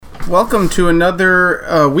Welcome to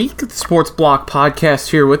another week of the Sports Block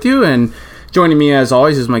Podcast here with you, and joining me as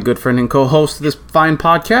always is my good friend and co-host of this fine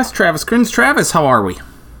podcast, Travis Crins. Travis, how are we?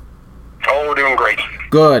 Oh, we're doing great.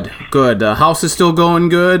 Good. House is still going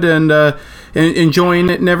good and enjoying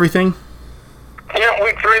it and everything? Yeah,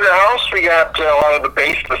 week 3 of the house. We got a lot of the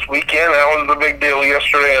base this weekend. That was the big deal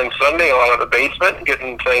yesterday and Sunday. A lot of the basement,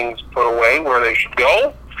 getting things put away where they should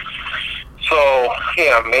go. So,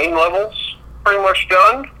 yeah, main level's pretty much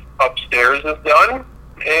done. Upstairs is done.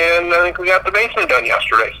 And I think we got the basement done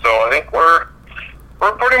yesterday. So I think we're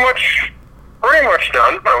pretty much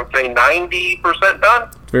done. I would say 90%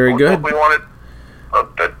 done. Very good. We wanted.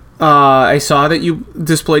 Good. I saw that you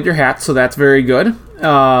displayed your hat, so that's very good.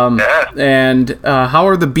 Yeah. And how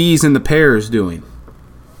are the bees and the pears doing?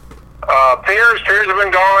 Pears have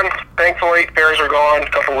been gone. Thankfully, pears are gone a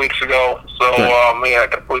couple weeks ago. So, a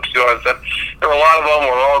couple weeks ago, I said there were a lot of them.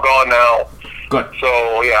 We're all gone now. Good.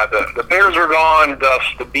 So, yeah, the pears are gone. Thus,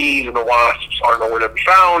 the bees and the wasps are nowhere to be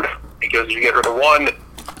found because you get rid of one,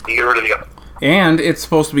 you get rid of the other. And it's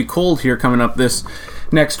supposed to be cold here coming up this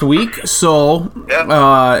next week. So,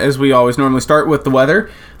 as we always normally start with the weather,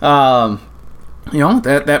 that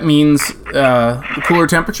means cooler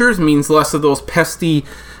temperatures means less of those pesky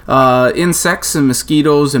insects and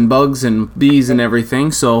mosquitoes and bugs and bees and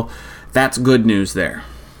everything. So that's good news there.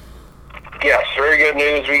 Yes, very good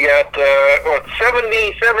news. We got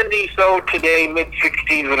 70 so today,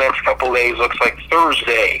 mid-60s the next couple of days. Looks like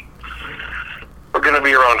Thursday we're going to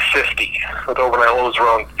be around 50 with overnight lows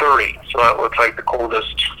around 30. So that looks like the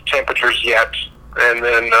coldest temperatures yet. And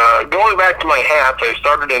then going back to my hats, I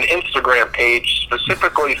started an Instagram page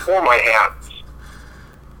specifically for my hats.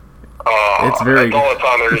 It's very good. All it's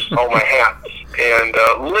on there is all my hats. And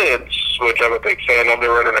lids, which I'm a big fan of. They're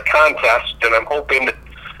running a contest, and I'm hoping that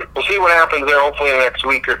we'll see what happens there. Hopefully in the next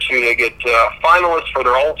week or two they get finalists for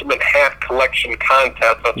their ultimate hat collection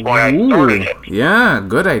contest. That's why I started it. Yeah,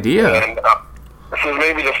 good idea. And this is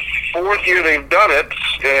maybe the 4th year they've done it,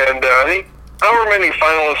 and I think however many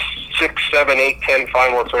finalists, 6, 7, 8, 10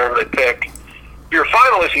 finalists, whatever they pick, if you're a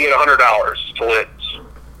finalist, you get $100 to lids.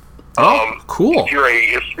 Cool. If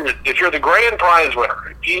you're the grand prize winner,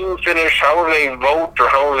 if you finish however they vote or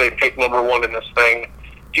however they pick number 1 in this thing,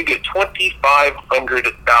 you get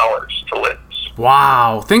 $2,500 to lids.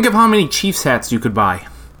 Wow. Think of how many Chiefs hats you could buy.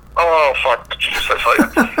 Oh, fuck the Chiefs, I tell you.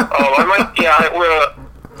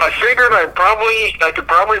 I figured I could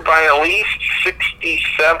probably buy at least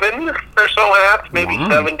 67 or so hats, maybe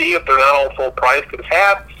 70 if they're not all full price. Because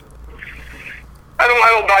hats, I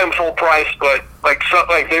don't buy them full price, but like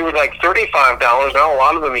they were like $35. Now a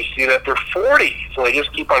lot of them you see that they're $40, so they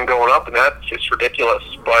just keep on going up, and that's just ridiculous.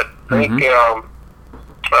 But I think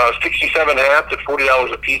 67 hats at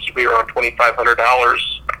 $40 a piece would be around $2,500.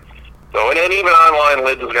 So and even online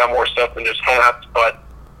lids has got more stuff than just hats, but.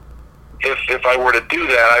 If I were to do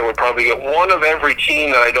that, I would probably get one of every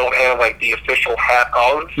team that I don't have like the official hat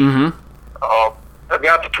of. I've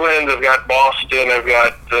got the Twins, I've got Boston, I've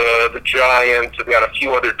got the Giants, I've got a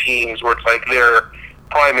few other teams where it's like their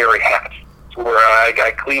primary hat. Where I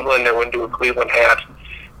got Cleveland, I wouldn't do a Cleveland hat.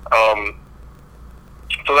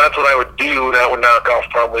 So that's what I would do. That would knock off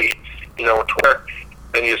probably, Twitter.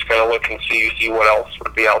 Then you just kind of look and see what else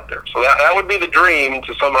would be out there. So that would be the dream,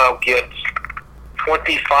 to somehow get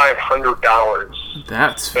 $2,500.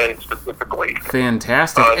 That's specifically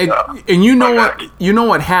fantastic. And you know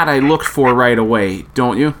what hat I looked for right away,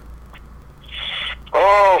 don't you?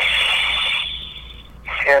 Oh,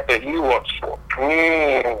 hat that you looked for.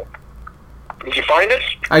 Did you find it?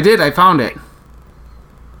 I did. I found it.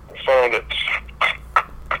 Found it.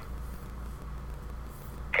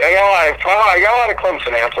 I got a lot of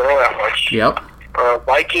Clemson hats. I know that much. Yep.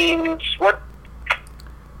 Vikings. What?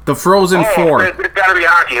 The Frozen Four. It's got to be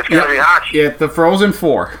hockey. It's got to be hockey. Yeah, the Frozen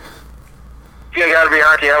Four. Yeah, got to be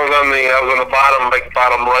hockey. I was on the bottom, like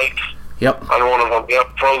bottom right. Yep. On one of them.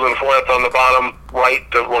 Yep, Frozen Four. That's on the bottom right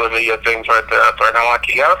of one of the things right there. That's right.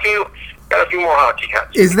 Hockey. Got a few more hockey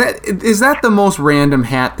hats. Is that the most random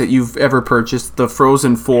hat that you've ever purchased? The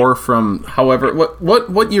Frozen Four from however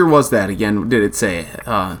what year was that again? Did it say?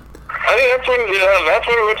 I think that's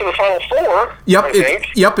when we went to the Final Four. Yep,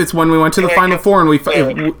 it's when we went to the Final Four, and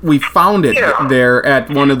we found it there at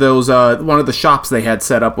one of those one of the shops they had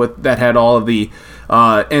set up with that had all of the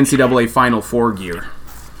NCAA Final Four gear.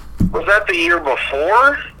 Was that the year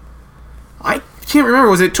before? I can't remember.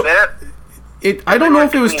 Was it? I don't know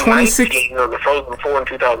if it was 2016 or the Frozen Four in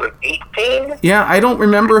 2018. Yeah, I don't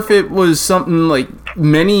remember if it was something like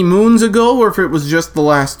many moons ago or if it was just the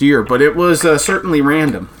last year, but it was certainly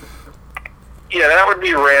random. Yeah, that would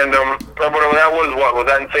be random. But that was what? Was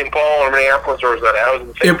that in St. Paul or Minneapolis, or was that? That was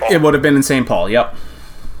in St. Paul. It would have been in St. Paul. Yep.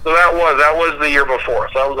 So that was the year before.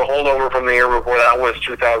 So that was a holdover from the year before. That was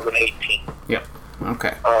 2018. Yep.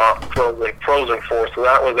 Okay. Frozen Four. So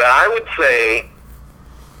that was, I would say,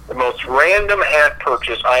 the most random hat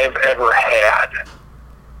purchase I have ever had.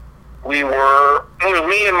 It was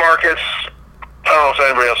me and Marcus. I don't know if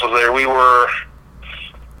anybody else was there. We were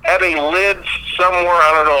at a Lids somewhere.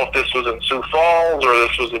 I don't know if this was in Sioux Falls or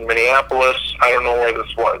this was in Minneapolis. I don't know where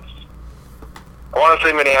this was. I want to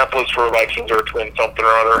say Minneapolis for a Vikings or a Twin something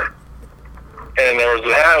or other. And there was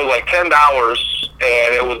a hat. It was like $10,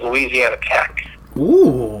 and it was Louisiana Tech.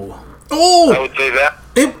 Ooh. Oh. I would say that.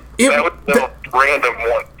 That was the random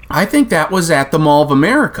one. I think that was at the Mall of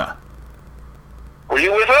America. Were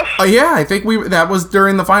you with us? Yeah, I think that was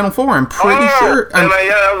during the Final Four. I'm pretty sure. That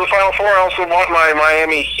was the Final Four. I also bought my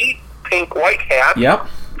Miami Heat pink-white hat. Yep.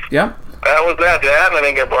 That was that, and I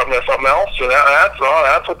think I bought me something else. So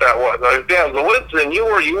that's what that was. Yeah, it was the Lids, and you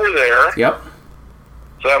were there. Yep.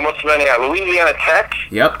 So that must have been Louisiana Tech.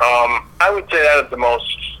 Yep. I would say that is the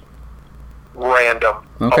most random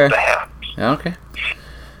of the hats. Okay.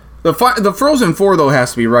 The Frozen Four though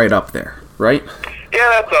has to be right up there, right? Yeah,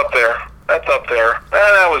 that's up there. And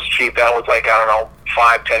that was cheap. That was like, I don't know,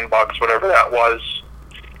 $5-10, whatever that was.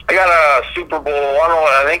 I got a Super Bowl.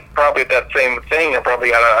 I think probably at that same thing. I probably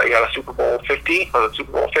got a Super Bowl 50 or the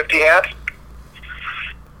Super Bowl 50 hat.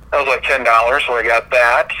 That was like $10, so I got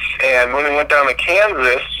that. And when we went down to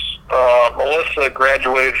Kansas, Melissa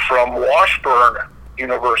graduated from Washburn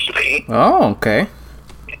University. Oh, okay.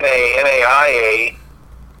 NAIA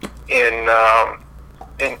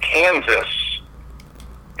in Kansas,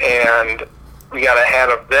 and we got a hat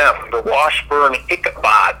of them, the Washburn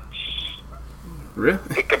Ichabods. Really?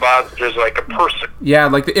 Ichabod's just like a person. Yeah,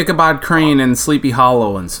 like the Ichabod Crane and Sleepy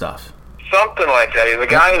Hollow and stuff. Something like that. He's a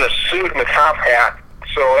guy in a suit and a top hat.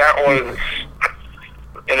 So that was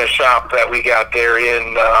in a shop that we got there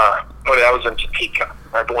in, that was in Topeka,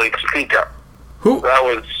 I believe, Topeka. Who? That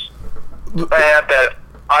was a hat that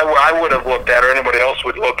I would have looked at, or anybody else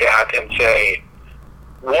would look at and say,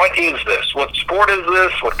 what is this? What sport is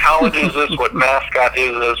this? What college is this? What mascot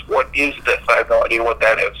is this? What is this? I have no idea what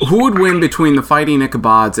that is. Who would win between the Fighting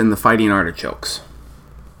Ichabods and the Fighting Artichokes?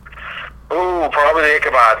 Ooh, probably the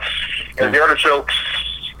Ichabods. Okay. The Artichokes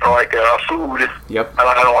are like food. Yep.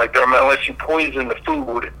 I don't like them unless you poison the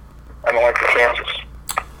food. I don't like the chances.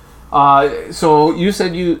 So you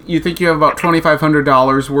said you think you have about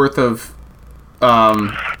 $2,500 worth of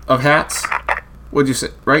hats? What'd you say?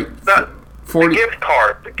 Right? 40? The gift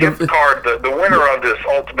card. The winner of this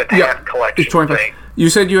ultimate hat collection thing. You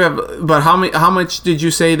said you have, but how much did you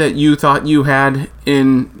say that you thought you had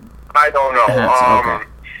in? I don't know. Hats? Okay.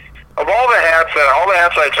 Of all the hats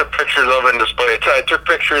I took pictures of and displayed. I took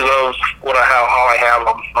pictures of how I have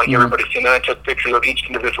them, like everybody's seen. Then I took pictures of each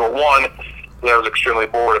individual one. I was extremely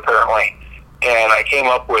bored, apparently, and I came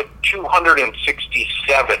up with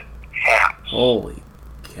 267 hats. Holy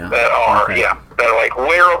cow! That are that are like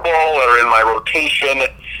wearable, that are in my rotation.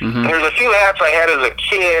 And there's a few hats I had as a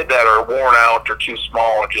kid that are worn out or too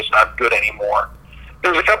small and just not good anymore.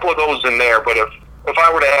 There's a couple of those in there, but if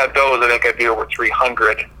I were to add those, I think I'd be over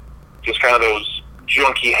 300. Just kind of those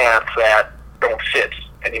junky hats that don't fit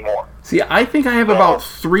anymore. See, I think I have about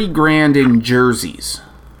 $3,000 in jerseys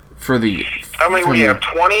for the. How many we have?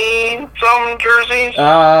 20-some jerseys?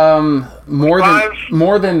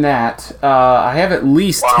 More than that. I have at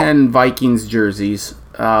least 10 Vikings jerseys.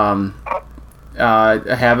 I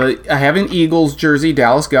have an Eagles jersey,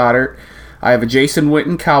 Dallas Goedert. I have a Jason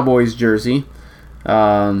Witten Cowboys jersey.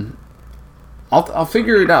 I'll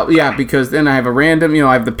figure it out. Yeah, because then I have a random.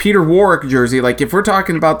 I have the Peter Warrick jersey. Like if we're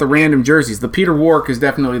talking about the random jerseys, the Peter Warrick is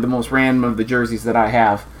definitely the most random of the jerseys that I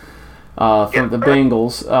have from the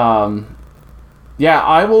Bengals.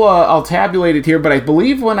 I will. I'll tabulate it here, but I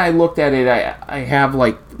believe when I looked at it, I have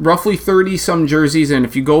like roughly 30-some jerseys, and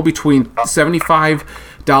if you go between $75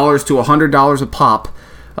 to $100 a pop,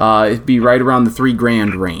 it'd be right around the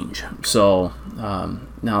 $3,000 range. So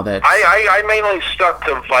now that I mainly stuck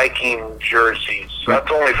to Viking jerseys. That's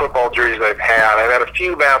the only football jerseys I've had. I've had a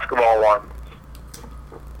few basketball ones,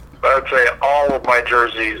 but I'd say all of my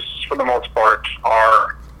jerseys, for the most part,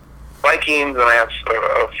 are Vikings, and I have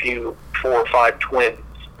a few 4 or 5 Twins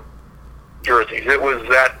jerseys. It was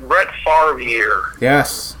that Brett Favre year.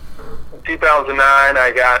 Yes. In 2009,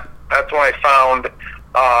 that's when I found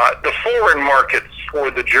the foreign markets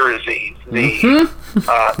for the jerseys. The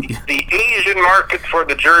Asian markets for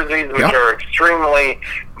the jerseys, which are extremely,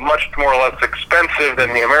 much more or less expensive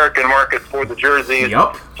than the American market for the jerseys.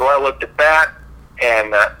 Yep. So I looked at that,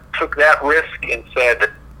 and took that risk and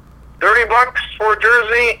said, $30 for a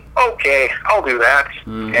jersey? Okay, I'll do that.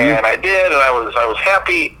 Mm-hmm. And I did, and I was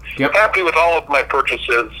happy. Yep. Happy with all of my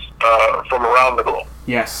purchases from around the globe.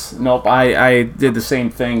 Yes. Nope. I did the same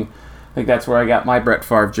thing. I think that's where I got my Brett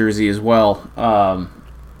Favre jersey as well.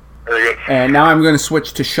 Very good. And now I'm going to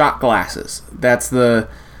switch to shot glasses. That's the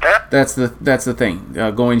thing.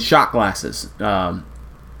 Going shot glasses.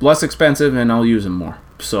 Less expensive, and I'll use them more.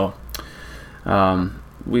 So,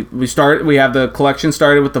 we have the collection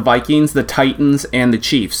started with the Vikings, the Titans, and the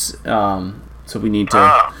Chiefs. So we need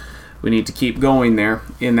to keep going there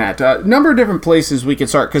in that number of different places we can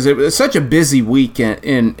start, because it was such a busy week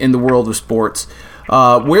in the world of sports.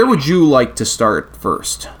 Where would you like to start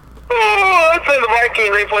first? I'd say the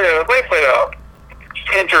Vikings. They played a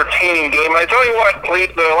entertaining game. I tell you what,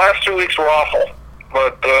 the last 2 weeks were awful,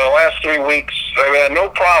 but the last 3 weeks, I've had no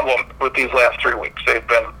problem with these last 3 weeks. They've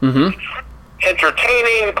been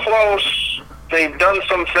entertaining, close. They've done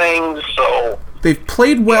some things, so they've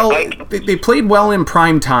played well. They played well in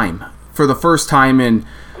prime time for the first time in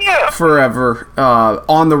forever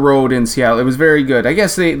on the road in Seattle. It was very good. I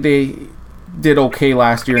guess they did okay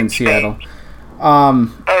last year in Seattle. I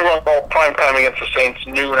don't know about prime time against the Saints,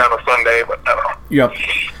 noon on a Sunday, but I don't know. Yep.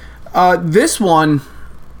 This one,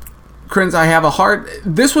 Crins,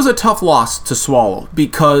 this was a tough loss to swallow,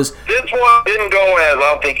 because this one didn't go as I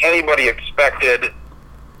don't think anybody expected.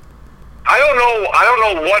 I don't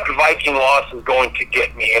know what Viking loss is going to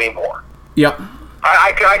get me anymore. Yep.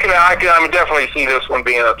 I can definitely see this one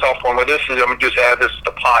being a tough one, but I'm just add this to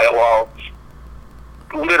the pile of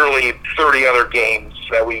literally 30 other games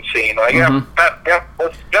that we've seen. Like,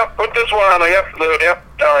 put this one on.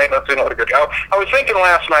 All right, that's another good job. I was thinking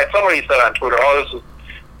last night, somebody said on Twitter, this is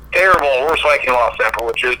terrible, worst Viking loss ever,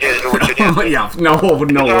 which it is. Yeah, no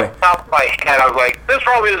way. Top of my head, I was like, this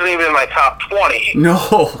probably isn't even in my top 20.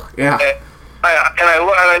 No, yeah. And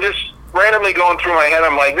I just randomly going through my head,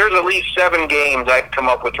 I'm like, there's at least 7 games I could come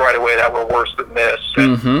up with right away that were worse than this.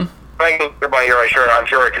 And if I can go by here, I'm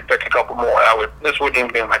sure I could pick a couple more. This wouldn't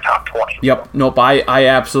even be in my top 20. Yep. Nope. I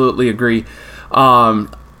absolutely agree.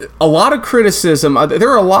 A lot of criticism. There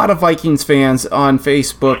are a lot of Vikings fans on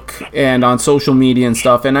Facebook and on social media and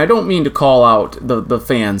stuff, and I don't mean to call out the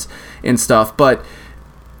fans and stuff, but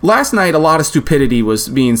last night a lot of stupidity was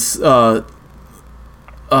being thrown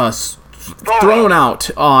out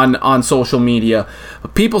on social media.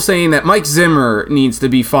 People saying that Mike Zimmer needs to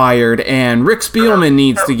be fired and Rick Spielman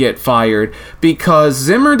needs to get fired because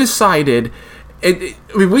Zimmer decided.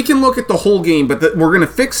 We can look at the whole game, but we're going to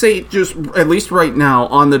fixate just, at least right now,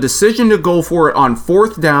 on the decision to go for it on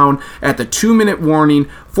 4th down at the 2-minute warning,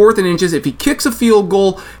 4th and inches. If he kicks a field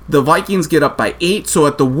goal, the Vikings get up by 8, so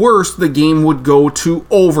at the worst, the game would go to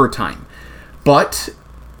overtime. But,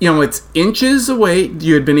 it's inches away.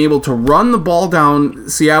 You had been able to run the ball down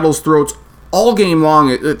Seattle's throats all game long,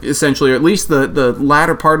 essentially, or at least the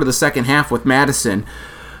latter part of the second half with Madison.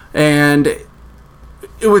 And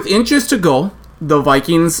with inches to go, the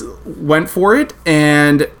Vikings went for it,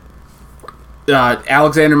 and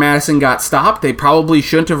Alexander Madison got stopped. They probably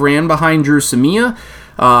shouldn't have ran behind Drew Samia.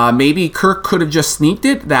 Maybe Kirk could have just sneaked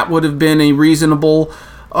it. That would have been a reasonable,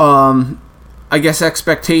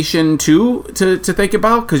 expectation to think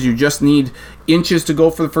about, because you just need inches to go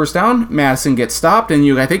for the first down. Madison gets stopped,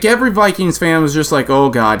 and I think every Vikings fan was just like, oh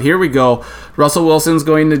God, here we go. Russell Wilson's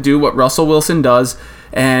going to do what Russell Wilson does,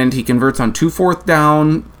 and he converts on 2 4th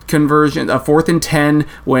down conversion, 4th and 10,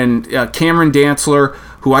 when Cameron Dantzler,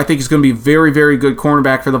 who I think is going to be very, very good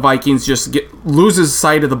cornerback for the Vikings, just loses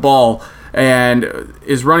sight of the ball and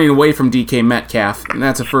is running away from DK Metcalf, and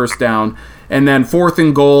that's a 1st down. And then 4th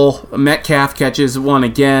and goal, Metcalf catches one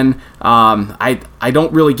again. I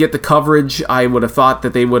don't really get the coverage. I would have thought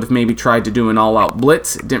that they would have maybe tried to do an all-out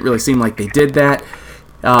blitz. It didn't really seem like they did that.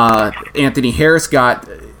 Anthony Harris got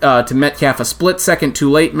to Metcalf a split second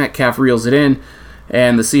too late. Metcalf reels it in,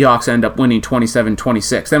 and the Seahawks end up winning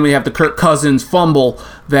 27-26. Then we have the Kirk Cousins fumble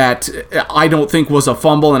that I don't think was a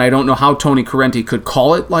fumble, and I don't know how Tony Corrente could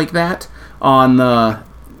call it like that on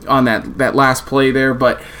that last play there.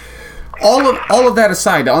 But all of that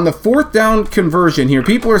aside, on the 4th down conversion here,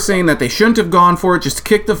 people are saying that they shouldn't have gone for it, just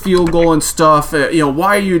kick the field goal and stuff.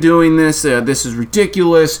 Why are you doing this? This is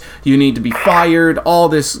ridiculous. You need to be fired. All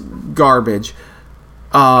this garbage.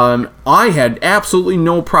 I had absolutely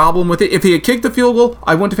no problem with it. If he had kicked the field goal,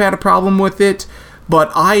 I wouldn't have had a problem with it.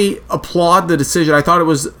 But I applaud the decision. I thought it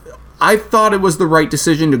was the right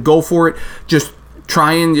decision to go for it. Just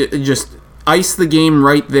try and just ice the game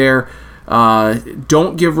right there.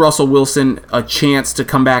 Don't give Russell Wilson a chance to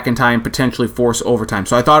come back in time, potentially force overtime.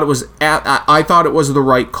 So I thought it was the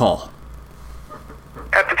right call.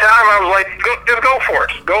 at the time, I was like, just go for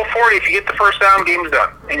it. Go for it. If you get the first down, game's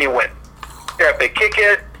done, and you win. Yeah, if they kick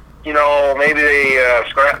it, maybe they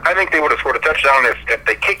score. I think they would have scored a touchdown if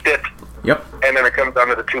they kicked it. Yep. And then it comes down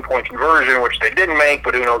to the 2-point conversion, which they didn't make,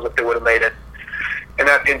 but who knows if they would have made it. In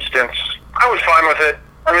that instance, I was fine with it.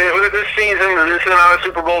 I mean, this season, this is not a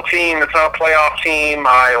Super Bowl team. It's not a playoff team.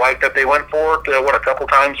 I like that they went for it, a couple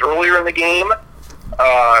times earlier in the game.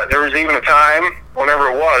 There was even a time,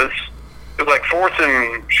 whenever it was like 4th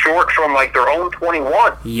and short from, like, their own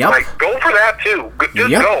 21. Yep. Like, go for that, too. Just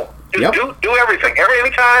go. Just do everything. Every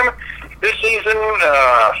time this season,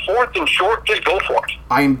 4th and short, just go for it.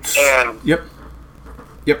 Yep.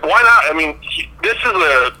 Why not? I mean, this is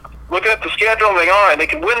looking at the schedule and thinking, all right, they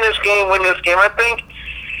can win this game. I think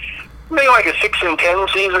maybe like a 6-10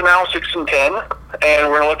 season now, 6-10. And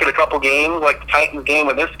we're going to look at a couple games, like the Titans game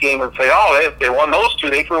and this game, and say, if they won those two,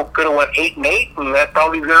 they could have went 8-8, and that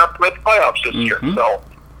probably is going to have to make the playoffs this year. So,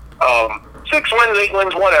 6 wins, 8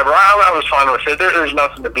 wins, whatever. I was fine with it. There's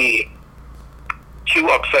nothing to be too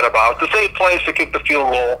upset about. It's a safe place to kick the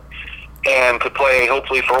field goal and to play,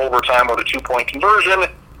 hopefully, for overtime with a 2-point conversion.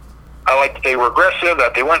 I like that they were aggressive,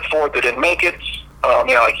 that they went for it, they didn't make it.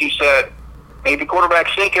 Like you said, maybe quarterback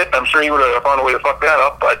sneak it. I'm sure he would have found a way to fuck that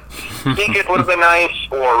up, but sneak it would have been nice,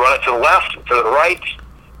 or run it to the left, to the right.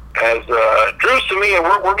 As Drew Samia,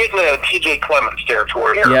 we're getting to T.J. Clements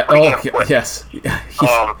territory here. Yeah. Yes.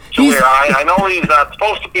 I know he's not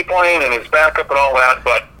supposed to be playing, and his backup and all that,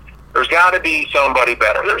 but there's got to be somebody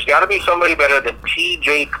better. There's got to be somebody better than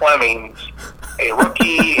T.J. Clemmings, a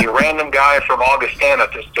rookie, a random guy from Augustana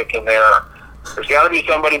to stick in there. There's got to be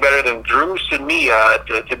somebody better than Drew Samia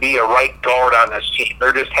to be a right guard on this team.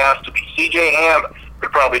 There just has to be. C.J. Ham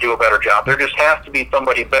could probably do a better job. There just has to be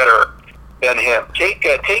somebody better than him. Take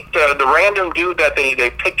the random dude that they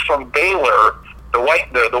picked from Baylor, the white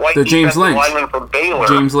James Lynch lineman from Baylor.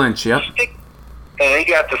 James Lynch, yep. And he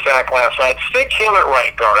got the sack last night. Stick him at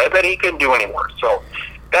right guard. I bet he couldn't do any worse. So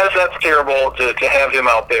that's terrible to have him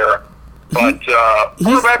out there. But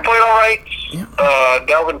quarterback played all right. Yeah.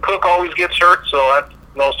 Dalvin Cook always gets hurt, so that's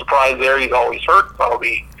no surprise there. He's always hurt. That'll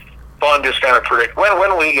be fun just kind of predict. When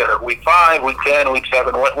will he get hurt? Week 5, Week 10, Week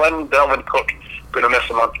 7? When Dalvin Cook going to miss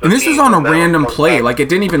a month? And this is on a random play. Back. Like, it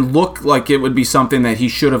didn't even look like it would be something that he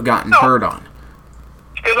should have gotten hurt on.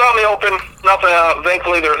 It's out in the open. Nothing.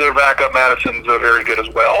 Thankfully, their backup Madison's very good as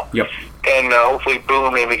well. Yep. And hopefully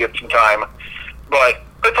Boone maybe gets some time. But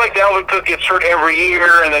it's like Dalvin Cook gets hurt every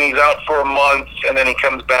year, and then he's out for a month, and then he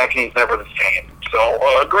comes back, and he's never the same. So,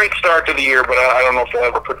 a great start to the year, but I don't know if he'll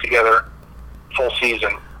ever put together a full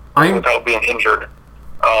season without being injured.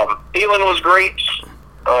 Thielen was great.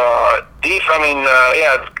 That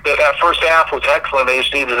first half was excellent. They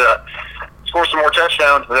just needed to score some more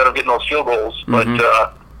touchdowns instead of getting those field goals. Mm-hmm.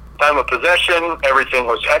 But time of possession, everything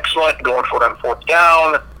was excellent, going for it on 4th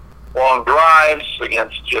down. Long drives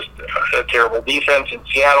against just a terrible defense in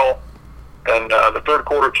Seattle. And the third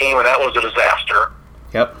quarter came, and that was a disaster.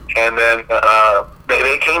 Yep. And then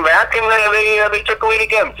they came back, and they took the lead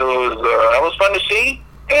again. So that was fun to see.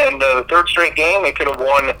 And the third straight game, they could have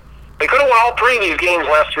won. They could have won all 3 of these games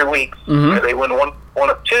last 3 weeks. Mm-hmm. They win one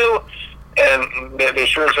of 2, and they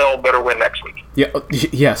sure as hell better win next week. Yeah.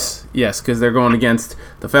 Yes, because they're going against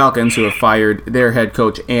the Falcons, who have fired their head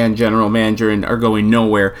coach and general manager and are going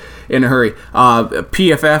nowhere in a hurry.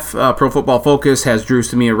 PFF, Pro Football Focus, has Drew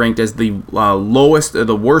Samia ranked as the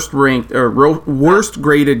worst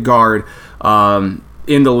graded guard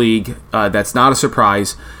in the league. That's not a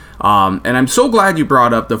surprise. And I'm so glad you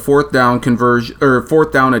brought up the 4th down conversion or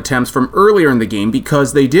 4th down attempts from earlier in the game,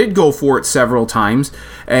 because they did go for it several times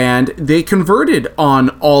and they converted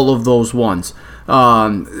on all of those ones.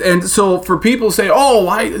 And so for people to say,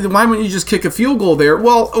 why wouldn't you just kick a field goal there?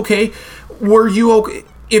 Well, okay, were you okay?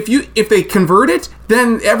 If they convert it,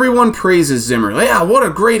 then everyone praises Zimmer. Yeah, what a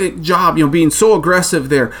great job, being so aggressive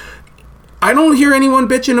there. I don't hear anyone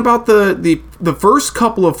bitching about the first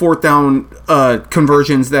couple of 4th down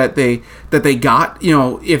conversions that they got.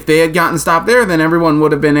 If they had gotten stopped there, then everyone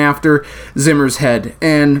would have been after Zimmer's head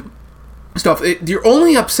and stuff. You're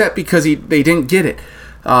only upset because they didn't get it.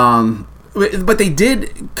 But they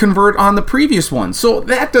did convert on the previous one. So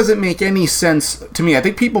that doesn't make any sense to me. I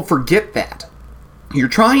think people forget that. You're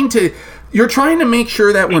trying to make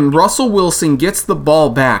sure that when Russell Wilson gets the ball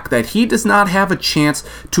back, that he does not have a chance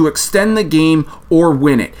to extend the game or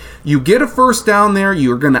win it. You get a first down there,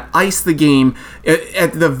 you're going to ice the game.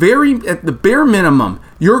 At the bare minimum,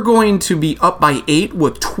 you're going to be up by 8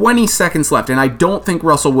 with 20 seconds left, and I don't think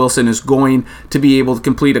Russell Wilson is going to be able to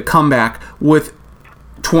complete a comeback with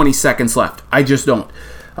 20 seconds left. I just don't.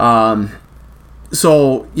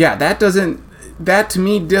 So yeah, that doesn't that to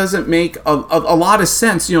me doesn't make a lot of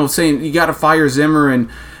sense, saying you got to fire Zimmer and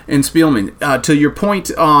Spielman. To your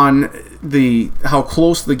point on how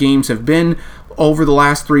close the games have been over the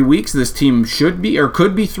last 3 weeks, this team should be or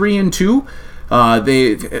could be 3-2.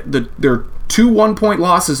 Their 2 1-point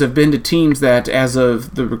losses have been to teams that, as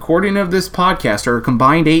of the recording of this podcast, are a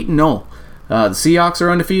combined 8-0. The Seahawks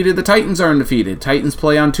are undefeated. The Titans are undefeated. Titans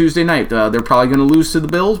play on Tuesday night. They're probably going to lose to the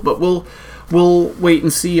Bills, but we'll wait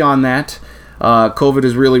and see on that. COVID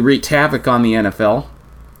has really wreaked havoc on the NFL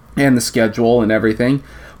and the schedule and everything.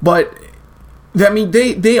 But I mean,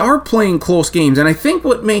 they are playing close games, and I think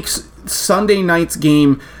what makes Sunday night's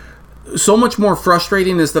game so much more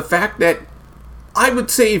frustrating is the fact that I would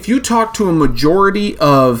say if you talk to a majority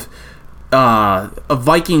of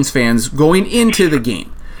Vikings fans going into the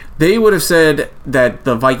game, they would have said that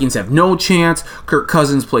the Vikings have no chance. Kirk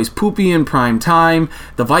Cousins plays poopy in prime time.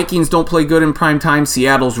 The Vikings don't play good in prime time.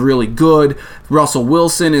 Seattle's really good. Russell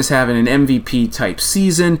Wilson is having an MVP type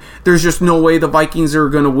season. There's just no way the Vikings are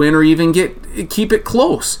going to win or even keep it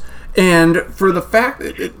close. And for the fact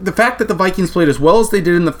that the Vikings played as well as they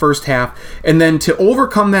did in the first half, and then to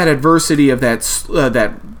overcome that adversity of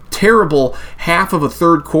that terrible half of a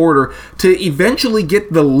third quarter to eventually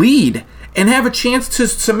get the lead and have a chance to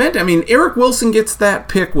cement. I mean, Eric Wilson gets that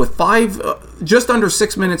pick with just under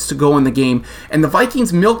 6 minutes to go in the game, and the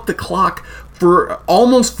Vikings milked the clock for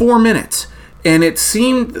almost 4 minutes, and it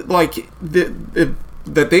seemed like that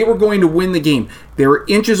they were going to win the game. They were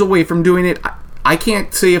inches away from doing it. I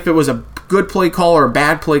can't say if it was a good play call or a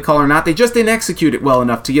bad play call or not. They just didn't execute it well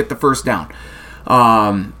enough to get the first down.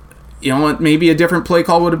 Maybe a different play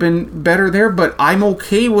call would have been better there, but I'm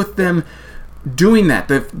okay with them doing that.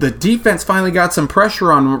 The defense finally got some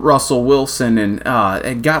pressure on Russell Wilson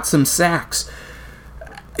and got some sacks.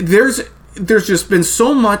 There's just been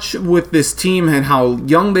so much with this team and how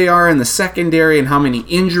young they are in the secondary and how many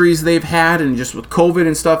injuries they've had, and just with COVID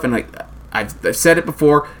and stuff. And I've said it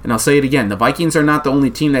before, and I'll say it again. The Vikings are not the only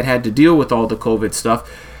team that had to deal with all the COVID stuff.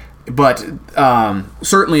 But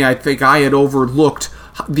certainly I think I had overlooked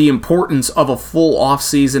the importance of a full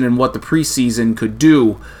offseason and what the preseason could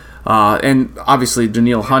do. And obviously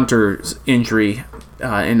Danielle Hunter's injury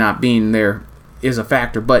and not being there is a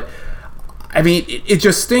factor. But, I mean, it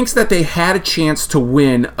just stinks that they had a chance to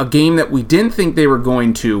win a game that we didn't think they were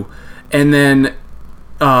going to. And then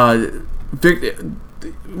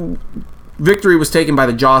victory was taken by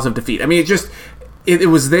the jaws of defeat. I mean, it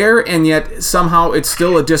was there, and yet somehow it's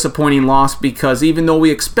still a disappointing loss, because even though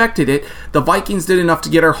we expected it, the Vikings did enough to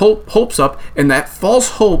get our hopes up, and that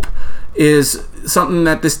false hope is something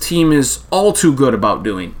that this team is all too good about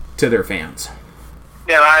doing to their fans.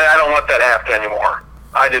 Yeah, I don't let that happen anymore.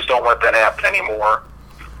 I just don't let that happen anymore.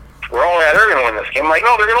 We're all, they're going to win this game. Like,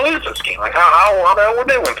 no, they're going to lose this game. Like, how the hell would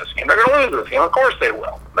they win this game? They're going to lose this game. Of course they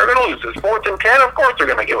will. They're going to lose this 4th and 10. Of course they're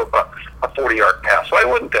going to give up a 40-yard pass. Why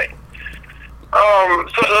wouldn't they? So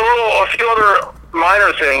a few other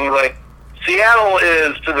minor things, like Seattle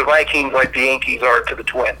is to the Vikings like the Yankees are to the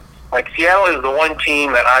Twins. Like, Seattle is the one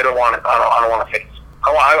team that I don't want to face.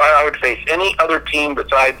 I would face any other team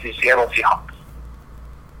besides the Seattle Seahawks.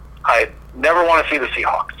 I never want to see the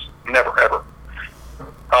Seahawks. Never, ever.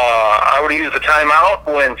 I would use the timeout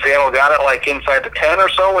when Seattle got it like inside the 10 or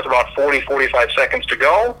so with about 45 seconds to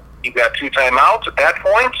go. You've got 2 timeouts at that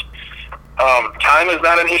point. Time is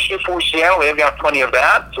not an issue for Seattle. They've got plenty of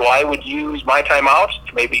that. So I would use my timeouts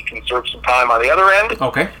to maybe conserve some time on the other end.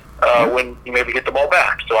 Okay. When you maybe get the ball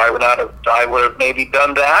back. So I would have maybe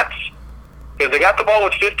done that. Because they got the ball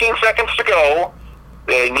with 15 seconds to go.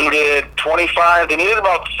 They needed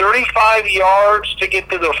about 35 yards to get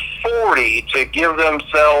to the 40 to give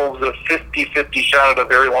themselves a 50-50 shot at a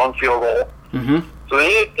very long field goal. Mm-hmm. So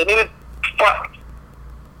they needed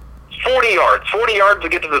 40 yards to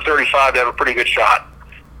get to the 35 to have a pretty good shot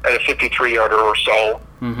at a 53-yarder or so.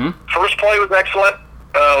 Mm-hmm. First play was excellent.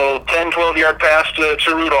 10, 12-yard pass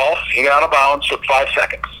to Rudolph. He got out of bounds with 5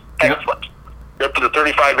 seconds. Excellent. Yep. Up to the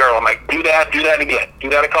 35-yard. I'm like, do that again. Do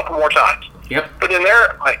that a couple more times. Yep. But then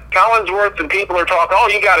there, like, Collinsworth and people are talking, oh,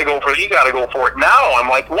 you got to go for it now. I'm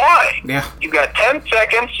like, why? Yeah. You've got 10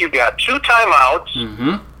 seconds. You've got 2 timeouts.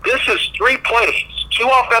 Mm-hmm. This is 3 plays, 2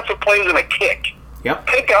 offensive plays and a kick. Yep.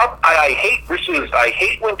 Pick up. I hate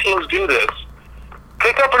when teams do this.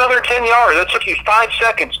 Pick up another 10 yards. That took you 5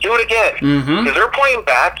 seconds. Do it again. Mm-hmm. Because they're playing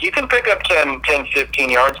back. You can pick up 10, 15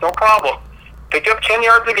 yards, no problem. Pick up 10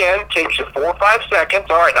 yards again. Takes you 4 or 5 seconds.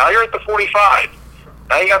 All right, now you're at the 45.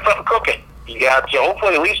 Now you got something cooking. You got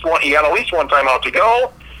hopefully at least one timeout to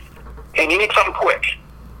go, and you need something quick.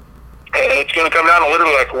 And it's going to come down to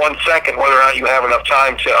literally like 1 second whether or not you have enough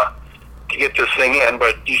time to get this thing in,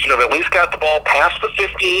 but you should have at least got the ball past the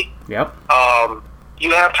 50. Yep.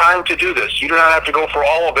 You have time to do this. You do not have to go for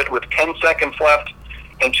all of it with 10 seconds left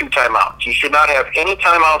and 2 timeouts. You should not have any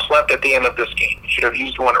timeouts left at the end of this game. You should have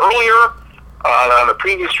used one earlier on the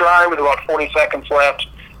previous drive with about 40 seconds left,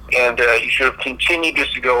 and you should have continued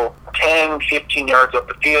just to go 10, 15 yards up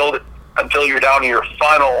the field until you're down to your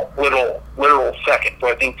final literal second. So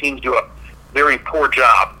I think teams do a very poor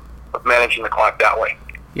job of managing the clock that way.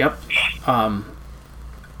 Yep.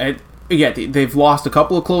 They've lost a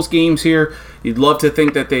couple of close games here. You'd love to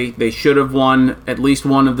think that they should have won at least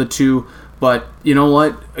one of the two. But you know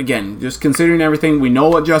what? Again, just considering everything, we know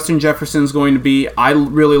what Justin Jefferson's going to be. I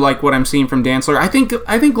really like what I'm seeing from Dantzler. I think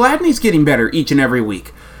Gladney's getting better each and every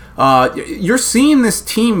week. You're seeing this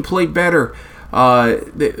team play better.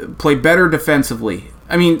 Play better defensively.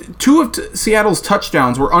 I mean, 2 of Seattle's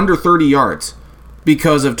touchdowns were under 30 yards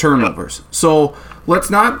because of turnovers. So let's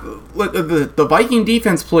not. The Viking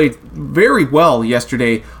defense played very well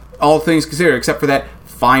yesterday, all things considered, except for that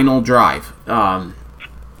final drive.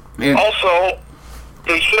 Also,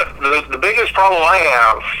 they should. The biggest problem I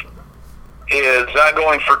have is not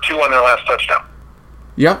going for 2 on their last touchdown.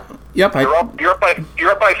 Yep. You're up by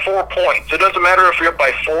 4 points. It doesn't matter if you're up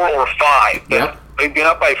by 4 or 5. Yep. Being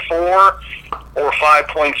up by 4 or 5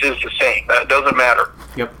 points is the same. That doesn't matter.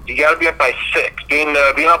 Yep. You got to be up by 6. Being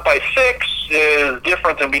up by 6 is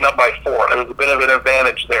different than being up by 4. There's a bit of an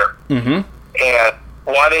advantage there. Mm-hmm. And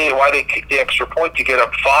why they kick the extra point to get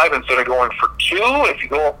up 5 instead of going for 2? If you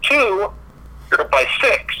go up 2, you're up by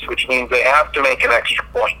 6, which means they have to make an extra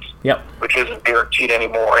point. Yep. Which isn't guaranteed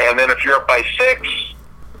anymore. And then if you're up by 6,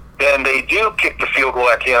 then they do kick the field goal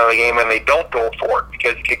at the end of the game, and they don't go for it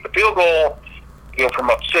because you kick the field goal, you go from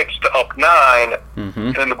up 6 to up 9,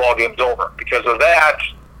 and then the ball game's over. Because of that,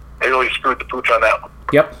 they really screwed the pooch on that one.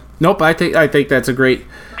 Yep. Nope. I think that's a great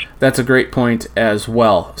point as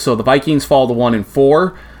well. So the Vikings fall to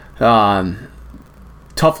 1-4.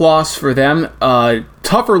 Tough loss for them.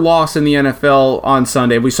 Tougher loss in the NFL on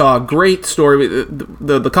Sunday. We saw a great story.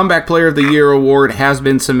 The Comeback Player of the Year award has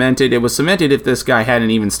been cemented. It was cemented if this guy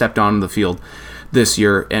hadn't even stepped onto the field this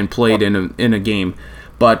year and played in a game.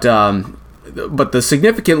 But the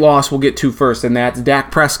significant loss we'll get to first, and that's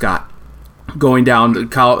Dak Prescott going down.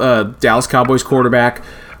 Dallas Cowboys quarterback.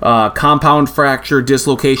 Compound fracture,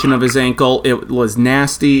 dislocation of his ankle. It was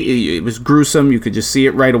nasty. It was gruesome. You could just see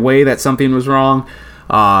it right away that something was wrong.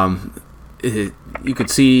 You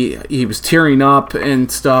could see he was tearing up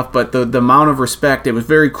and stuff, but the amount of respect, it was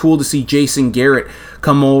very cool to see Jason Garrett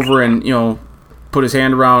come over and, put his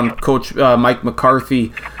hand around Coach Mike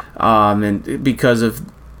McCarthy, and because of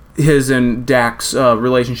his and Dak's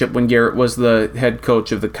relationship when Garrett was the head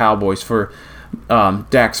coach of the Cowboys for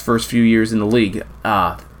Dak's first few years in the league.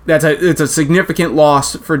 It's a significant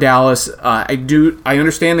loss for Dallas. I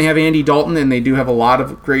understand they have Andy Dalton and they do have a lot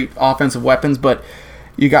of great offensive weapons, but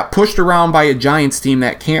you got pushed around by a Giants team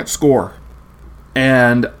that can't score.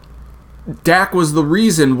 And Dak was the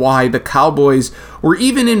reason why the Cowboys were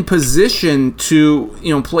even in position to,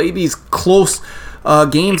 play these close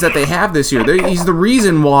games that they have this year. He's the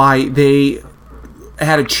reason why they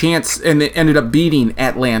had a chance and they ended up beating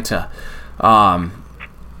Atlanta.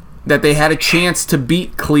 That they had a chance to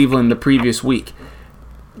beat Cleveland the previous week.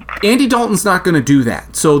 Andy Dalton's not going to do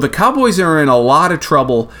that. So the Cowboys are in a lot of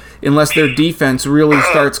trouble unless their defense really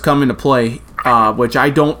starts coming to play, which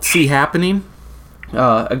I don't see happening.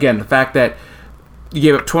 Again, the fact that you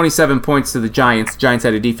gave up 27 points to the Giants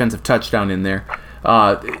had a defensive touchdown in there.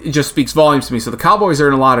 It just speaks volumes to me. So the Cowboys are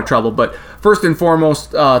in a lot of trouble. But first and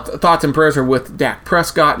foremost, thoughts and prayers are with Dak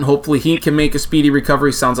Prescott, and hopefully he can make a speedy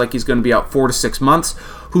recovery. Sounds like he's going to be out 4 to 6 months.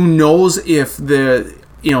 Who knows if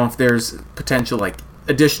if there's potential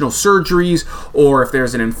additional surgeries or if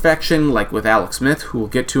there's an infection like with Alex Smith, who we'll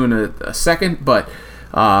get to in a second. But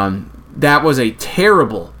that was a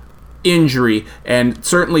terrible injury and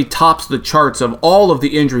certainly tops the charts of all of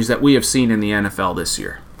the injuries that we have seen in the NFL this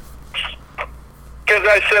year. Because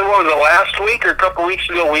I said, what was it, last week or a couple weeks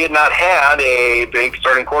ago, we had not had a big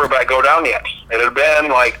starting quarterback go down yet. It had been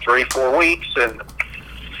 3-4 weeks, and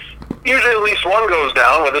usually at least one goes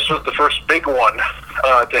down, but this was the first big one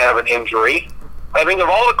to have an injury. I think of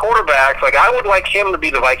all the quarterbacks, I would like him to be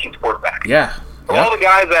the Vikings quarterback. Yeah. Of all the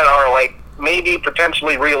guys that are, maybe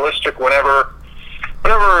potentially realistic, whatever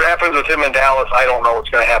happens with him in Dallas, I don't know what's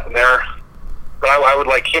going to happen there. But I would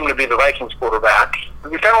like him to be the Vikings quarterback.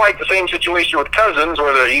 It's kind of like the same situation with Cousins,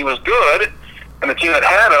 where he was good, and the team that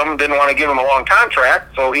had him didn't want to give him a long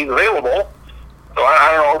contract, so he's available. So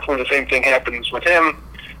I don't know, hopefully the same thing happens with him,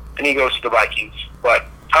 and he goes to the Vikings. But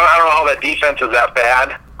I don't know how that defense is that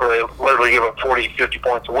bad. where they literally give up 40, 50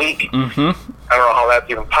 points a week. Mm-hmm. I don't know how that's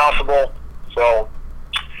even possible. So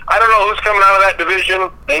I don't know who's coming out of that division.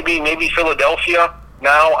 Maybe Philadelphia.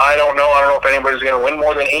 Now I don't know. I don't know if anybody's going to win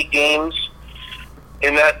more than 8 games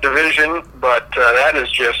in that division, but that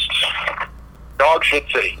is just dog shit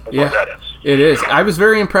city. That's what that is. It is. I was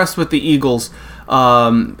very impressed with the Eagles.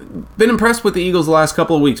 Been impressed with the Eagles the last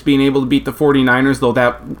couple of weeks, being able to beat the 49ers, though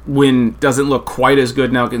that win doesn't look quite as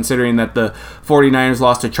good now, considering that the 49ers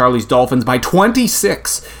lost to Charlie's Dolphins by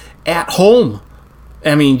 26 at home.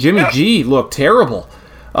 I mean, Jimmy G looked terrible.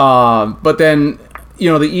 But then,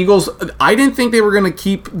 the Eagles, I didn't think they were going to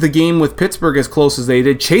keep the game with Pittsburgh as close as they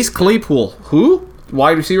did. Chase Claypool, who?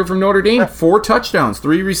 Wide receiver from Notre Dame, 4 touchdowns,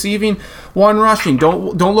 3 receiving, 1 rushing.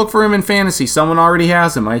 Don't look for him in fantasy. Someone already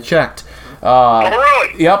has him. I checked.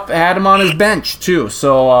 Really? Yep, had him on his bench too.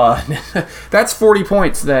 So that's 40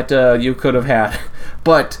 points that you could have had.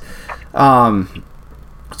 But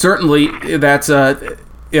certainly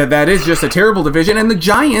that is just a terrible division. And the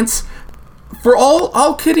Giants, for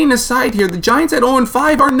all kidding aside here, the Giants at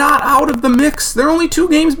 0-5 are not out of the mix. They're only 2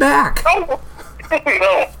 games back. Oh,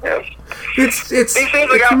 no. Yes. It's these teams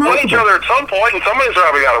have got to play each other at some point, and somebody's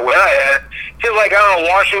probably got to win. It feels like, I don't know,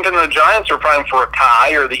 Washington and the Giants are primed for a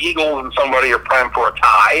tie, or the Eagles and somebody are primed for a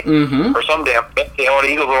tie, or some damn thing. The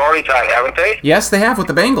Eagles have already tied, haven't they? Yes, they have with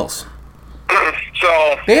the Bengals.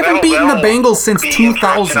 So they haven't beaten the Bengals since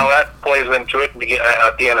 2000. That plays into it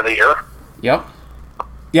at the end of the year. Yep.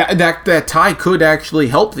 Yeah, that tie could actually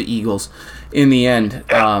help the Eagles in the end.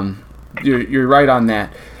 Yeah. You're right on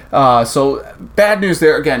that. So bad news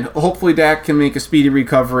there again. Hopefully Dak can make a speedy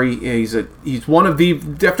recovery. He's one of the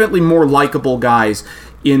definitely more likable guys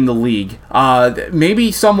in the league.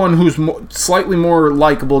 Maybe someone who's slightly more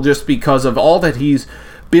likable just because of all that he's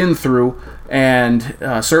been through, and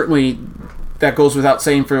certainly that goes without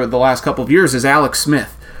saying for the last couple of years, is Alex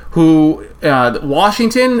Smith, who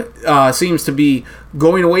Washington seems to be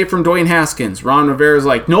going away from Dwayne Haskins. Ron Rivera's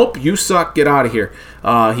like, nope, you suck, get out of here.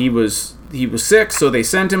 He was sick, so they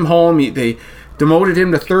sent him home. They demoted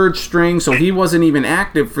him to 3rd string, so he wasn't even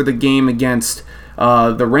active for the game against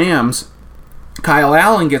the Rams. Kyle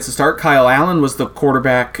Allen gets a start. Kyle Allen was the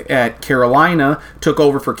quarterback at Carolina, took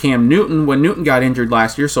over for Cam Newton when Newton got injured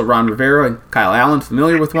last year, so Ron Rivera and Kyle Allen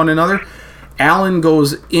familiar with one another. Allen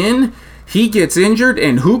goes in, he gets injured,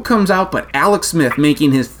 and who comes out but Alex Smith,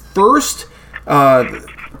 making his first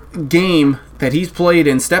game that he's played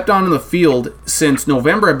and stepped onto the field since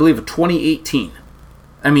November, I believe, of 2018.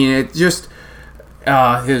 I mean, it just,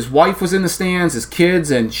 his wife was in the stands, his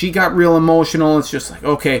kids, and she got real emotional. It's just like,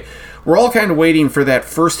 okay, we're all kind of waiting for that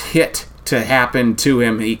first hit to happen to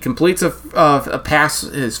him. He completes a pass,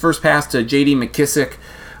 his first pass to J.D. McKissick,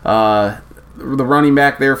 the running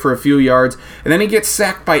back there for a few yards, and then he gets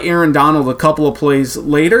sacked by Aaron Donald a couple of plays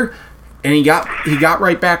later, and he got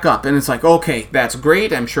right back up, and it's like, okay, that's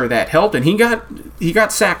great. I'm sure that helped, and he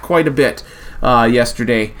got sacked quite a bit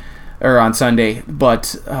yesterday or on Sunday,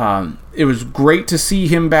 but it was great to see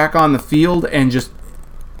him back on the field, and just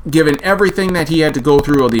given everything that he had to go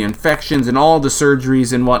through, all the infections and all the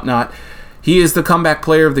surgeries and whatnot, he is the comeback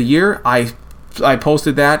player of the year. I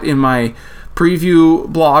posted that in my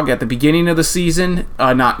preview blog at the beginning of the season,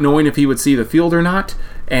 not knowing if he would see the field or not,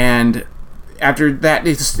 and after that,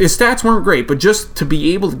 his stats weren't great, but just to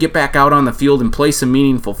be able to get back out on the field and play some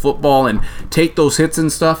meaningful football and take those hits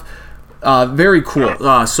and stuff, very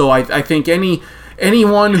cool. So I think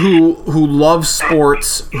anyone who loves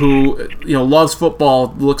sports, who loves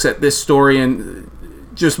football, looks at this story and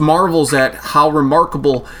just marvels at how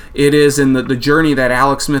remarkable it is in the journey that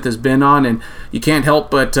Alex Smith has been on, and you can't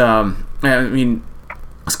help but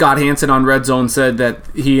Scott Hansen on Red Zone said that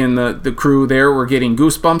he and the crew there were getting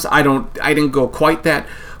goosebumps. I didn't go quite that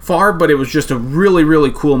far, but it was just a really,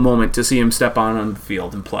 really cool moment to see him step on the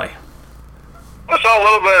field and play. I saw a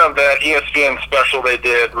little bit of that ESPN special they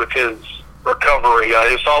did with his recovery.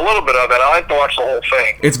 I saw a little bit of it. I like to watch the whole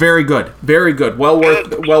thing. It's very good. Very good. Well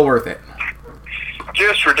worth it.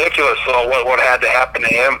 Just ridiculous what had to happen to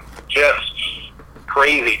him. Just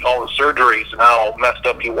crazy. All the surgeries and how messed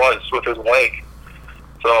up he was with his leg.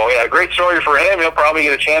 So, yeah, great story for him. He'll probably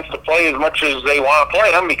get a chance to play as much as they want to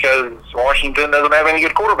play him because Washington doesn't have any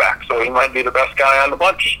good quarterback, so he might be the best guy on the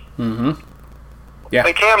bunch. Mm-hmm. Yeah.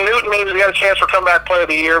 And Cam Newton maybe got a chance for comeback player of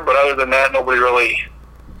the year, but other than that, nobody really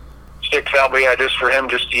sticks out. But, yeah, just for him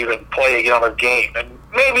just to even play another game. And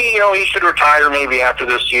maybe, he should retire maybe after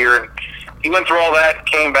this year. And he went through all that,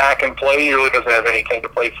 came back and played. He really doesn't have anything to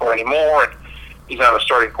play for anymore. And he's not a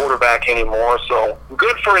starting quarterback anymore, so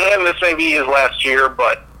good for him. This may be his last year,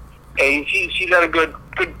 but hey, he's had a good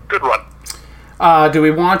run. Do we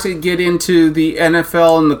want to get into the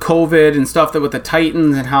NFL and the COVID and stuff that with the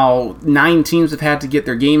Titans and how 9 teams have had to get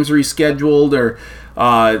their games rescheduled or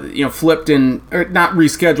flipped or not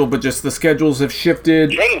rescheduled, but just the schedules have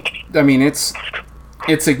shifted? I mean, it's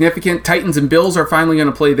significant. Titans and Bills are finally going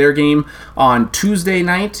to play their game on Tuesday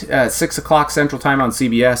night at 6 o'clock Central Time on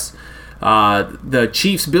CBS. The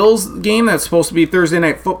Chiefs-Bills game that's supposed to be Thursday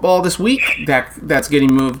Night Football this week, that's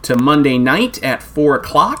getting moved to Monday night at 4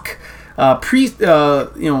 o'clock.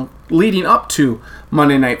 Leading up to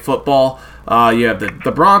Monday Night Football, you have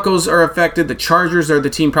the Broncos are affected. The Chargers are the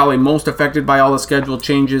team probably most affected by all the schedule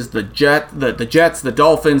changes. The Jets, the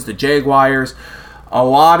Dolphins, the Jaguars. A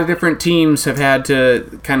lot of different teams have had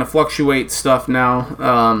to kind of fluctuate stuff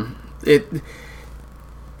now.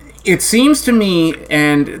 It seems to me,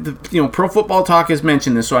 and Pro Football Talk has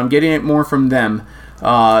mentioned this, so I'm getting it more from them,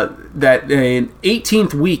 that an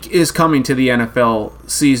 18th week is coming to the NFL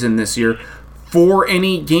season this year for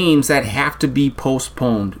any games that have to be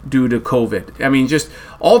postponed due to COVID. I mean, just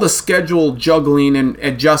all the schedule juggling and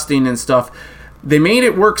adjusting and stuff. They made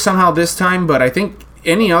it work somehow this time, but I think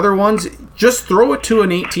any other ones, just throw it to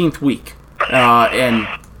an 18th week and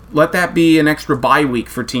let that be an extra bye week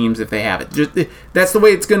for teams if they have it. That's the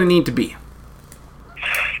way it's going to need to be.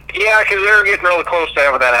 Yeah, because they're getting really close to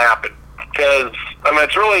having that happen. Because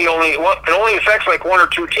it's really it only affects like 1 or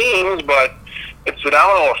 2 teams, but it's the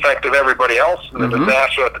domino effect of everybody else. And the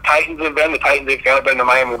disaster that the Titans have been. The Titans have kind of been the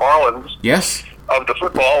Miami Marlins. Yes. Of the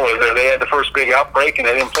football, where they had the first big outbreak and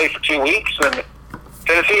they didn't play for 2 weeks, and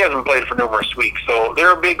Tennessee hasn't played for numerous weeks. So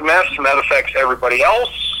they're a big mess, and that affects everybody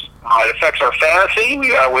else. It affects our fantasy. We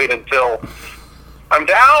gotta wait until I'm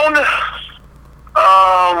down. What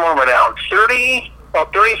am I down?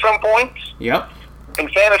 30-some points. Yep. In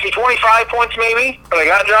fantasy, 25 points maybe. But I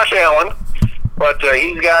got Josh Allen. But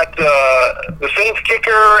he's got the Saints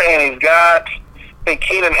kicker, and he's got, I think,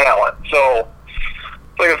 Keenan Allen. So,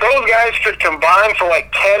 if those guys could combine for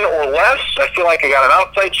like 10 or less, I feel like I got an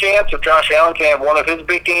outside chance if Josh Allen can have one of his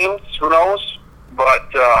big games. Who knows? But,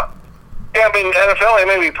 yeah, NFL, they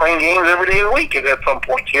may be playing games every day of the week at some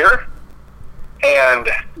point here. And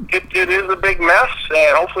it is a big mess,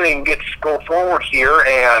 and hopefully they can go forward here,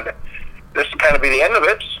 and this will kind of be the end of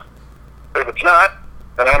it. But if it's not,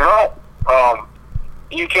 then I don't know.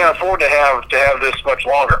 You can't afford to have this much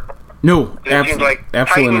longer. No, it seems like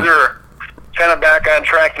absolutely Titans are kind of back on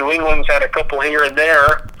track. New England's had a couple here and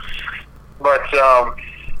there. But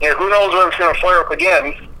who knows when it's going to flare up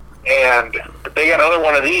again. And if they got another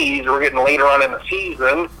one of these, we're getting later on in the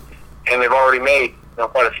season, and they've already made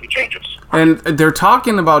quite a few changes. And they're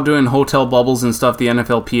talking about doing hotel bubbles and stuff. The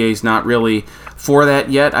NFLPA is not really for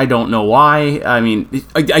that yet. I don't know why. I mean,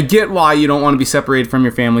 I get why you don't want to be separated from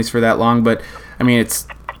your families for that long, but, I mean, it's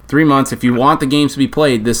 3 months. If you want the games to be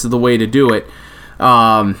played, this is the way to do it.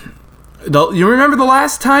 You remember the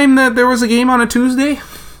last time that there was a game on a Tuesday?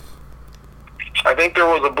 I think there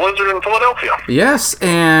was a blizzard in Philadelphia. Yes,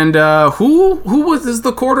 and who was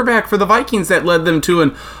the quarterback for the Vikings that led them to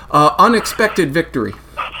an unexpected victory?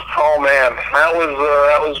 Oh man, that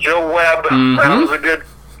was Joe Webb. Mm-hmm. That was a good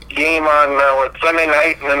game on Sunday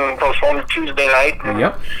night, and then postponed to Tuesday night.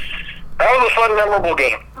 Yep. That was a fun, memorable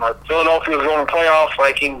game. Philadelphia was going to playoffs.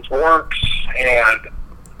 Vikings weren't, and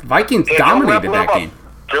the Vikings dominated that game.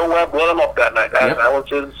 Joe Webb lit him up that night. That was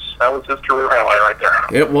his career highlight right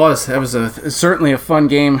there. It was. That was certainly a fun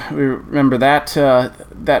game. We remember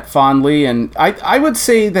that fondly. And I would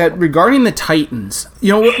say that regarding the Titans,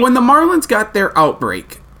 when the Marlins got their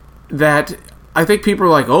outbreak, that I think people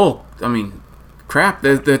were like, oh, I mean, crap,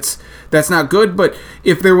 that's not good. But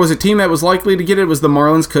if there was a team that was likely to get it, it was the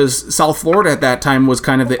Marlins, because South Florida at that time was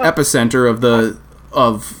kind of the epicenter of the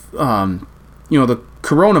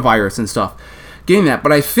coronavirus and stuff. Getting that,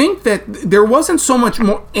 but I think that there wasn't so much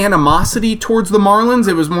more animosity towards the Marlins.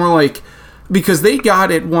 It was more like, because they got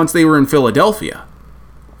it once they were in Philadelphia.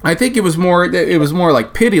 I think it was more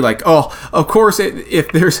like pity, like, oh, of course,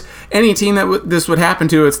 if there's any team that this would happen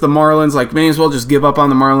to, it's the Marlins. Like, may as well just give up on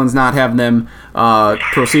the Marlins, not have them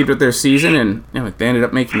proceed with their season. And they ended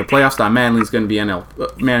up making the playoffs. Don Manley's going to be NL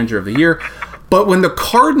Manager of the Year. But when the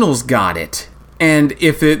Cardinals got it, and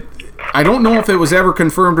I don't know if it was ever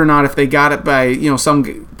confirmed or not, if they got it by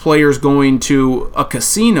some players going to a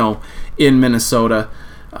casino in Minnesota.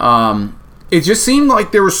 It just seemed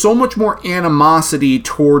like there was so much more animosity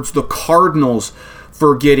towards the Cardinals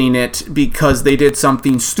for getting it because they did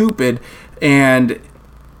something stupid, and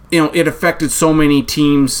it affected so many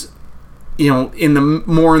teams. In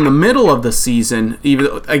the middle of the season,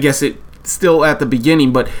 even I guess it still at the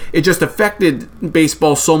beginning, but it just affected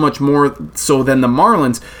baseball so much more so than the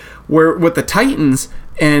Marlins. Where with the Titans,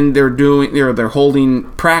 and they're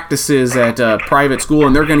holding practices at private school,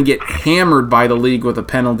 and they're going to get hammered by the league with a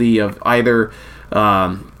penalty of either,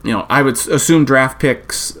 I would assume draft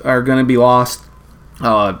picks are going to be lost,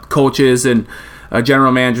 coaches and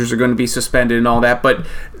general managers are going to be suspended and all that. But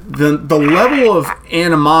the level of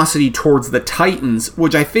animosity towards the Titans,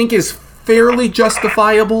 which I think is fairly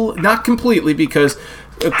justifiable, not completely, because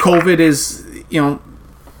COVID is,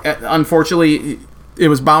 unfortunately, it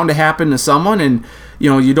was bound to happen to someone, and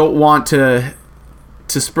you don't want to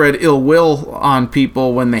spread ill will on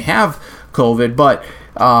people when they have COVID. But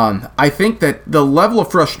I think that the level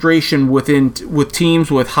of frustration with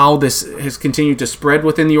teams with how this has continued to spread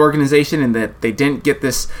within the organization, and that they didn't get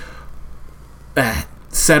this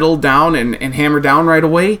settled down and hammered down right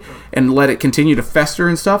away and let it continue to fester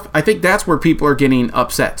and stuff, I think that's where people are getting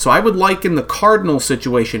upset. So I would liken the Cardinals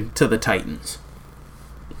situation to the Titans.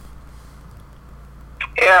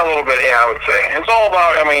 Yeah, a little bit, I would say. It's all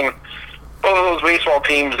about, both of those baseball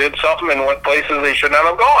teams did something and went places they should not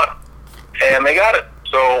have gone. And they got it.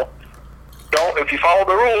 So, if you follow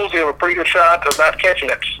the rules, you have a pretty good shot of not catching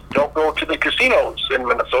it. Don't go to the casinos in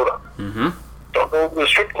Minnesota. Mm-hmm. Don't go to the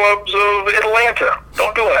strip clubs of Atlanta.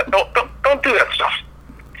 Don't do that. Don't do that stuff.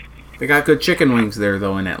 They got good chicken wings there,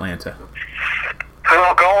 though, in Atlanta.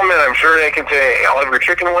 I'll call them in. I'm sure they can say, I'll have your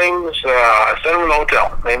chicken wings. Send them to the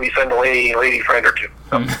hotel. Maybe send a lady friend or two.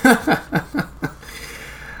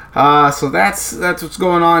 So that's what's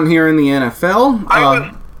going on here in the NFL.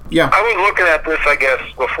 I was looking at this, I guess,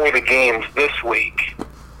 before the games this week.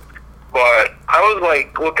 But I was,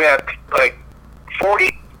 looking at,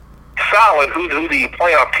 40 solid who the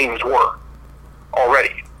playoff teams were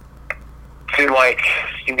already. So,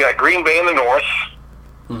 you've got Green Bay in the North.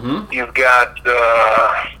 Mm-hmm. You've got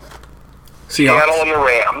Seattle and the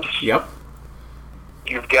Rams. Yep.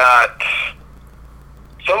 You've got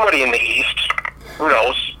somebody in the East. Who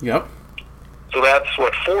knows? Yep. So that's,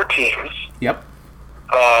 4 teams. Yep.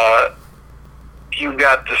 You've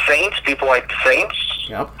got the Saints. People like the Saints.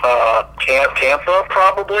 Yep. Tampa,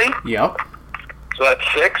 probably. Yep. So that's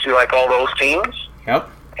 6. You like all those teams. Yep.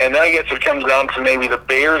 And then I guess it comes down to maybe the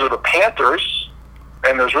Bears or the Panthers.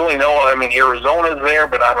 And there's really Arizona's there,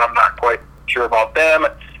 but I'm not quite sure about them.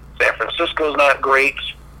 San Francisco's not great.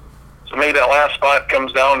 So maybe that last spot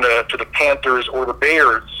comes down to the Panthers or the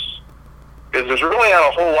Bears. Because there's really not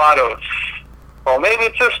a whole lot of, maybe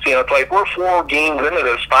it's this team. It's we're 4 games into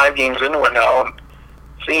this, 5 games into it now,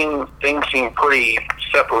 and things seem pretty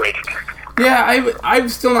separated. Yeah, I'm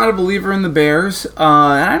still not a believer in the Bears. And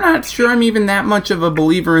I'm not sure I'm even that much of a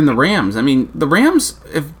believer in the Rams. The Rams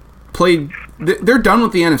have played... They're done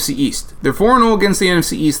with the NFC East. They're 4-0 against the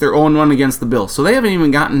NFC East. They're 0-1 against the Bills. So they haven't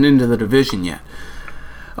even gotten into the division yet.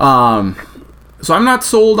 So I'm not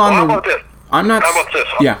sold on How about this? I'm not... How about this?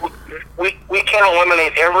 Yeah. We can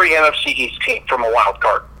eliminate every NFC East team from a wild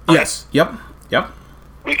card. Right? Yes. Yep.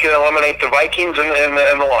 We can eliminate the Vikings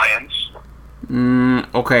and the Lions.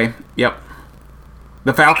 Okay. Yep.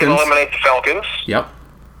 The Falcons. We can eliminate the Falcons. Yep.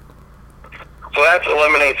 So that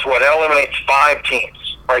eliminates what? That eliminates 5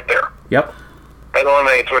 teams right there. Yep. That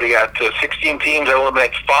eliminates, 16 teams. That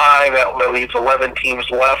eliminates 5. That leaves 11 teams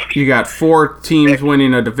left. You got 4 teams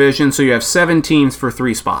winning a division, so you have 7 teams for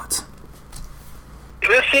 3 spots.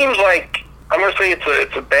 This seems like, I'm going to say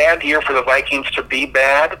it's a bad year for the Vikings to be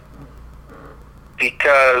bad,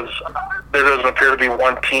 because there doesn't appear to be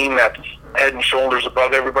one team that's head and shoulders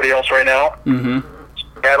above everybody else right now. Mm-hmm.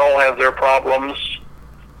 Seattle has their problems.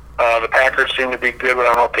 The Packers seem to be good, but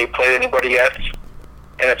I don't know if they played anybody yet.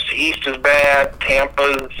 NFC East is bad.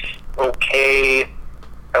 Tampa's okay.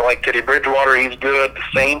 I like Teddy Bridgewater. He's good. The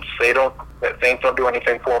Saints don't do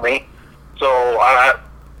anything for me. So I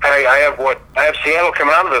have Seattle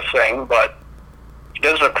coming out of this thing, but it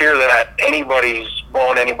doesn't appear that anybody's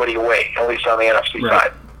blowing anybody away, at least on the NFC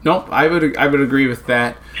side. Nope, I would agree with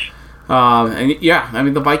that.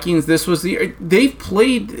 The Vikings. This was they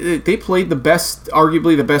played the best,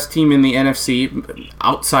 arguably the best team in the NFC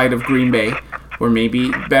outside of Green Bay, or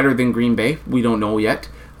maybe better than Green Bay. We don't know yet.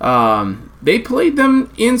 They played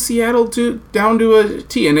them in Seattle down to a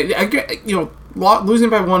T, and losing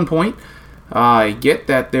by 1 point. I get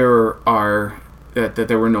that there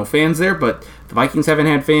were no fans there, but the Vikings haven't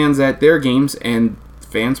had fans at their games, and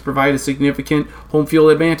fans provide a significant home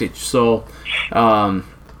field advantage. So,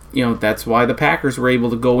 that's why the Packers were able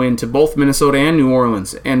to go into both Minnesota and New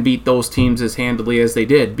Orleans and beat those teams as handily as they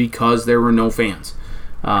did, because there were no fans.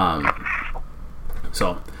 AFC.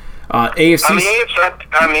 On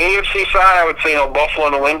the AFC side, I would say Buffalo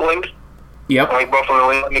and New England. Yep. I like Buffalo and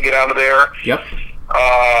New England to get out of there. Yep.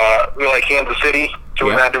 We like Kansas City to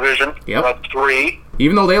win that division. Yep. That's 3.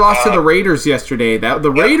 Even though they lost to the Raiders yesterday,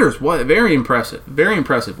 Raiders, what very impressive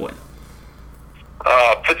win.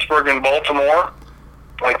 Pittsburgh and Baltimore,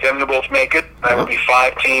 like them to both make it. That would be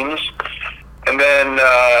 5 teams. And then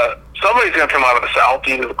somebody's going to come out of the South,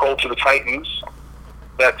 either the Colts or the Titans.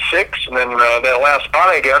 That's 6. And then that last spot,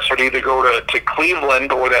 I guess, would either go to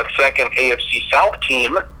Cleveland or that second AFC South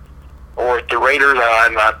team, or the Raiders.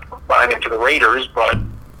 I'm not buying into the Raiders, but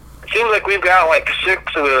it seems like we've got like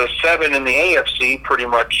 6 of the 7 in the AFC pretty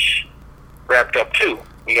much wrapped up too.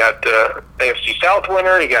 You got the AFC South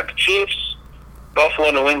winner, you got the Chiefs,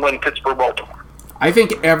 Buffalo, New England, Pittsburgh, Baltimore. I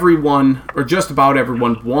think everyone, or just about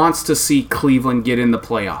everyone, wants to see Cleveland get in the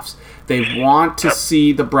playoffs. They want to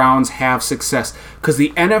see the Browns have success because the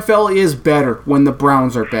NFL is better when the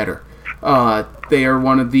Browns are better. They are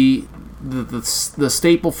one of the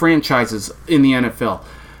staple franchises in the NFL.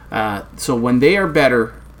 So when they are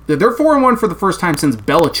better, they're 4-1 for the first time since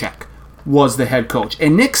Belichick was the head coach,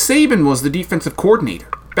 and Nick Saban was the defensive coordinator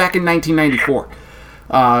back in 1994.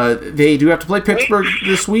 They do have to play Pittsburgh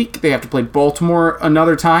this week. They have to play Baltimore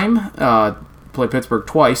another time. Play Pittsburgh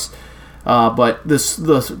twice. But the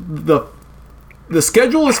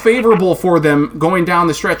schedule is favorable for them going down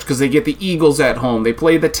the stretch because they get the Eagles at home. They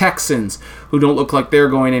play the Texans, who don't look like they're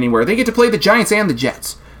going anywhere. They get to play the Giants and the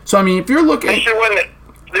Jets. So, I mean, if you're looking... They should win it.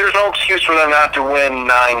 There's no excuse for them not to win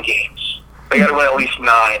 9 games. They got to win at least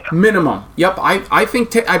 9. Minimum. Yep. I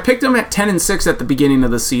think I picked them at 10-6 at the beginning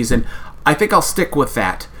of the season. I think I'll stick with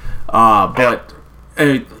that. But,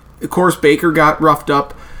 of course, Baker got roughed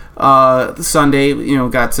up Sunday.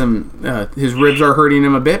 Got some... his ribs are hurting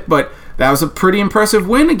him a bit, but that was a pretty impressive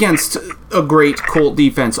win against a great Colt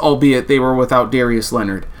defense, albeit they were without Darius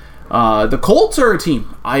Leonard. The Colts are a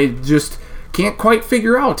team I just can't quite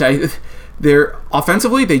figure out. They're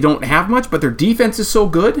offensively, they don't have much, but their defense is so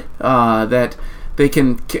good that they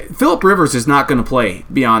can... Phillip Rivers is not going to play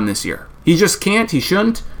beyond this year. He just can't. He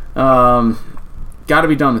shouldn't. Got to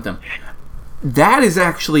be done with them. That is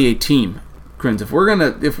actually a team, Grins. If we're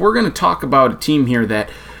gonna talk about a team here that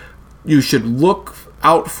you should look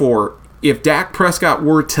out for, if Dak Prescott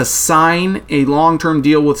were to sign a long-term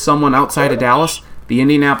deal with someone outside of Dallas, the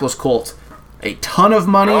Indianapolis Colts, a ton of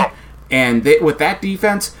money, and with that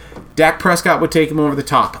defense, Dak Prescott would take him over the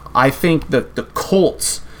top. I think that the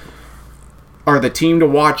Colts are the team to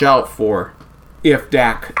watch out for if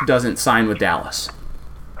Dak doesn't sign with Dallas.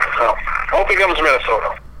 Well, hope he comes to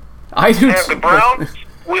Minnesota. I do. And the Browns,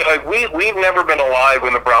 we've never been alive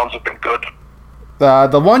when the Browns have been good.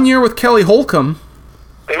 The 1 year with Kelly Holcomb.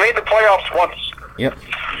 They made the playoffs once. Yep.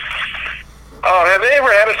 Have they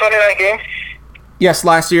ever had a Sunday night game? Yes,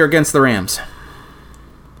 last year against the Rams.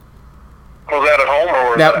 Was that at home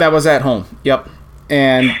or that was at home? Yep.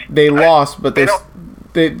 And they lost, but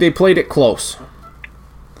they played it close.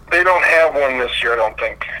 They don't have one this year, I don't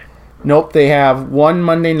think. Nope, they have one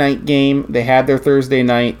Monday night game. They had their Thursday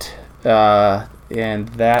night, and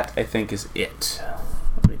that, I think, is it.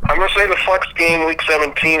 I'm going to say the flex game, Week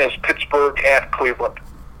 17, is Pittsburgh at Cleveland.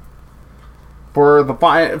 For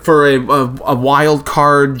a wild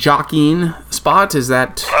card jockeying spot, is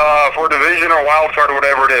that... For division or wild card or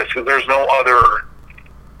whatever it is, because there's no other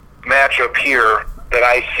matchup here that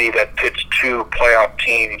I see that pits 2 playoff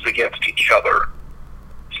teams against each other.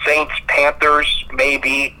 Saints, Panthers,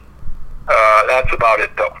 maybe. That's about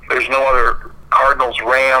it, though. There's no other Cardinals,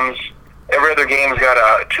 Rams. Every other game's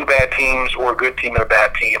got 2 bad teams or a good team and a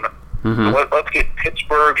bad team. Mm-hmm. So let's get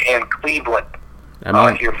Pittsburgh and Cleveland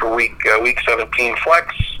here for week 17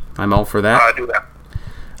 flex. I'm all for that. Do that.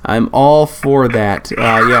 I'm all for that.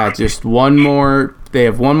 Just one more. They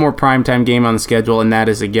have one more primetime game on the schedule, and that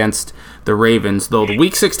is against the Ravens. Though the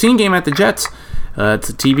Week 16 game at the Jets, it's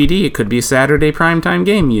a TBD. It could be a Saturday primetime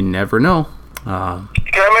game. You never know. Can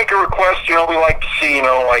I make a request? We like to see,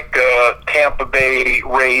 Tampa Bay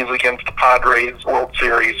Rays against the Padres World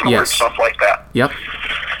Series and weird stuff like that. Yep.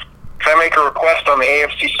 Can I make a request on the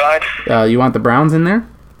AFC side? You want the Browns in there?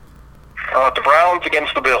 The Browns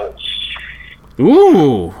against the Bills.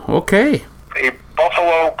 Ooh, okay. A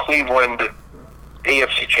Buffalo-Cleveland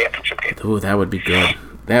AFC Championship game. Ooh, that would be good.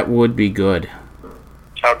 That would be good.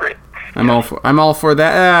 How great. I'm all for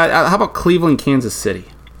that. How about Cleveland, Kansas City?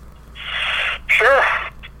 Sure.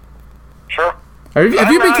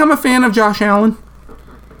 Have you become a fan of Josh Allen?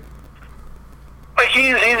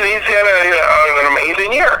 He's had an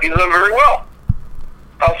amazing year. He's done very well.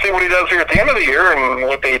 I'll see what he does here at the end of the year and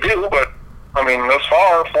what they do, but thus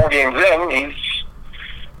far, 4 games in,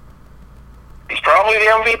 he's probably the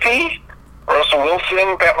MVP. Russell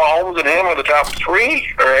Wilson, Pat Mahomes, and him are the top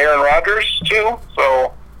 3, or Aaron Rodgers too.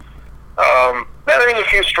 So there's a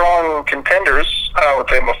few strong contenders. I wouldn't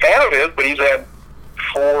say I'm a fan of his, but he's had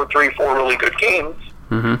four really good games.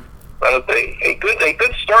 Mm-hmm. That is a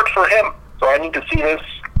good start for him. So I need to see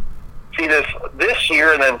this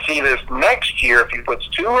year, and then see this next year. If he puts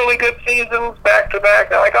 2 really good seasons back to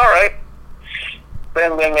back, I'm like, all right,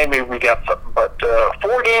 then maybe we got something. But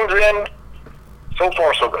 4 games in, so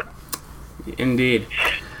far so good. Indeed.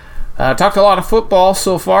 Talked a lot of football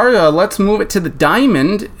so far. Let's move it to the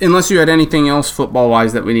Diamond, unless you had anything else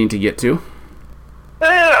football-wise that we need to get to.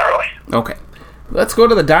 Not really. Okay. Let's go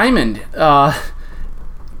to the Diamond.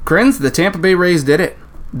 Grins, the Tampa Bay Rays did it.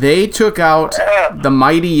 They took out the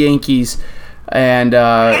mighty Yankees, and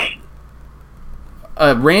Randy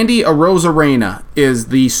Arozarena is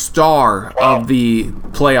the star of the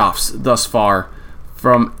playoffs thus far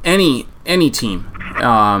from any team.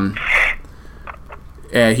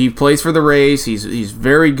 He plays for the Rays. He's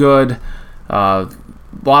very good. A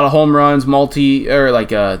lot of home runs,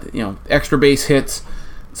 extra base hits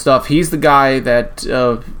stuff. He's the guy that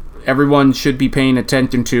everyone should be paying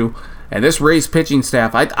attention to. And this Rays pitching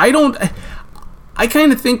staff, I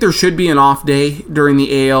kind of think there should be an off day during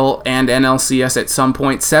the AL and NLCS at some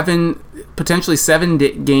point. Potentially 7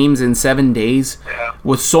 games in 7 days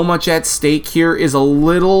with so much at stake here is a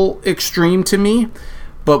little extreme to me.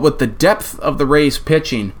 But with the depth of the Rays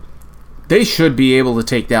pitching, they should be able to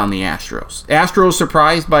take down the Astros. Astros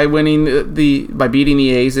surprised by beating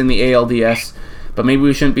the A's in the ALDS, but maybe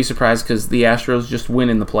we shouldn't be surprised because the Astros just win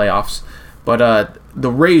in the playoffs. But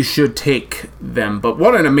the Rays should take them. But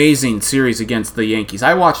what an amazing series against the Yankees.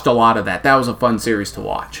 I watched a lot of that. That was a fun series to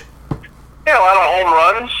watch. Yeah, a lot of home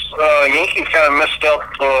runs. Yankees kind of missed up.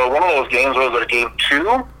 One of those games was at Game 2,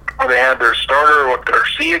 where they had their starter,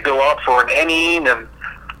 Garcia, go out for an inning, and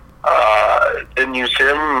didn't use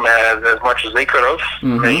him as much as they could have.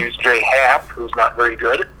 Mm-hmm. They used Jay Happ, who's not very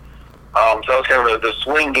good. So that was kind of the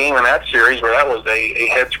swing game in that series, where that was a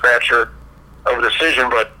head-scratcher of a decision.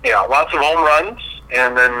 But, yeah, lots of home runs.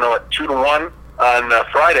 And then 2-1 on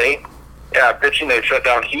Friday. Yeah, pitching, they've shut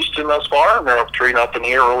down Houston thus far, and they're up 3-0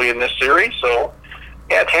 here early in this series. So,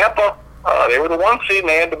 yeah, Tampa, they were the 1 seed, and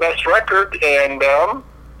they had the best record. And,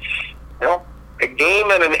 a game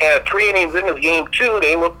and 3 innings in this Game 2,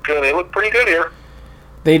 they look pretty good here.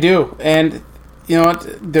 They do. And, you know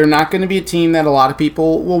what, they're not going to be a team that a lot of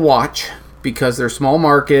people will watch because they're small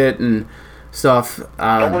market and stuff.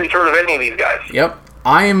 Nobody's heard of any of these guys. Yep.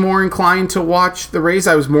 I am more inclined to watch the Rays.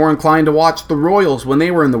 I was more inclined to watch the Royals when they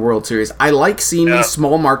were in the World Series. I like seeing these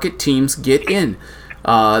small market teams get in.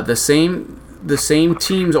 The same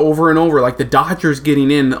teams over and over, like the Dodgers getting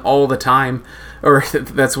in all the time, or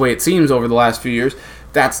that's the way it seems over the last few years.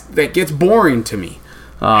 That gets boring to me.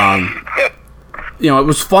 It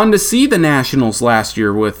was fun to see the Nationals last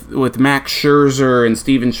year with Max Scherzer and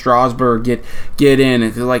Steven Strasburg get in.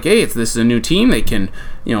 It's like, hey, this is a new team. They can,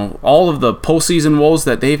 all of the postseason woes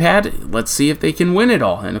that they've had, let's see if they can win it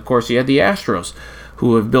all. And, of course, you had the Astros,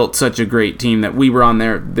 who have built such a great team that we were on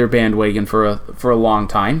their bandwagon for a long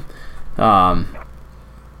time,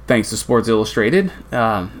 thanks to Sports Illustrated.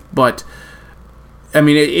 But, I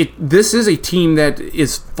mean, this is a team that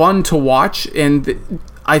is fun to watch, and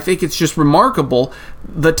I think it's just remarkable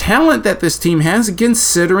the talent that this team has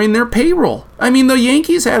considering their payroll. I mean, the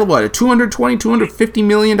Yankees had a $250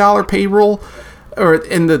 million payroll,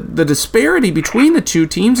 and the disparity between the two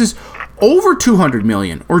teams is over $200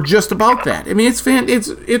 million, or just about that. I mean, it's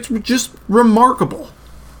just remarkable.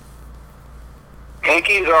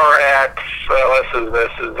 Yankees are at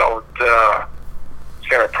this is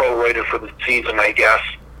kind of prorated for the season, I guess.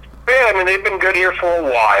 Yeah, I mean, they've been good here for a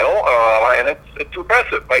while, and it's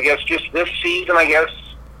impressive. I guess just this season,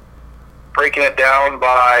 breaking it down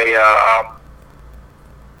by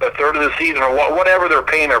a third of the season, or whatever they're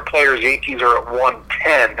paying their players, Yankees are at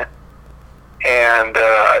 110, and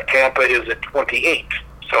Tampa is at 28.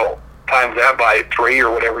 So times that by 3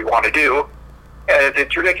 or whatever you want to do. And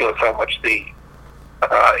it's ridiculous how much the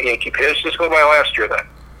Yankee pays. Just go by last year then.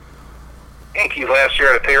 Yankees last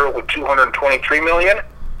year had a payroll with $223 million.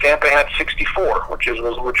 Tampa had 64, which was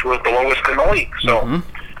the lowest in the league. So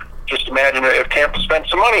just imagine if Tampa spent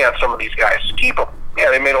some money on some of these guys to keep them. Yeah,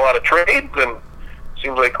 they made a lot of trades, and it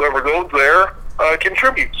seems like whoever goes there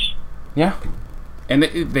contributes. Yeah, and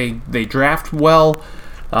they draft well.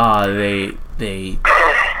 They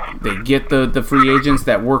get the free agents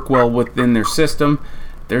that work well within their system.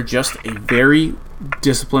 They're just a very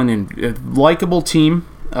disciplined and likable team.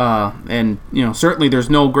 And certainly there's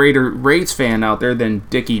no greater Rays fan out there than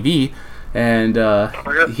Dickie V, and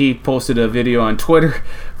he posted a video on Twitter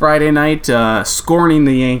Friday night scorning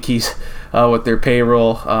the Yankees with their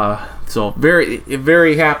payroll. So very,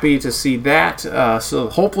 very happy to see that. So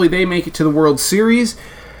hopefully they make it to the World Series.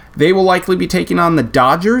 They will likely be taking on the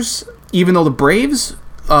Dodgers, even though the Braves,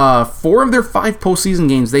 4 of their 5 postseason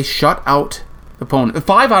games, they shut out opponent.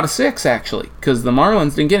 5 out of 6, actually, because the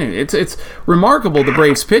Marlins didn't get it. It's remarkable, the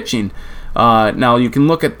Braves pitching. Now, you can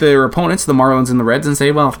look at their opponents, the Marlins and the Reds, and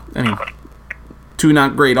say, well, I mean, 2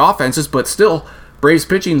 not great offenses, but still, Braves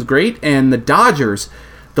pitching's great. And the Dodgers,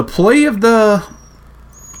 the play of the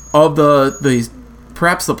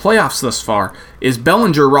perhaps the playoffs thus far is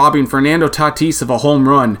Bellinger robbing Fernando Tatis of a home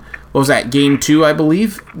run. What was that, Game 2, I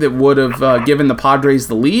believe, that would have given the Padres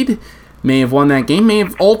the lead? May have won that game, may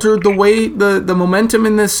have altered the way the momentum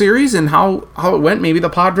in this series and how it went. Maybe the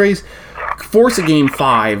Padres force a Game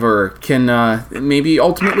 5 or can maybe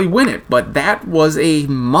ultimately win it. But that was a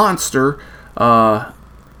monster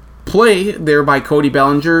play there by Cody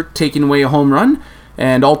Bellinger, taking away a home run.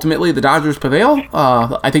 And ultimately, the Dodgers prevail.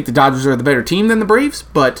 I think the Dodgers are the better team than the Braves,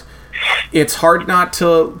 but it's hard not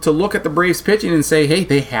to look at the Braves pitching and say, hey,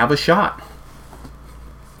 they have a shot.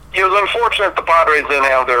 It was unfortunate the Padres didn't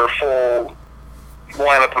have their full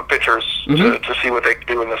lineup of pitchers to see what they could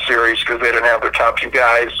do in the series because they didn't have their top 2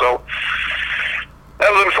 guys. So that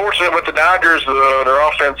was unfortunate with the Dodgers. Their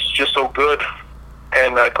offense is just so good.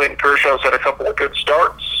 And Clayton Kershaw's had a couple of good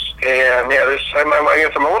starts. And, yeah, I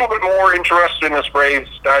guess I'm a little bit more interested in this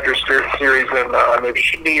Braves-Dodgers series than I maybe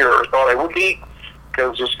should be or thought I would be,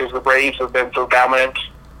 because the Braves have been so dominant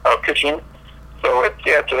pitching. So,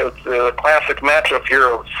 it's a classic matchup here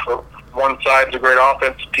of one side's a great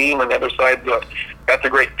offensive team and the other side's got the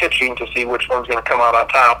great pitching to see which one's going to come out on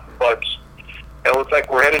top. But it looks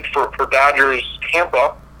like we're headed for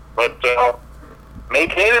Dodgers-Tampa, but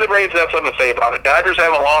maybe the Braves have something to say about it. Dodgers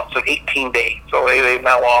haven't lost in 18 days, so they've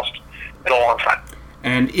not lost in a long time.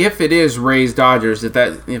 And if it is Rays-Dodgers,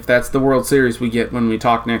 if that's the World Series we get when we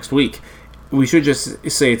talk next week, we should just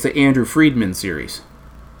say it's the Andrew Friedman series.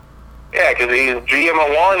 Yeah, because he's GM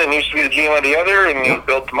of one and used to be the GM of the other, and he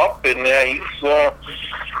built them up, and he's kind of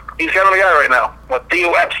the guy right now. What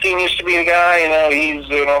Theo Epstein used to be the guy, he's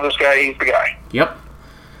this guy, he's the guy. Yep.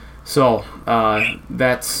 So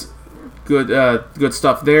that's good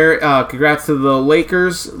stuff there. Congrats to the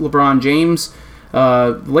Lakers, LeBron James.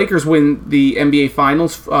 Lakers win the NBA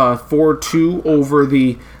Finals 4-2 over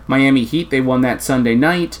the Miami Heat. They won that Sunday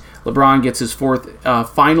night. LeBron gets his 4th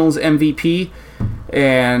Finals MVP.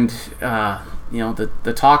 And,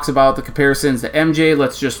 the talks about the comparisons to MJ,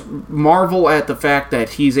 let's just marvel at the fact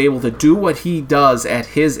that he's able to do what he does at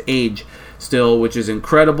his age still, which is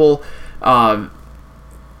incredible.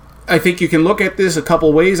 I think you can look at this a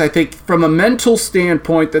couple ways. I think from a mental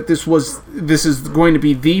standpoint that this is going to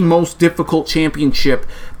be the most difficult championship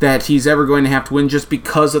that he's ever going to have to win, just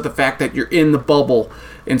because of the fact that you're in the bubble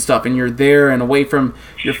and stuff and you're there and away from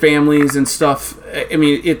your families and stuff. I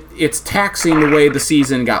mean, it's taxing the way the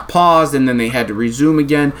season got paused and then they had to resume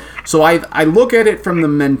again. So I look at it from the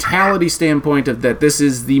mentality standpoint of that this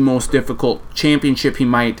is the most difficult championship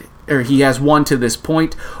he has won to this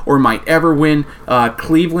point or might ever win.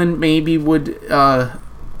 Cleveland maybe would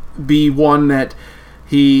be one that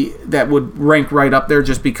would rank right up there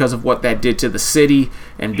just because of what that did to the city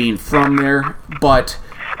and being from there. But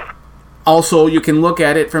also you can look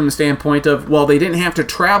at it from the standpoint of, well, they didn't have to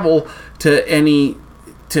travel to any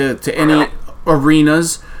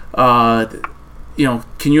arenas. Can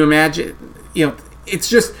you imagine? It's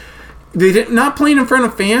just not playing in front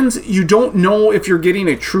of fans. You don't know if you're getting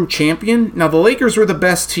a true champion. Now the Lakers were the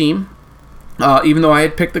best team, even though I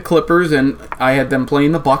had picked the Clippers and I had them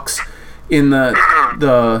playing the Bucks in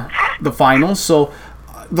the finals. So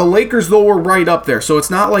the Lakers though were right up there. So it's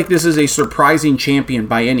not like this is a surprising champion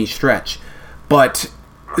by any stretch. But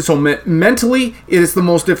so mentally, it is the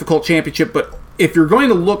most difficult championship. But if you're going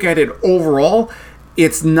to look at it overall,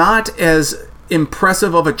 it's not as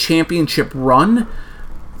impressive of a championship run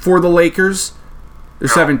for the Lakers. They're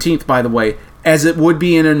 17th, by the way, as it would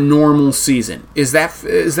be in a normal season. Is that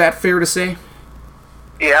fair to say?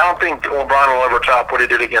 Yeah, I don't think LeBron will ever top what he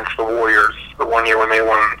did against the Warriors the one year when they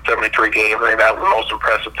won 73 games. I think that was the most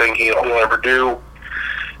impressive thing he'll ever do.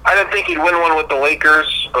 I didn't think he'd win one with the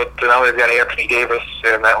Lakers, but now they've got Anthony Davis,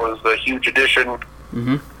 and that was a huge addition.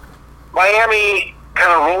 Mm-hmm. Miami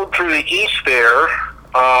kind of rolled through the East there.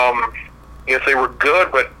 Yes, they were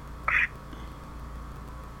good, but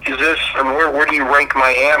where do you rank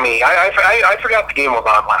Miami? I forgot the game was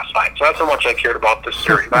on last night, so that's how much I cared about this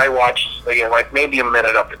series. I watched, again, like maybe a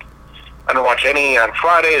minute of it. I didn't watch any on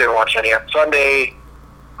Friday, I didn't watch any on Sunday,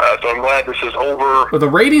 so I'm glad this is over. Well, the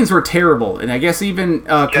ratings were terrible, and I guess even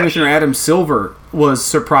Commissioner Adam Silver was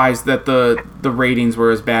surprised that the ratings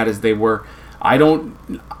were as bad as they were.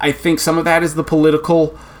 I think some of that is the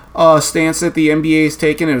political stance that the NBA has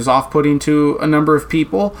taken. It was off-putting to a number of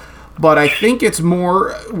people. But I think it's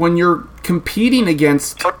more when you're competing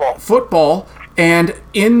against football and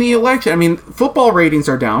in the election. I mean, football ratings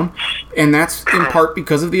are down, and that's in part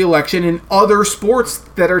because of the election and other sports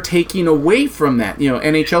that are taking away from that.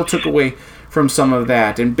 NHL took away from some of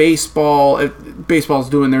that, and baseball's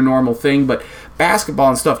doing their normal thing, but basketball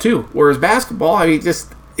and stuff too. Whereas basketball, I mean,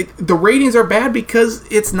 the ratings are bad because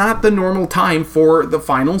it's not the normal time for the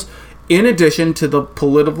finals, in addition to the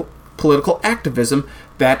political activism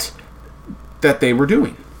that they were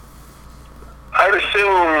doing. I'd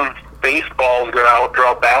assume baseball is going to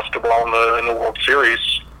outdraw basketball in the World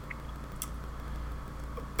Series.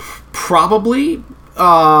 Probably.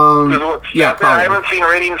 Yeah, probably. I haven't seen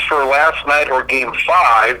ratings for last night or Game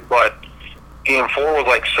 5, but Game 4 was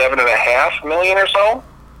like 7.5 million or so.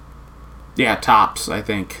 Yeah, tops, I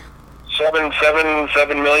think. 7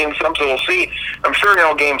 million some, so we'll see. I'm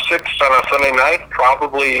sure, Game 6 on a Sunday night,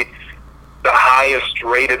 probably the highest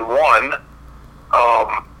rated one.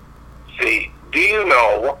 See, do you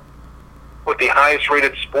know what the highest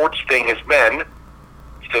rated sports thing has been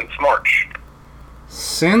since March?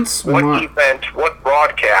 What event, what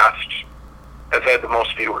broadcast has had the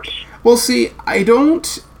most viewers? Well, see, I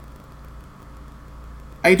don't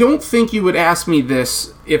think you would ask me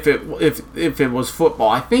this if it was football.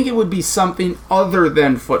 I think it would be something other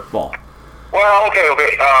than football. Well,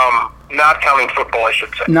 okay. Not counting football, I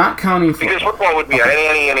should say. Not counting football. Because football would be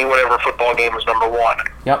any whatever football game is number one.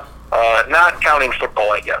 Yep. Not counting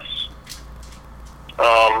football, I guess.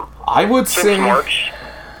 I would say March,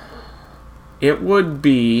 it would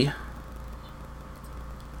be.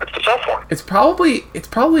 It's a tough one. It's probably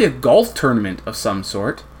a golf tournament of some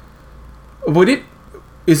sort. Would it?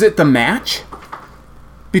 Is it the match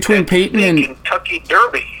between Peyton and Kentucky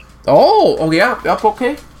Derby? Oh yeah, yep,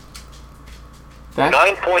 okay.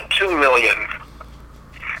 9.2 million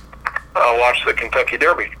watched the Kentucky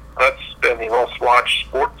Derby. That's been the most watched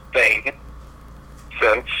sports thing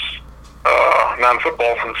since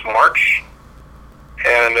non-football since March.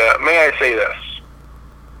 And may I say this?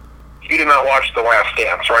 You did not watch The Last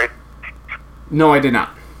Dance, right? No, I did not.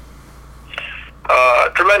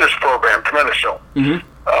 Tremendous program, tremendous show. Mm-hmm.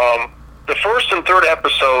 The first and third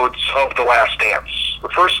episodes of The Last Dance, the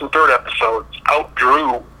first and third episodes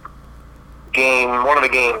outdrew Game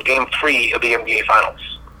 3 of the NBA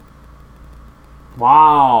Finals.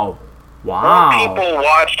 Wow. More people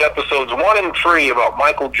watched episodes 1 and 3 about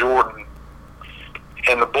Michael Jordan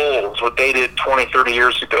and the Bulls, what they did 20, 30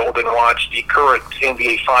 years ago, than watched the current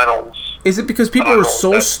NBA Finals. Is it because people were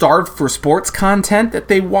so starved for sports content that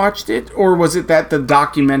they watched it, or was it that the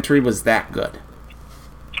documentary was that good?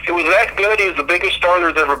 It was that good. He was the biggest star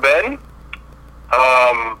there's ever been.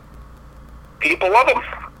 People love him.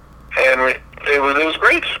 And it was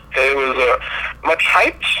great. It was much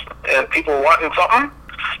hyped, and people were wanting something,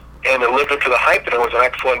 and it lived up to the hype, and it was an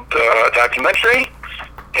excellent documentary.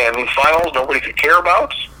 And these finals, nobody could care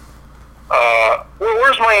about.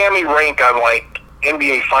 Where's Miami rank on,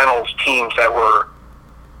 NBA Finals teams that were,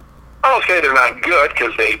 I don't say they're not good,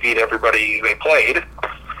 because they beat everybody they played,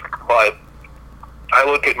 but I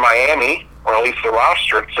look at Miami, or at least the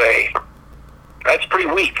roster, and say, that's pretty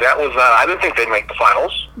weak. That was I didn't think they'd make the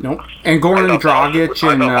finals. Nope. And Goran Dragic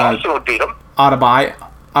and Boston would beat them.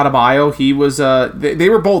 Adebayo, he was. They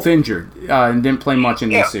were both injured and didn't play much in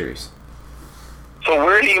this series. So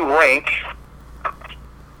where do you rank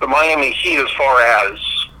the Miami Heat as far as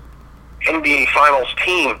NBA Finals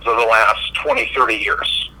teams of the last 20, 30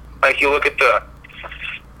 years? Like you look at the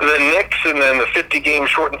Knicks and then the 50-game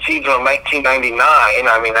shortened season of 1999.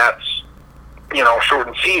 I mean, that's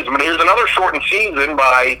shortened season. But here's another shortened season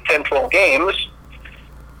by 10, 12 games.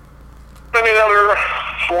 Then another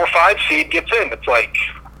 4 or 5 seed gets in. It's like,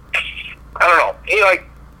 I don't know.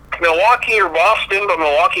 Milwaukee or Boston, but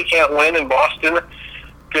Milwaukee can't win, and Boston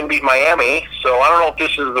can beat Miami. So I don't know if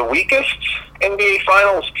this is the weakest NBA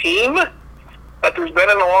Finals team that there's been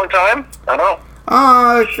in a long time. I don't know.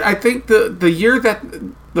 I think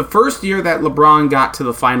the first year that LeBron got to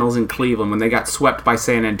the finals in Cleveland, when they got swept by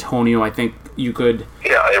San Antonio, I think you could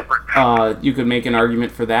make an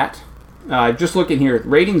argument for that. Just looking here,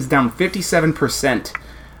 ratings down 57%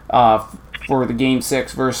 for the Game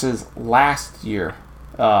 6 versus last year.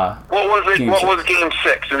 What was Game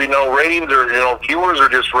 6? Do we know ratings or viewers or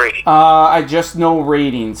just ratings? I just know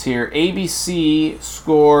ratings here. ABC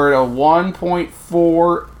scored a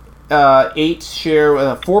 1.48 share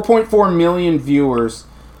with 4.4 million viewers.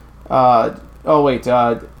 The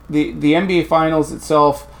NBA Finals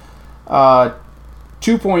itself, 2.1,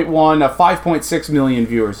 5.6 million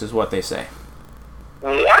viewers is what they say.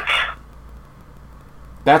 What?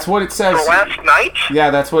 That's what it says. For last night?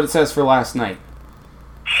 Yeah, that's what it says for last night.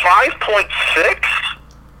 5.6?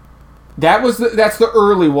 That's the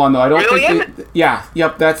early one, though. I don't think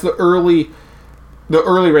yep, that's the early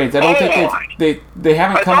ratings. I don't think they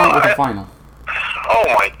haven't come out with the final. Oh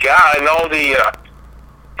my God! I know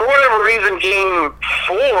for whatever reason, Game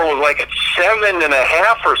 4 was like at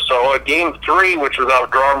 7.5 or so. At Game 3, which was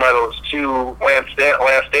outdrawn by those two Last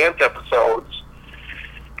Dance episodes,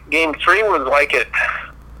 Game 3 was like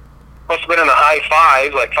must have been in the high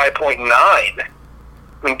fives, like 5.9.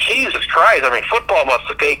 I mean, Jesus Christ! I mean, football must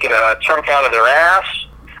have taken a chunk out of their ass.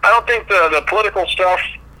 I don't think the political stuff,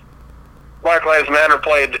 Black Lives Matter,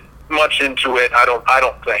 played much into it. I don't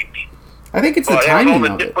think. I think it's the timing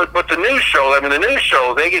of it. But the news shows,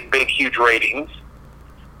 they get big, huge ratings.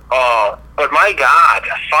 But my God,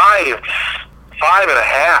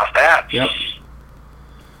 5.5, that's... Yep.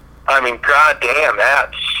 I mean, goddamn,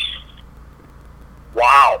 that's...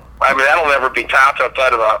 Wow. I mean, that'll never be topped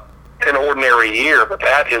outside of an ordinary year, but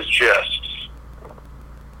that is just...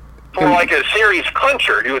 For like a series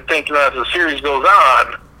clincher, you would think, as the series goes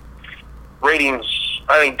on, ratings,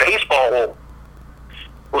 I think baseball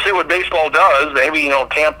we'll see what baseball does. Maybe,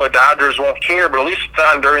 Tampa Dodgers won't care, but at least it's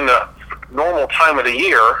on during the normal time of the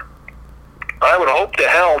year. I would hope to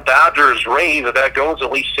hell Dodgers Rays, if that goes at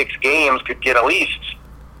least 6 games, could get at least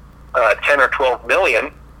 10 or 12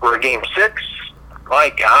 million for a Game 6. My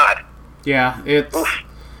God. Yeah, it's... Oof.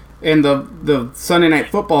 And the Sunday Night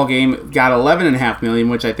Football game got 11.5 million,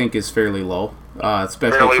 which I think is fairly low,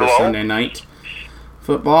 especially fairly for low. Sunday night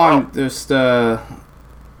football. I'm just trying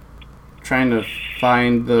to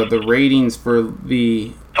find the ratings for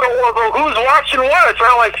the... So who's watching what? It's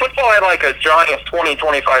not like football had like a giant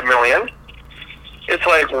 20-25 million. It's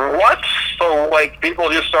like, what? So, like, people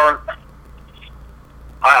just aren't...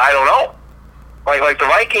 I don't know. Like the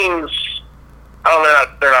Vikings,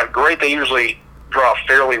 they're not great. They usually draw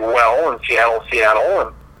fairly well in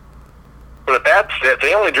Seattle. But if that's it,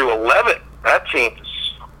 they only drew 11. That seems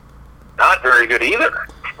not very good either.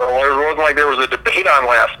 Well, it wasn't like there was a debate on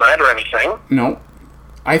last night or anything. No.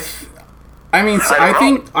 I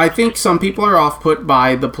think some people are off put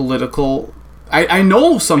by the political... I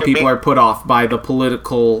know some people are put off by the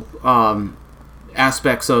political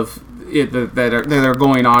aspects of it that are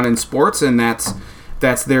going on in sports, and that's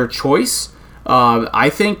their choice. I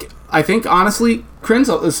think honestly, Krins,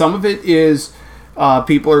 some of it is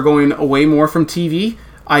people are going away more from TV.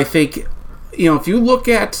 I think, if you look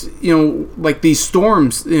at, like these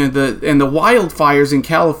storms, and the wildfires in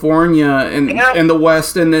California and the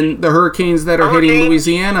West, and then the hurricanes that are hitting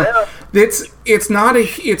Louisiana, it's not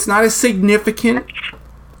a significant.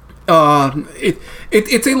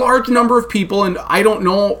 It's a large number of people, and I don't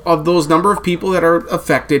know of those number of people that are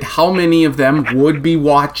affected, how many of them would be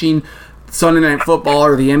watching Sunday Night Football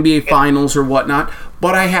or the NBA Finals or whatnot,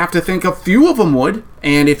 but I have to think a few of them would.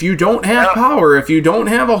 And if you don't have power, if you don't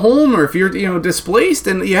have a home, or if you're displaced,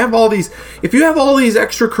 and you have all these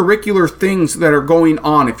extracurricular things that are going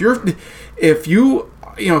on, if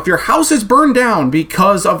your house is burned down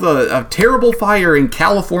because of a terrible fire in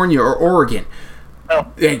California or Oregon,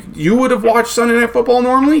 you would have watched Sunday Night Football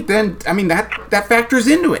normally. Then that factors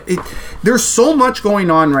into it. There's so much going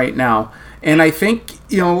on right now, and I think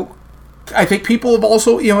people have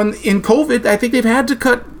also, in COVID, I think they've had to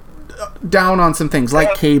cut down on some things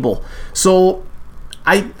like cable. So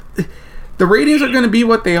the ratings are going to be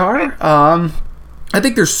what they are. I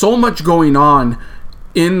think there's so much going on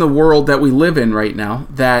in the world that we live in right now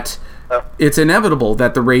that it's inevitable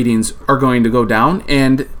that the ratings are going to go down.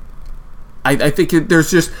 And I think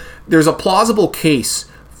there's a plausible case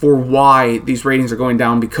for why these ratings are going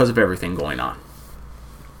down because of everything going on.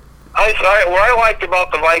 What I liked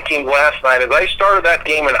about the Vikings last night is I started that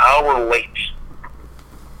game an hour late.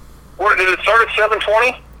 Did it start at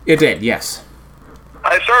 7:20? It did, yes.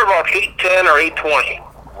 I started about 8:10 or 8:20.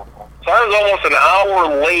 So I was almost an hour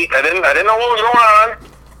late. I didn't know what was going on,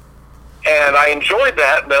 and I enjoyed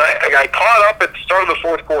that. Then I caught up at the start of the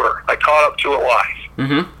fourth quarter. I caught up to it live.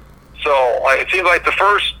 Mm-hmm. So it seems like the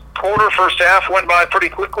first half went by pretty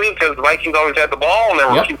quickly because the Vikings always had the ball, and there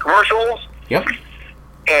were a few commercials. Yep.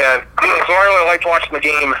 And so I really liked watching the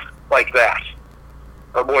game like that.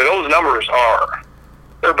 But boy, those numbers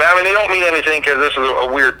they're bad. I mean, they don't mean anything because this is a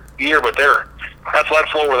weird year, but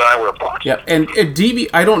that's lower than I would have thought. Yeah, and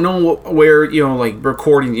I don't know where, like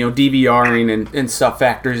recording, DVRing and stuff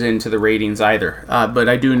factors into the ratings either. But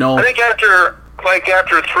I do know. I think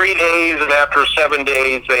after 3 days and after 7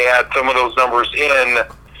 days, they had some of those numbers in.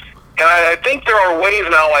 And I think there are ways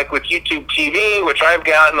now, like with YouTube TV, which I've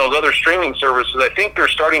gotten, those other streaming services, I think they're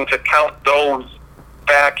starting to count those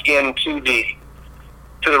back into the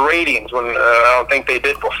to the ratings when I don't think they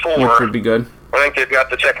did before. Which would be good. I think they've got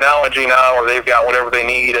the technology now, or they've got whatever they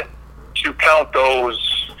need to count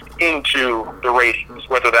those into the ratings,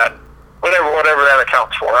 whatever that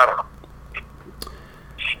accounts for. I don't know.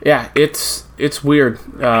 Yeah, it's weird.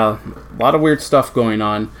 A lot of weird stuff going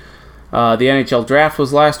on. The NHL draft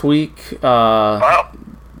was last week. Wow.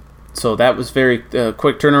 So that was very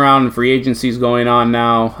quick turnaround, and free agency's going on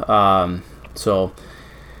now. So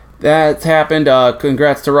that's happened.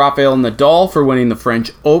 Congrats to Rafael Nadal for winning the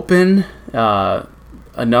French Open.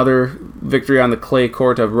 Another victory on the clay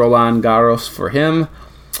court of Roland Garros for him.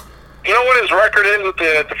 You know what his record is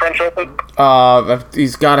at the French Open?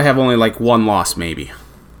 He's got to have only like one loss, maybe.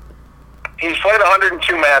 He's played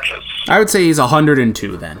 102 matches. I would say he's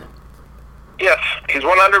 102 then. Yes, he's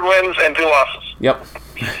 100 wins and 2 losses. Yep.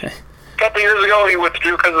 A couple years ago, he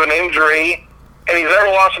withdrew because of an injury, and he's never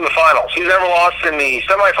lost in the finals. He's never lost in the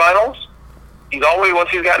semifinals. He's always, once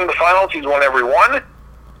he's gotten to the finals, he's won every one.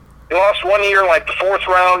 He lost 1 year, like the 4th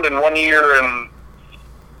round, and 1 year in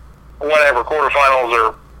whatever, quarterfinals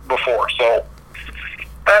or before. So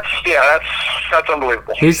that's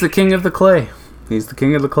unbelievable. He's the king of the clay.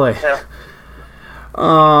 Yeah.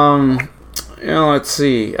 Let's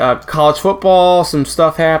see. College football, some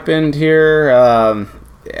stuff happened here.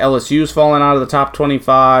 LSU's fallen out of the top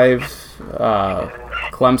 25.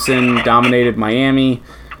 Clemson dominated Miami.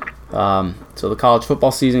 So the college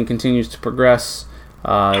football season continues to progress.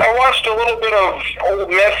 I watched a little bit of Ole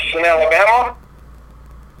Miss in Alabama.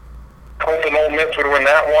 Hoping Ole Miss would win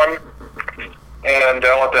that one. And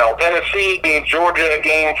Tennessee beat Georgia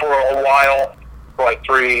game for a while, for like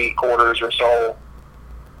 3 quarters or so.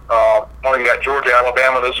 Now you got Georgia,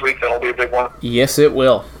 Alabama this week. That'll be a big one. Yes, it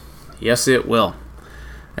will.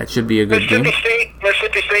 That should be a good game.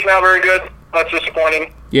 Mississippi State now very good. That's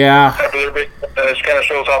disappointing. Yeah. It kind of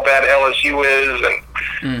shows how bad LSU is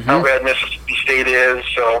and how bad Mississippi State is.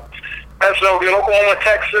 So that's no good. Oklahoma,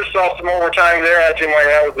 Texas, saw some overtime there. That seemed like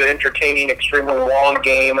that was an entertaining, extremely long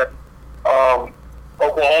game.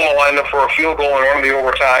 Oklahoma lined up for a field goal in one of the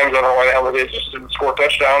overtimes. I don't know why the hell they just didn't score a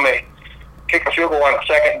touchdown. They kicked a field goal on a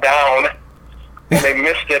 2nd down, and they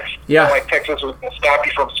missed it. Yeah. Like Texas was going to stop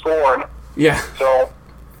you from scoring. Yeah. So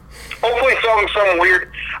hopefully something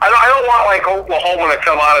weird. I don't want like Oklahoma to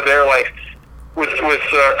come out of there like with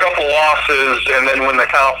a couple losses and then win the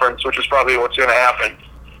conference, which is probably what's going to happen.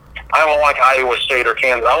 I don't like Iowa State or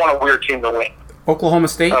Kansas. I want a weird team to win. Oklahoma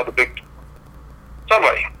State?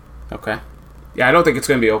 Somebody. Okay. Yeah, I don't think it's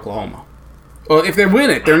going to be Oklahoma. Well, if they win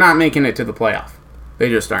it, they're not making it to the playoff. They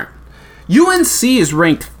just aren't. UNC is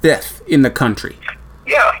ranked 5th in the country.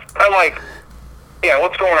 Yeah, I'm like,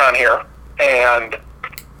 what's going on here? And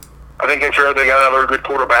I think they got another good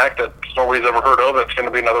quarterback that nobody's ever heard of. It's going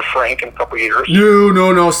to be another Frank in a couple of years.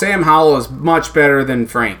 No. Sam Howell is much better than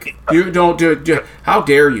Frank. You don't do it. How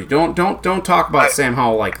dare you? Don't talk about Sam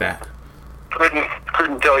Howell like that.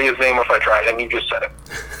 Couldn't tell you his name if I tried, and you just said it.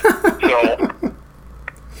 So.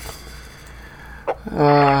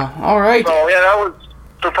 All right. So that was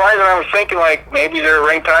surprising. I was thinking like maybe they're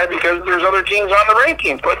ranked high because there's other teams on the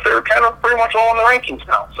rankings, but they're kind of pretty much all on the rankings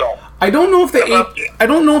now. So. I don't know if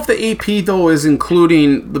the AP though is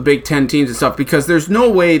including the Big Ten teams and stuff, because there's no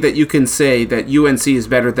way that you can say that UNC is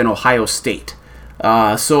better than Ohio State.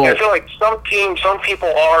 I feel like some people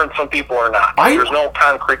are and some people are not. There's no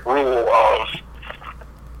concrete rule of.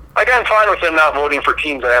 Like I'm fine with them not voting for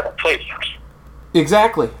teams that haven't played yet.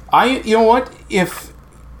 Exactly. You know what? If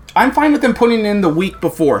I'm fine with them putting in the week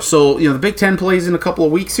before, so the Big Ten plays in a couple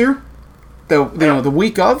of weeks here. The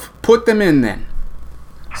week of, put them in then.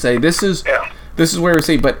 Say this is where we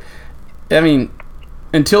see, but I mean,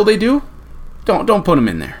 until they do, don't put them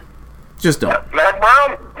in there. Just don't. Mac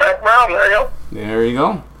Brown, there you go. There you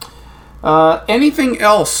go. Anything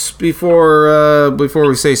else before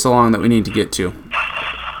we say so long that we need to get to?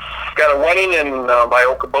 Got a wedding in by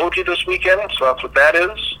Okoboji this weekend, so that's what that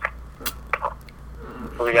is.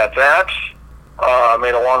 We got that.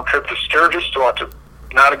 Made a long trip to Sturgis to watch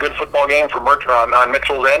not a good football game for on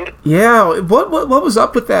Mitchell's end. Yeah, what was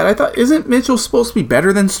up with that? I thought, isn't Mitchell supposed to be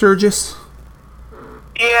better than Sturgis?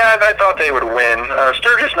 Yeah, I thought they would win.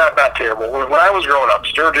 Sturgis not terrible. When I was growing up,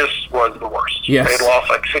 Sturgis was the worst. Yes. They'd lost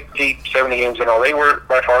like 60, 70 games in a row. They were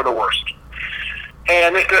by far the worst.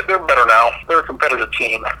 And they're better now. They're a competitive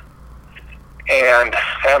team. And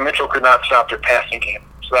Mitchell could not stop their passing game.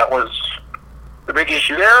 So that was the big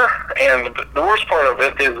issue there. And the worst part of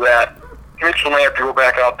it is that Mitchell may have to go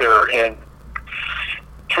back out there in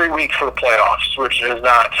 3 weeks for the playoffs, which is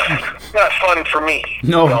not fun for me.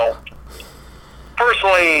 No. So,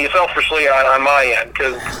 personally, selfishly on my end,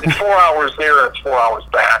 because it's 4 hours there and it's 4 hours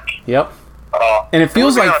back. Yep. And it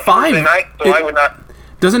feels like 5. Night, so I would not.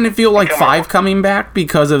 Doesn't it feel like 5 coming back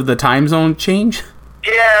because of the time zone change?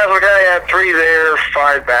 Yeah, we're going to have 3 there,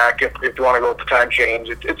 5 back if you want to go with the time change.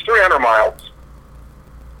 It's 300 miles.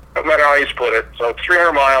 No matter how you split it. So it's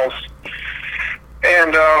 300 miles.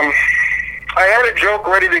 And I had a joke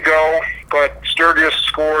ready to go, but Sturgis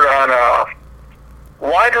scored on a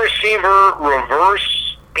wide receiver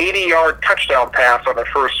reverse 80-yard touchdown pass on the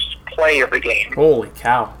first play of the game. Holy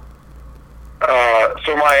cow.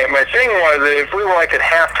 So my thing was that if we were like at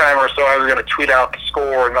halftime or so, I was going to tweet out the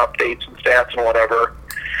score and updates and stats and whatever.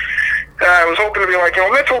 I was hoping to be like,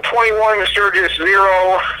 Mitchell 21, Sturgis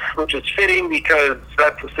 0, which is fitting because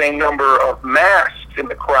that's the same number of masks in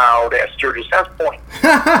the crowd as Sturgis has points.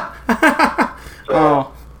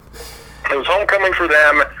 So It was homecoming for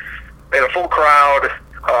them. They had a full crowd.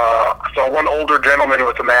 I saw one older gentleman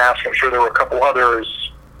with a mask. I'm sure there were a couple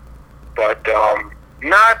others, but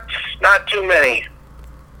not too many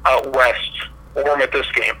out west warm at this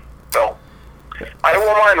game. So I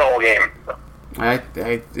won't mind the whole game.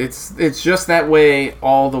 It's just that way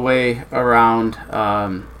all the way around.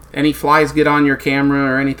 Any flies get on your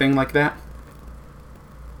camera or anything like that?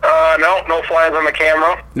 No flies on the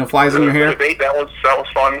camera. No flies in your hair? Debate, that was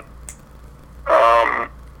fun.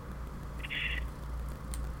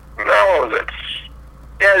 What was it?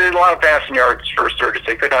 Yeah, there's a lot of passing yards for Sturgis.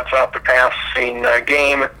 They could not stop the passing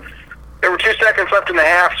game. There were 2 seconds left in the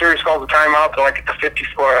half. Sturgis calls a timeout. They're like at the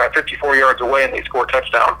 54 yards away, and they score a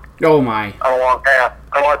touchdown. Oh, my. On a long pass.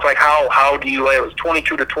 I know, it's like, how do you let it? It was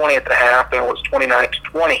 22-20 at the half, and it was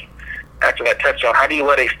 29-20 after that touchdown. How do you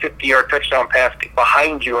let a 50-yard touchdown pass get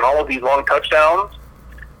behind you and all of these long touchdowns?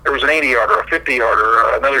 There was an 80-yarder, a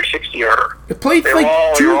 50-yarder, another 60-yarder. It played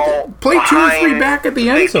like 2 or 3 back at the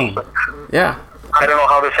end zone. Yeah. I don't know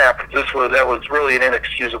how this happened. That was really an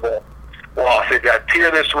inexcusable loss. They've got Pier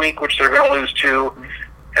this week, which they're going to lose to,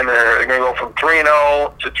 and they're going to go from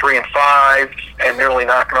 3-0 to 3-5, and nearly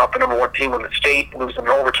knocking off the number 1 team in the state, losing in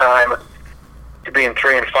overtime to being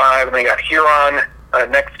 3-5. And they got Huron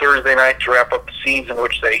next Thursday night to wrap up the season,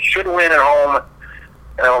 which they should win at home,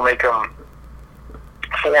 and that will make them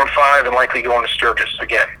 4-5 and likely going to Sturgis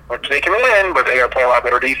again, which they can win, but they got to play a lot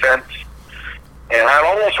better defense. And I'd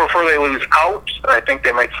almost prefer they lose out. I think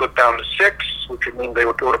they might slip down to 6, which would mean they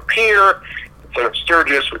would go to Pier instead of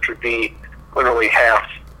Sturgis, which would be literally half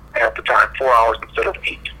the time, 4 hours instead of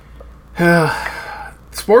 8.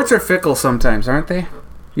 Sports are fickle sometimes, aren't they?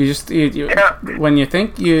 Yeah. When you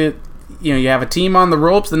think you have a team on the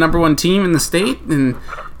ropes, the number 1 team in the state, and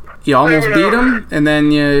you almost beat them, and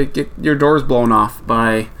then you get your doors blown off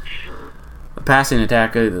by a passing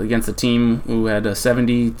attack against a team who had a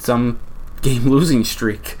 70-some game losing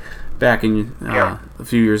streak back in a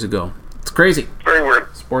few years ago. It's crazy. Very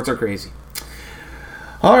weird. Sports are crazy.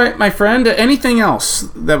 All right, my friend. Anything else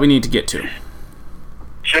that we need to get to?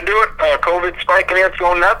 Should do it. COVID spiking here. It's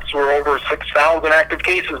going nuts. We're over 6,000 active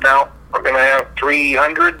cases now. We're going to have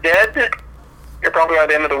 300 dead here probably by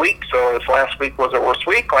the end of the week. So this last week was our worst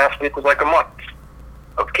week. Last week was like a month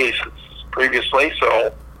of cases previously.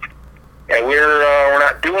 So yeah, we're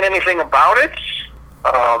not doing anything about it.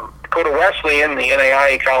 Dakota Wesleyan, the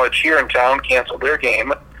NAIA college here in town, canceled their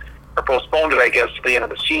game, or postponed it, I guess, to the end of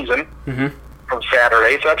the season from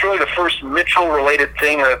Saturday. So that's really the first Mitchell-related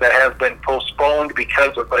thing that has been postponed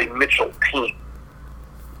because of a Mitchell team.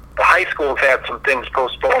 The high schools had some things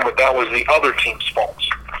postponed, but that was the other team's fault.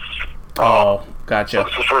 Oh, gotcha. So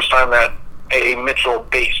it's the first time that a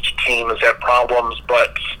Mitchell-based team has had problems,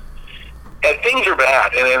 but things are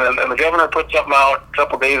bad. And the governor put something out a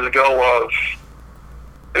couple days ago of,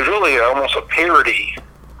 there's really almost a parody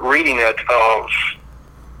reading it of,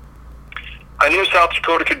 I knew South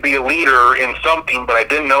Dakota could be a leader in something, but I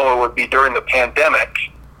didn't know it would be during the pandemic.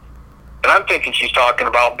 And I'm thinking she's talking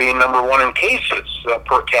about being number 1 in cases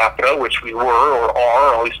per capita, which we were or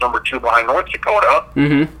are, or at least number 2 behind North Dakota.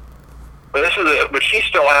 Mm-hmm. But she's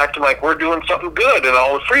still acting like we're doing something good and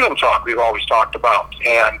all the freedom talk we've always talked about.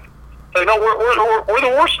 And so, no, we're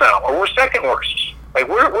the worst now, or we're second worst. Like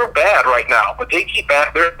we're bad right now, but they keep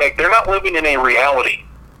they're not living in a reality.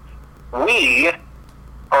 We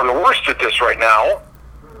are the worst at this right now,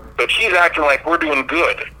 but she's acting like we're doing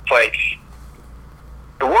good. It's like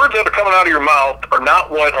the words that are coming out of your mouth are not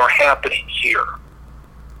what are happening here.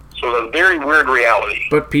 So it's a very weird reality.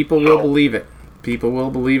 But people will believe it. People will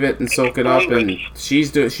believe it and soak it up, and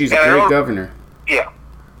she's a great governor. Yeah.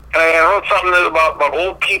 And I wrote something about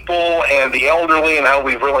old people and the elderly and how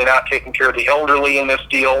we've really not taken care of the elderly in this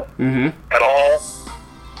deal at all.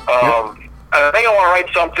 I think I want to write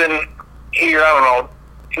something here, I don't know,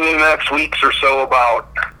 in the next weeks or so about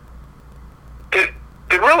it.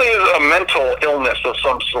 it really is a mental illness of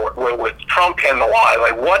some sort with Trump and the lie.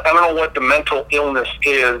 Like, what? I don't know what the mental illness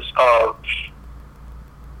is of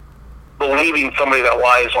believing somebody that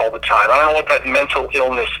lies all the time. I don't know what that mental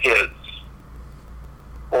illness is,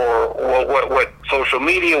 or what social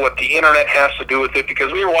media, what the internet has to do with it.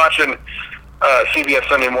 Because we were watching CBS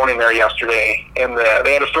Sunday Morning there yesterday, and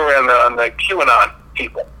they had a story on the QAnon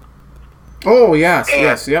people. Oh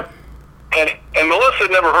yes, yep. And Melissa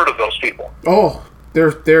had never heard of those people. Oh,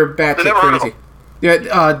 they're batshit crazy.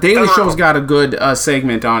 Yeah, Daily Show's got a good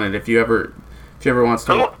segment on it. If you ever wants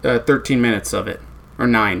to, 13 minutes of it or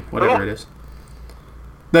 9, whatever it is.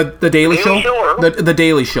 The Daily Show, the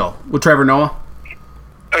Daily Show with Trevor Noah.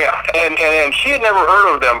 Oh, yeah, and she had never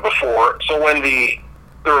heard of them before. So when the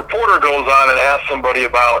reporter goes on and asks somebody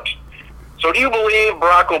about, so do you believe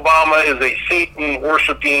Barack Obama is a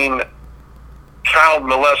Satan-worshiping child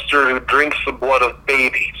molester who drinks the blood of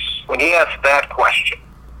babies? When he asked that question,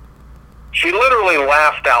 she literally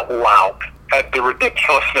laughed out loud at the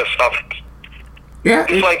ridiculousness of it. Yeah,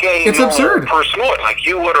 it's like it's absurd. Person would. Like,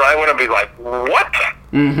 you would, or I wouldn't be like, what?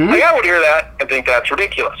 Mm-hmm. Like, I would hear that and think that's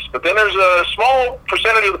ridiculous. But then there's a small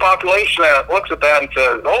percentage of the population that looks at that and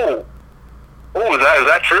says, oh, is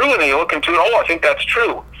that true? And you look into it, I think that's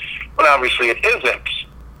true. But obviously it isn't.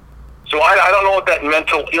 So I don't know what that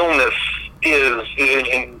mental illness is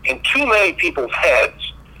in too many people's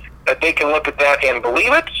heads, that they can look at that and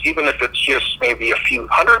believe it, even if it's just maybe a few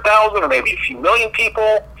 100,000 or maybe a few million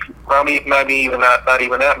people, maybe even not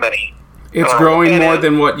even that many. It's growing more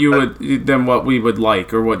than what we would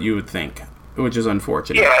like or what you would think, which is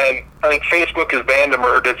unfortunate. Yeah, and I think Facebook has banned them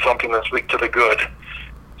or did something this week to the good.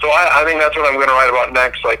 So I think that's what I'm going to write about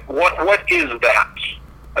next. Like, what is that?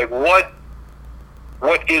 Like, what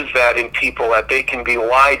is that in people that they can be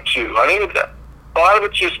lied to? I mean, a lot of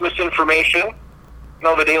it's just misinformation. You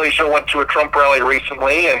know, the Daily Show went to a Trump rally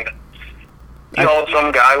recently, and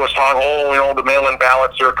some guy was talking, the mail-in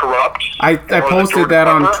ballots are corrupt. I posted that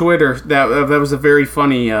on Twitter. That was a very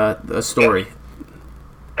funny story.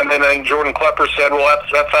 Yeah. And then I think Jordan Klepper said, well,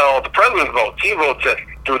 that's how the president votes. He votes it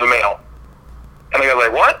through the mail. And the guy's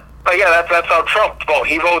like, what? Like, yeah, that's how Trump votes.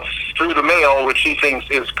 He votes through the mail, which he thinks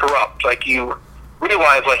is corrupt. Like, you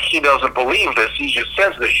realize, like, he doesn't believe this. He just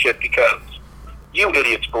says this shit because you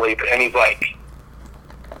idiots believe it. And he's like,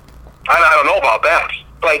 I don't know about that.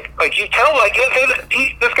 Like you tell,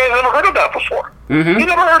 this guy's never heard of that before. Mm-hmm. He's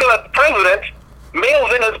never heard of that. The president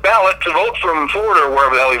mails in his ballot to vote from Florida or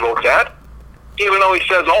wherever the hell he votes at, even though he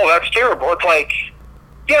says, oh, that's terrible. It's like,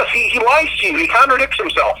 yes, he lies to you. He contradicts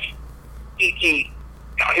himself. It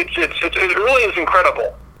really is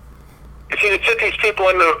incredible. If he could sit these people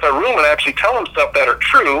in a room and actually tell them stuff that are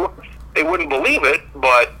true, they wouldn't believe it,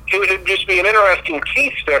 but it would just be an interesting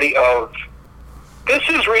case study of, this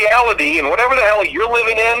is reality, and whatever the hell you're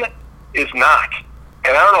living in is not.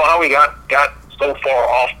 And I don't know how we got so far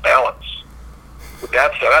off balance with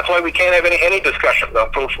that stuff. That's why we can't have any discussions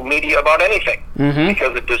on social media about anything,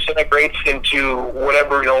 because it disintegrates into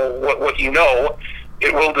whatever, what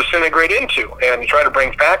it will disintegrate into. And you try to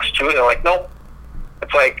bring facts to it, and they're like, no.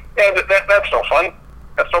 It's like, yeah, that's no fun.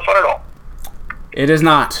 That's no fun at all. It is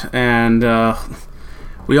not, and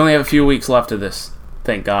we only have a few weeks left of this,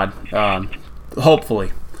 thank God.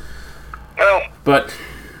 Hopefully. Well, but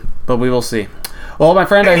we will see. Well, my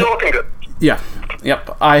friend, looking good.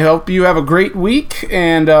 Yep. I hope you have a great week,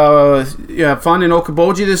 and you have fun in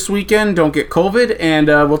Okoboji this weekend. Don't get COVID, and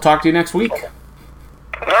we'll talk to you next week. All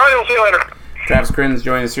right, we'll see you later. Travis Crins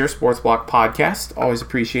joining us here, Sports Block Podcast. Always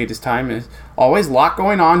appreciate his time. There's always a lot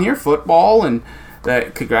going on here, football, and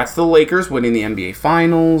congrats to the Lakers winning the NBA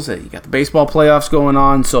Finals. You got the baseball playoffs going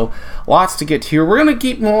on, so lots to get to here. We're going to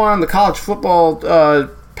keep more on the college football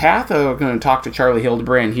path. We're going to talk to Charlie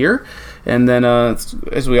Hildebrand here, and then,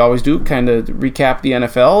 as we always do, kind of recap the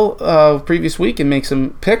NFL previous week and make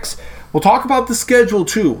some picks. We'll talk about the schedule,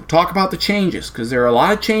 too. Talk about the changes, because there are a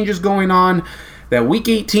lot of changes going on. That Week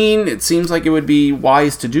 18, it seems like it would be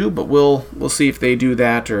wise to do, but we'll see if they do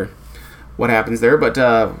that or what happens there. But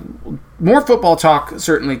more football talk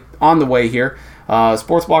certainly on the way here.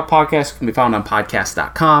 Sports Block Podcast can be found on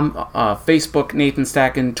podcast.com. Facebook, Nathan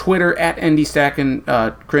Stacken. Twitter, at ND Stacken.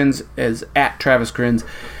 Crins is at Travis Crins.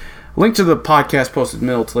 Link to the podcast posted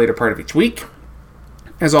middle to later part of each week.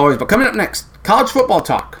 As always, but coming up next, college football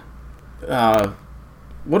talk.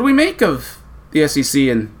 What do we make of the SEC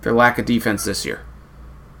and their lack of defense this year?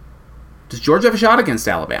 Does Georgia have a shot against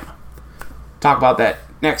Alabama? Talk about that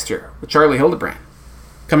next year with Charlie Hildebrand.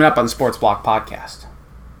 Coming up on the Sports Block Podcast.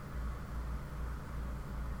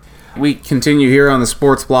 We continue here on the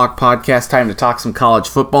Sports Block podcast. Time to talk some college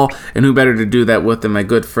football, and who better to do that with than my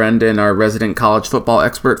good friend and our resident college football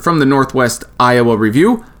expert from the Northwest Iowa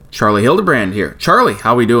Review, Charlie Hildebrand here. Charlie,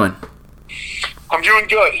 how we doing? I'm doing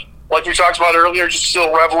good. Like we talked about earlier, just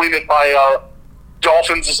still reveling in my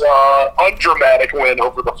Dolphins' undramatic win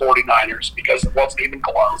over the 49ers because it wasn't even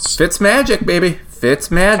close. Fitz magic, baby. Fitz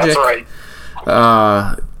magic. That's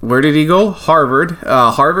right. Where did he go? Harvard.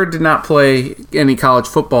 Harvard did not play any college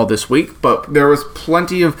football this week, but there was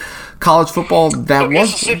plenty of college football that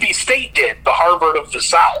was. Mississippi State did, the Harvard of the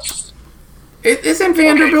South. Isn't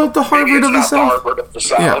Vanderbilt the Harvard of the South? Harvard of the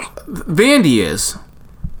South. Yeah, Vandy is.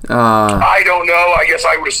 I don't know. I guess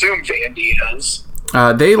I would assume Vandy is.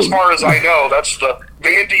 As far as I know, that's the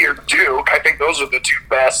Vandy or Duke. I think those are the two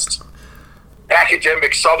best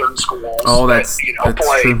academic Southern schools. Oh, that's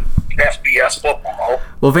play true. FBS football.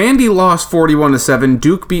 Well, Vandy lost 41-7.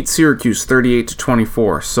 Duke beat Syracuse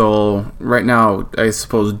 38-24. So right now, I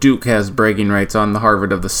suppose Duke has bragging rights on the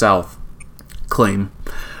Harvard of the South claim.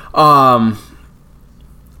 I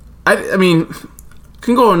mean,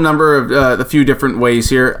 can go a few different ways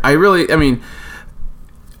here.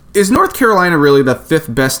 Is North Carolina really the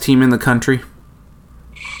fifth best team in the country?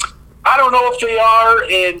 I don't know if they are,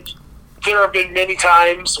 and there have been many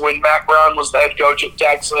times when Mac Brown was the head coach at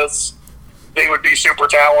Texas, they would be super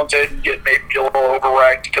talented and get maybe a little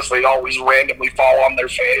overranked because they'd always randomly fall on their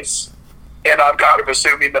face. And I'm kind of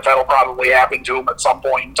assuming that that'll probably happen to them at some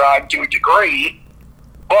point in time to a degree.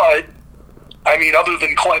 But, I mean, other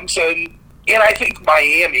than Clemson, and I think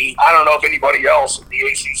Miami, I don't know if anybody else in the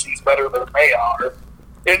ACC is better than they are.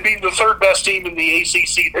 And being the third best team in the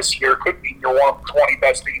ACC this year could mean you're one of the 20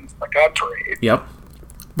 best teams in the country. Yep.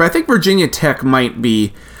 But I think Virginia Tech might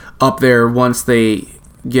be up there once they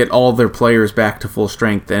get all their players back to full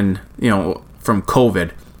strength and, from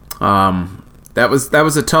COVID. That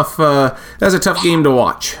was a tough game to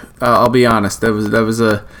watch. I'll be honest. It was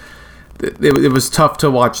tough to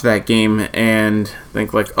watch that game and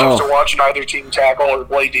think tough to watch neither team tackle or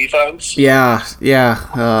play defense. Yeah.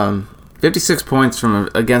 56 points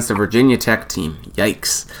against a Virginia Tech team.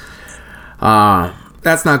 Yikes.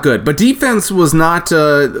 That's not good. But defense was not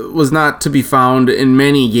to be found in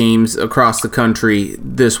many games across the country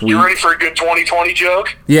this week. You ready for a good 2020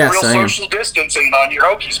 joke? Yes, Real I am. social distancing on your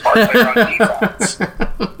Hokies part there on defense.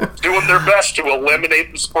 Doing their best to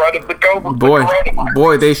eliminate the spread of the coronavirus.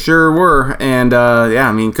 Boy, they sure were. And,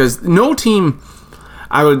 because no team,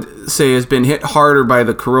 I would say, has been hit harder by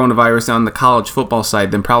the coronavirus on the college football side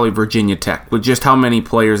than probably Virginia Tech, with just how many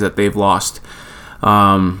players that they've lost.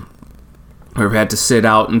 Or have had to sit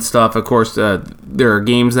out and stuff. Of course, there are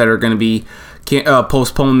games that are going to be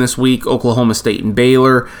postponed this week. Oklahoma State and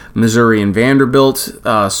Baylor, Missouri and Vanderbilt.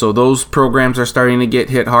 So those programs are starting to get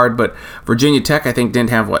hit hard. But Virginia Tech, I think, didn't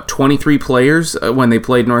have, 23 players when they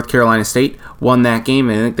played North Carolina State, won that game.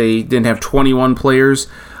 I think they didn't have 21 players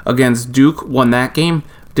against Duke, won that game.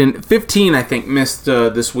 15, I think, missed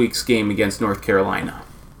this week's game against North Carolina.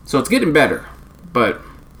 So it's getting better. But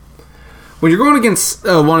when you're going against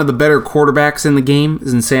one of the better quarterbacks in the game,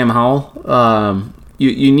 in Sam Howell,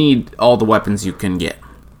 you need all the weapons you can get.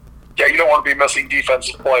 Yeah, you don't want to be missing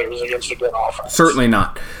defensive players against a good offense. Certainly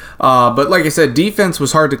not. But like I said, defense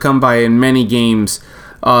was hard to come by in many games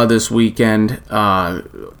this weekend.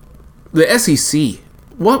 The SEC,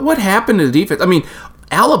 what happened to the defense? I mean,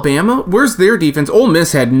 Alabama, where's their defense? Ole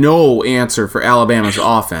Miss had no answer for Alabama's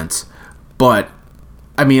offense. But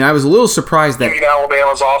I mean, I was a little surprised that... You mean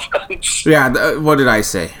Alabama's offense? Yeah, what did I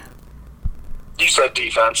say? You said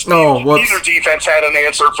defense. Neither defense had an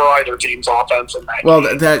answer for either team's offense in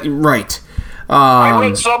that game. Right. I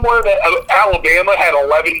read somewhere that Alabama had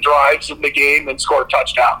 11 drives in the game and scored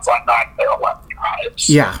touchdowns on 9 of their 11 drives.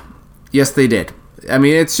 Yeah. Yes, they did. I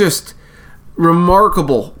mean, it's just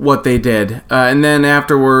remarkable what they did. And then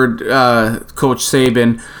afterward, Coach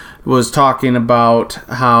Saban was talking about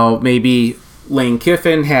how maybe Lane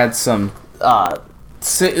Kiffin had some,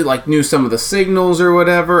 knew some of the signals or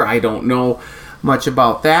whatever. I don't know much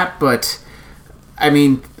about that, but I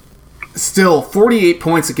mean, still, 48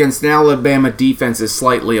 points against an Alabama defense is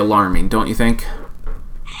slightly alarming, don't you think?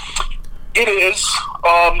 It is.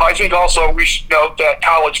 I think also we should note that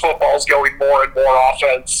college football is going more and more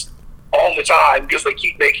offense all the time because they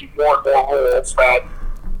keep making more and more rules that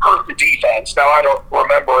hurt the defense. Now, I don't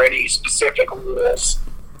remember any specific rules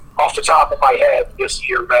off the top of my head this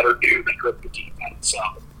year that are new that hurt the defense. So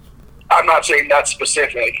I'm not saying that's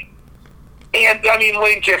specific. And, I mean,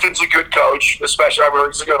 Lane Kiffin's a good coach, especially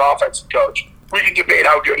he's a good offensive coach. We can debate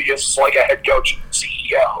how good he is as like a head coach and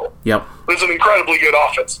CEO. Yep. He's an incredibly good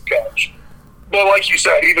offensive coach. But like you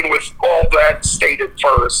said, even with all that stated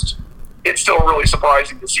first, it's still really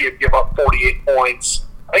surprising to see him give up 48 points.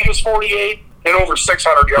 I think it was 48 and over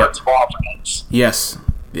 600 yards of offense. Yes.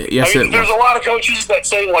 Yes, there's a lot of coaches that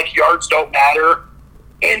say, like, yards don't matter.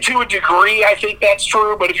 And to a degree, I think that's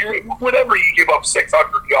true. But whenever you give up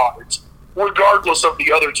 600 yards, regardless of the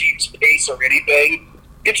other team's pace or anything,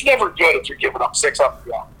 it's never good if you're giving up 600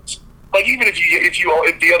 yards. Like, even if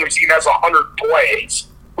the other team has 100 plays,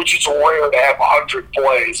 which is rare to have 100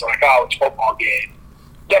 plays in a college football game,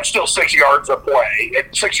 that's still 6 yards of play.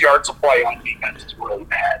 And 6 yards of play on defense is really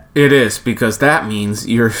bad. It is, because that means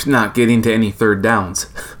you're not getting to any third downs.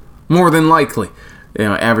 More than likely.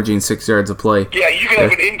 Averaging 6 yards of play. Yeah, you can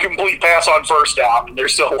have an incomplete pass on first down, and they're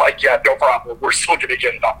still like, yeah, no problem. We're still going to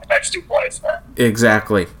get it on the next 2 plays.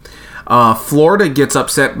 Exactly. Florida gets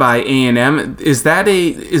upset by A&M. Is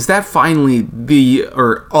that finally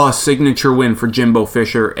a signature win for Jimbo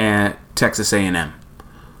Fisher at Texas A&M?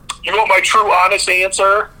 You want my true, honest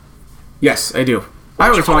answer? Yes, I do. I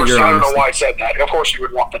always want your honest. I don't know why I said that. Of course you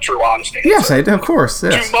would want the true, honest answer. Yes, of course.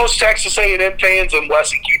 Yes. To most Texas A&M fans,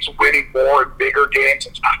 unless he keeps winning more and bigger games,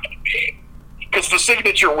 it's not going to be. Because the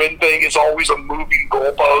signature win thing is always a moving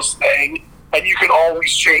goalpost thing, and you can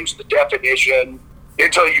always change the definition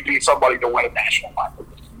until you beat somebody to win a national title,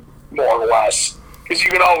 more or less. Because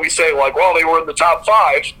you can always say, like, well, they were in the top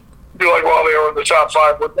 5. Be like, well, they were in the top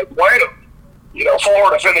 5 when they played them.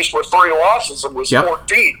 Florida finished with 3 losses and was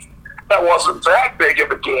 14th. That wasn't that big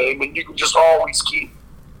of a game, and you can just always keep,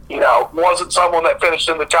 wasn't someone that finished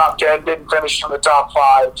in the top 10, didn't finish in the top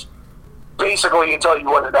 5. Basically, until you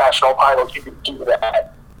win a national title, you can do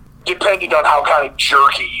that, depending on how kind of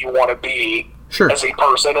jerky you want to be as a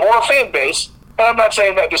person or a fan base. And I'm not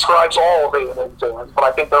saying that describes all of A&M fans, but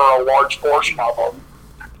I think there are a large portion of them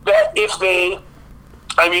that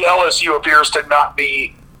LSU appears to not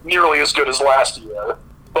be nearly as good as last year.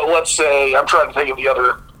 But let's say, I'm trying to think of the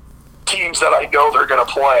other teams that I know they're going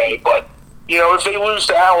to play. But, if they lose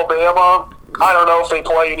to Alabama, I don't know if they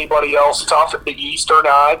play anybody else tough in the East or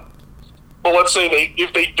not. But let's say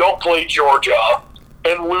if they don't play Georgia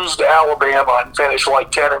and lose to Alabama and finish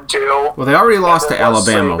like 10-2. Well, they already lost to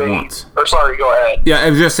Alabama once. Sorry, go ahead. Yeah, I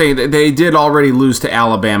was just saying that they did already lose to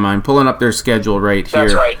Alabama. I'm pulling up their schedule right here.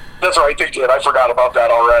 That's right. They did. I forgot about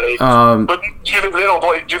that already. But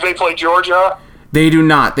do they play Georgia? They do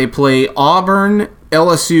not. They play Auburn,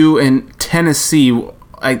 LSU, and Tennessee,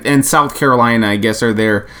 and South Carolina, I guess, are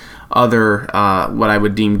their other, what I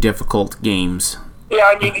would deem difficult games.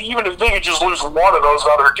 Yeah, even if they could just lose one of those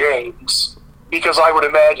other games, because I would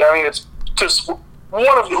imagine, it's just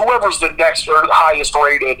one of whoever's the next or highest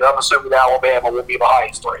rated. I'm assuming Alabama will be the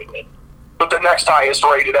highest rated, but the next highest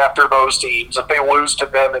rated after those teams, if they lose to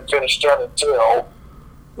them and finish 10-2,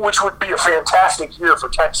 which would be a fantastic year for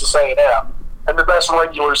Texas A&M, and the best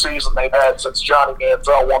regular season they've had since Johnny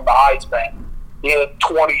Manziel won the Heisman in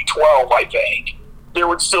 2012, I think. There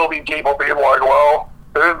would still be people being like, well,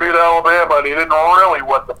 they didn't beat Alabama, and he didn't really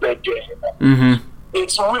win the big game.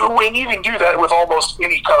 Mm-hmm. When you can do that with almost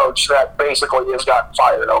any coach that basically has gotten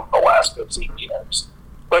fired over the last 15 years.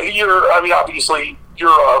 But obviously, you're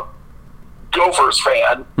a Gophers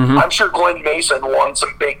fan. Mm-hmm. I'm sure Glenn Mason won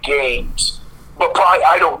some big games. But probably,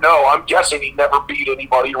 I don't know. I'm guessing he never beat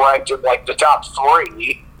anybody ranked in, like, the top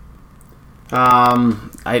 3.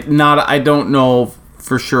 I don't know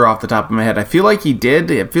for sure off the top of my head. I feel like he did.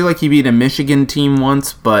 I feel like he beat a Michigan team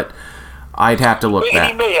once, but I'd have to look back.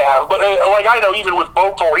 He may have, but I know even with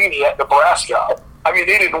Bo Pelini at Nebraska, they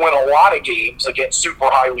didn't win a lot of games against super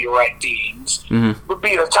highly ranked teams. Mm-hmm. But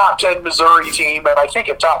beat a top 10 Missouri team, and I think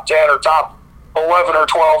a top 10 or top 11 or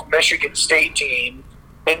 12 Michigan State team,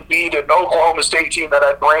 and beat an Oklahoma State team that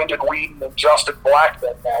had Brandon Whedon and Justin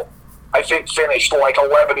Blackman that I think finished like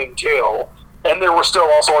 11-2. And there were still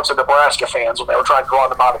all sorts of Nebraska fans when they were trying to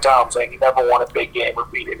run him out of town saying he never won a big game or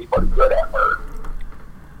beat anybody good ever.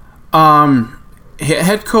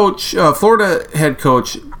 Head coach, Florida head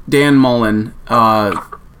coach Dan Mullen,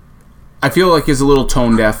 I feel like is a little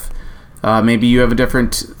tone deaf. Maybe you have a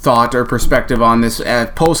different thought or perspective on this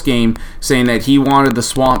at post game, saying that he wanted the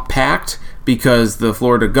swamp packed because the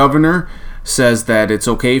Florida governor says that it's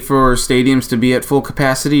okay for stadiums to be at full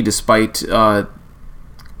capacity despite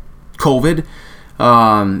COVID,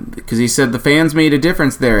 because he said the fans made a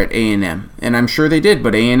difference there at A&M, and I'm sure they did,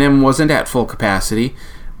 but A&M wasn't at full capacity.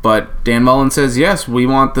 But Dan Mullen says, yes, we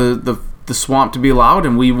want the swamp to be loud,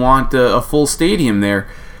 and we want a full stadium there.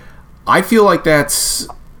 I feel like that's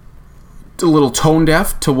a little tone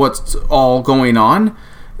deaf to what's all going on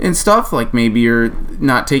and stuff. Like maybe you're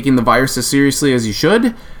not taking the virus as seriously as you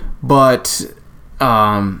should, but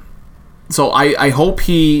so I hope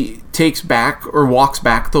he takes back or walks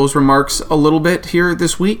back those remarks a little bit here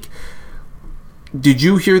this week Did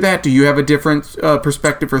you hear that? Do you have a different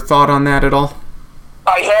perspective or thought on that at all?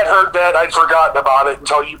 I had heard that. I'd forgotten about it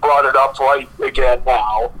until you brought it up right again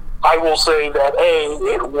now. I will say that, A,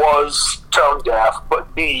 it was tone deaf,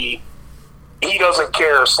 but B, he doesn't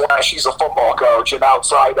care, / he's a football coach, and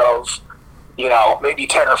outside of, maybe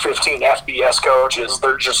 10 or 15 FBS coaches,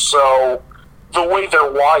 they're just so, the way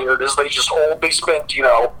they're wired is they spend,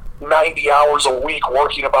 90 hours a week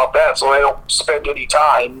working about that, so they don't spend any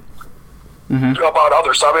time about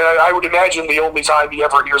other stuff. I mean, I would imagine the only time he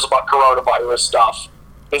ever hears about coronavirus stuff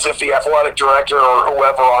is if the athletic director or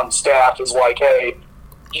whoever on staff is like, hey,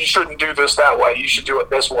 you shouldn't do this that way, you should do it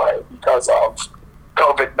this way because of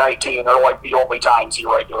COVID-19, are like the only times he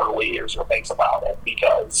regularly hears or thinks about it.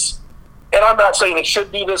 Because, and I'm not saying it should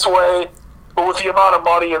be this way, but with the amount of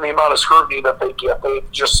money and the amount of scrutiny that they get, they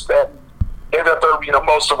just spend, and that they're,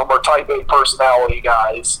 most of them are type A personality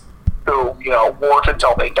guys who, work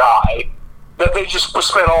until they die, that they just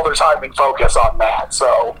spend all their time and focus on that.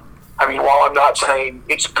 So, I mean, while I'm not saying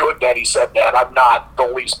it's good that he said that, I'm not the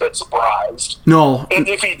least bit surprised. No. And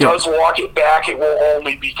if he does walk it back, it will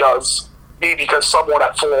only be because someone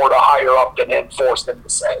at Florida higher up than him forced him to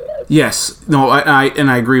say it. Yes. No, I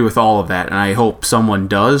agree with all of that, and I hope someone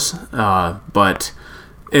does. But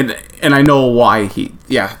I know why he.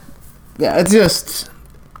 Yeah. It's just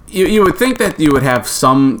you would think that you would have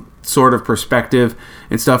some sort of perspective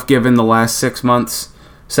and stuff given the last 6 months,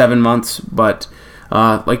 7 months, but.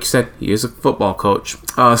 Like you said, he is a football coach.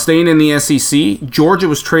 Staying in the SEC, Georgia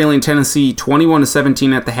was trailing Tennessee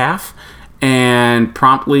 21-17 at the half, and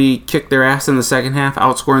promptly kicked their ass in the second half,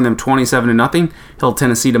 outscoring them 27-0. Held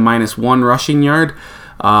Tennessee to -1 rushing yard.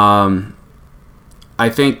 I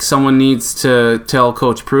think someone needs to tell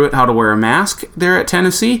Coach Pruitt how to wear a mask there at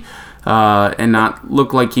Tennessee, and not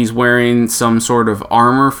look like he's wearing some sort of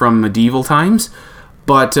armor from medieval times.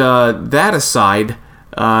 But that aside.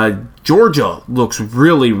 Georgia looks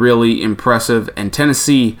really, really impressive, and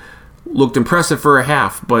Tennessee looked impressive for a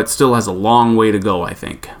half, but still has a long way to go, I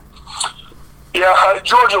think. Yeah,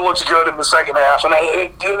 Georgia looks good in the second half, and I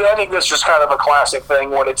think that's just kind of a classic thing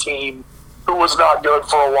when a team who was not good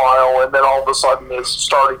for a while and then all of a sudden is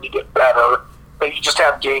starting to get better. But you just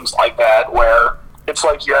have games like that where it's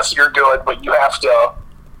like, yes, you're good, but you have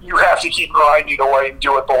to keep grinding away and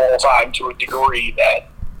do it the whole time to a degree that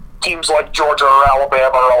teams like Georgia or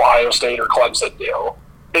Alabama or Ohio State or Clemson do.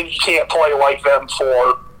 And you can't play like them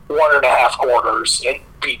for 1.5 quarters and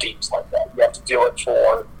beat teams like that. You have to do it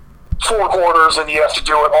for 4 quarters, and you have to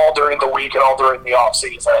do it all during the week and all during the off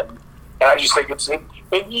season. And I just think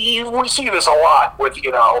we see this a lot with,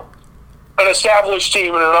 an established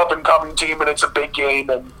team and an up-and-coming team, and it's a big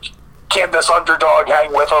game, and can this underdog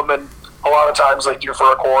hang with them? And a lot of times they do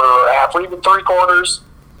for a quarter or a half or even 3 quarters.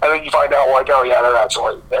 And then you find out, like, oh, yeah,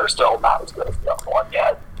 they're still not as good as the other one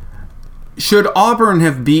yet. Should Auburn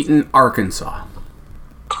have beaten Arkansas?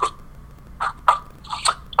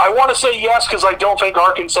 I want to say yes, because I don't think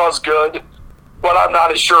Arkansas is good, but I'm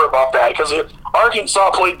not as sure about that, because Arkansas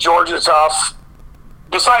played Georgia tough.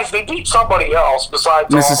 Besides, they beat somebody else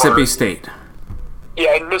besides Mississippi Auburn. State.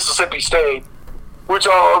 Yeah, and Mississippi State, which,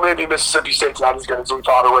 maybe Mississippi State's not as good as we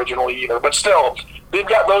thought originally either, but still, they've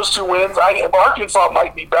got those 2 wins. Arkansas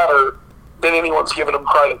might be better than anyone's given them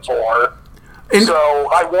credit for. And so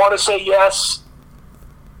I want to say yes.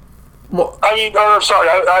 Well, I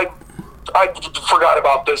forgot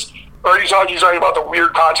about this. Are you talking about the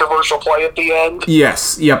weird controversial play at the end?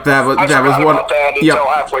 Yes. Yep. That was what. About that until yep.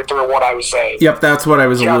 halfway through what I was saying. Yep. That's what I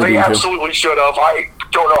was alluding to. Yeah, they absolutely should have. I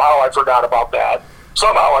don't know how I forgot about that.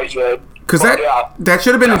 Somehow I did. Because that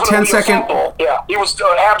should have been a 10-second. Yeah, it was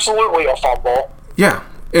absolutely a fumble. Yeah,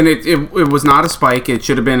 and it was not a spike. It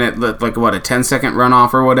should have been at, like, what, a 10-second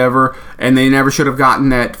runoff or whatever, and they never should have gotten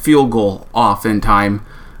that field goal off in time.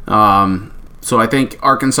 So I think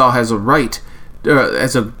Arkansas has a right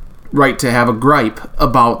to have a gripe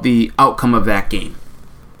about the outcome of that game.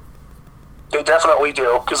 They definitely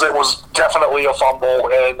do, because it was definitely a fumble,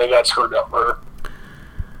 and they got screwed over.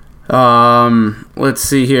 Let's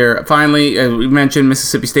see here. Finally, we mentioned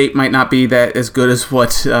Mississippi State might not be that as good as what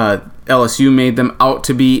LSU made them out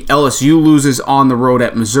to be. LSU loses on the road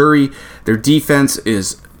at Missouri. Their defense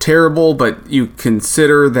is terrible, but you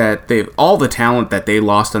consider that they've all the talent that they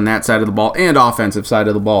lost on that side of the ball and offensive side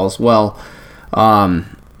of the ball as well.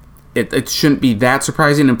 It shouldn't be that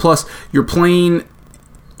surprising. And plus, you're playing.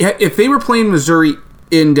 If they were playing Missouri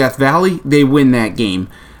in Death Valley, they win that game.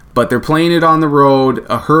 But they're playing it on the road.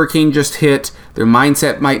 A hurricane just hit. Their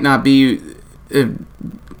mindset might not be,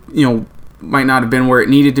 might not have been where it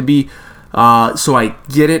needed to be. So I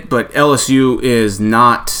get it, but LSU is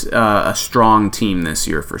not a strong team this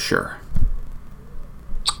year for sure.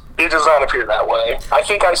 It does not appear that way. I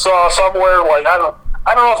think I saw somewhere, like, I don't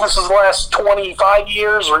know if this is the last 25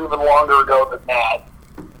 years or even longer ago than that,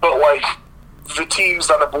 but, like, the teams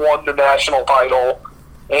that have won the national title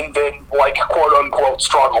and then, like, quote-unquote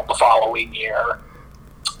struggled the following year.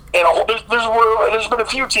 And there's been a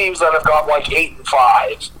few teams that have got, like,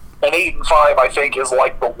 8-5, and 8-5, I think, is,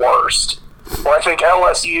 like, the worst. Well, I think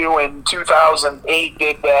LSU in 2008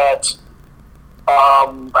 did that.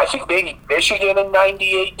 I think maybe Michigan in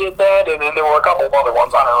 98 did that, and then there were a couple of other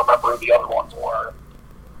ones. I don't remember who the other ones were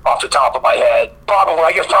off the top of my head.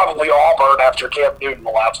 Probably Auburn after Cam Newton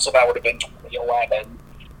left, so that would have been 2011.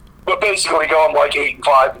 But basically going like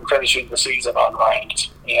 8-5 and finishing the season unranked.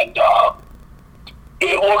 And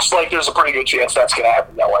it looks like there's a pretty good chance that's going to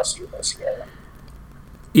happen to LSU this year.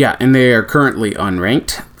 Yeah, and they are currently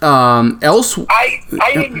unranked.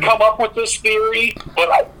 I didn't come up with this theory,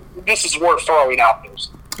 but this is worth throwing out there.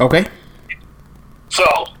 Okay. So,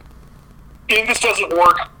 and this doesn't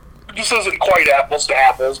work. This isn't quite apples to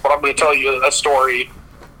apples, but I'm going to tell you a story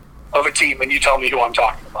of a team, and you tell me who I'm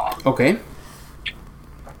talking about. Okay.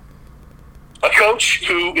 A coach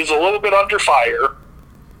who is a little bit under fire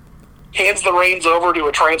hands the reins over to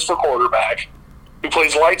a transfer quarterback who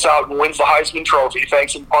plays lights out and wins the Heisman Trophy,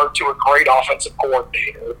 thanks in part to a great offensive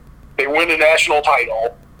coordinator. They win a national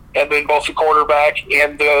title, and then both the quarterback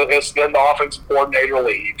and the offensive coordinator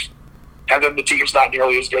leave. And then the team's not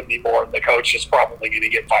nearly as good anymore, and the coach is probably going to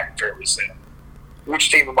get fired fairly soon.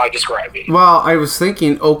 Which team am I describing? Well, I was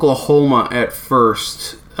thinking Oklahoma at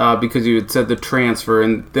first, because you had said the transfer,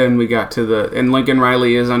 and then we got to and Lincoln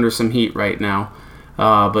Riley is under some heat right now.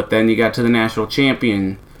 But then you got to the national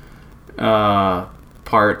champion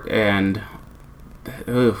part, and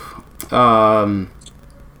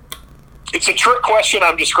it's a trick question.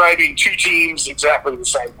 I'm describing two teams exactly the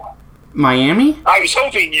same way. Miami? I was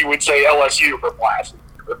hoping you would say LSU for last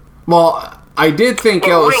year. Well, I did think but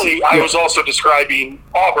LSU. Really, I was also describing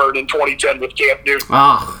Auburn in 2010 with Cam Newton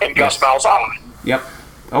and Gus Malzahn. Yep.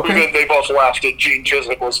 Okay. And then they both left, and Gene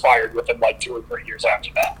Chizik was fired within like 2 or 3 years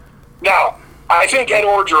after that. Now, I think Ed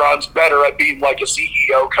Orgeron's better at being like a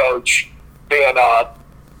CEO coach than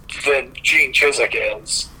Gene Chizik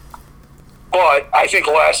is. But I think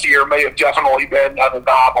last year may have definitely been an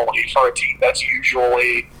anomaly for a team that's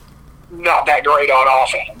usually not that great on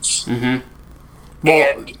offense. Mm-hmm. Well,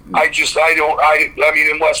 and I mean,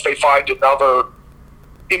 unless they find another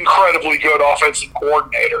incredibly good offensive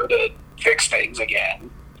coordinator to fix things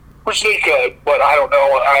again, which they could, but I don't know.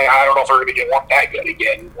 I don't know if they're going to get one that good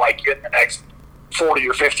again, like in the next 40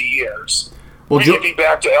 or 50 years. Well, we could be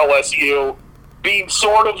back to LSU being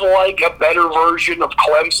sort of like a better version of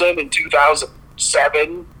Clemson in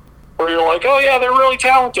 2007, where you're like, oh yeah, they're really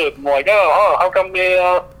talented, and like, how come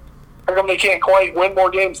they can't quite win more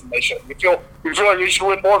games than they should? You feel like they should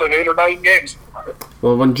win more than 8 or 9 games.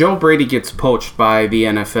 Well, when Joe Brady gets poached by the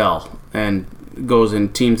NFL and goes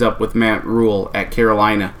and teams up with Matt Rule at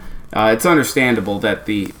Carolina, it's understandable that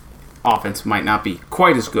the offense might not be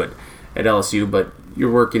quite as good at LSU, but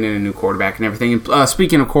you're working in a new quarterback and everything. And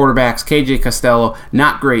speaking of quarterbacks, KJ Costello,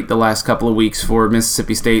 not great the last couple of weeks for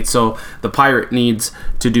Mississippi State, so the Pirate needs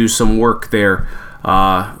to do some work there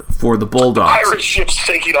for the Bulldogs. The Pirate ship's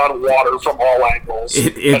taking on water from all angles,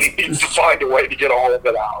 and he needs to find a way to get all of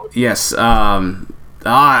it out. Yes.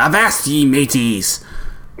 Avast ye, mateys.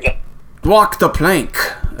 Yeah. Walk the plank.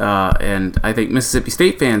 And I think Mississippi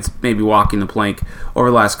State fans may be walking the plank over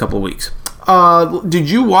the last couple of weeks. Did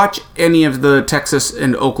you watch any of the Texas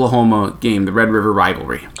and Oklahoma game, the Red River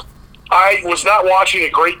rivalry? I was not watching a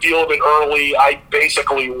great deal of it early. I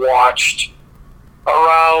basically watched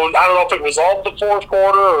around, I don't know if it was all of the fourth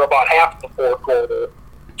quarter or about half of the fourth quarter,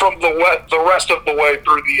 from the rest of the way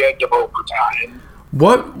through the end of overtime.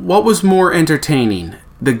 What was more entertaining,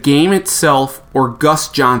 the game itself or Gus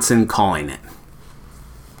Johnson calling it?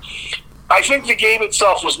 I think the game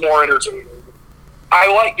itself was more entertaining. I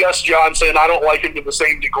like Gus Johnson. I don't like him to the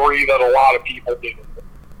same degree that a lot of people do.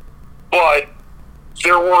 But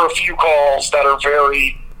there were a few calls that are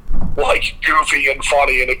very, goofy and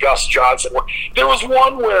funny in a Gus Johnson. There was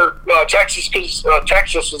one where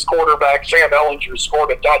Texas's quarterback, Sam Ehlinger,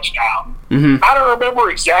 scored a touchdown. Mm-hmm. I don't remember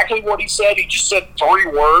exactly what he said. He just said 3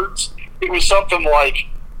 words. It was something like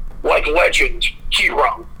legend,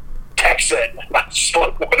 hero, Texan. I'm just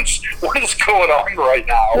like, what is going on right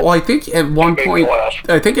now? Well, I think at one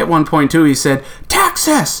point too, he said,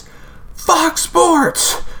 Texas, Fox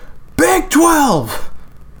Sports, Big 12.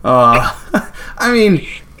 I mean,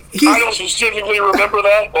 I don't specifically remember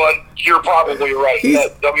that, but you're probably right.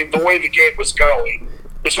 The way the game was going,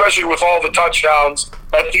 especially with all the touchdowns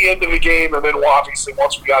at the end of the game, and then obviously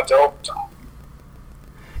once we got to overtime.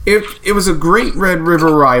 It was a great Red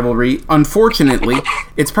River rivalry. Unfortunately,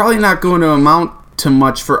 it's probably not going to amount to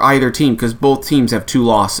much for either team because both teams have 2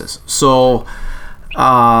 losses. So,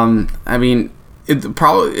 I mean,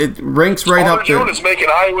 it ranks right up there. All they're doing is making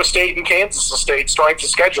Iowa State and Kansas State strength of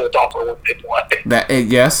schedule tougher when they play.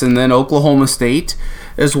 Yes, and then Oklahoma State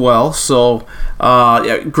as well. So,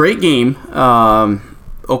 great game.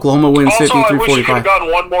 Oklahoma wins 53-45. Also, I wish you could have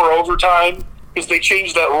gotten one more overtime because they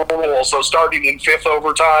changed that rule. So starting in 5th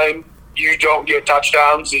overtime, you don't get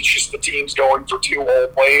touchdowns. It's just the teams going for 2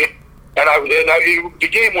 only. And the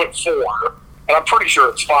game went 4, and I'm pretty sure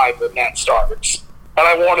it's 5 when that starts. And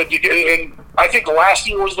I wanted to get in. I think last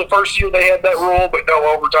year was the first year they had that rule, but no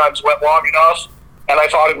overtimes went long enough. And I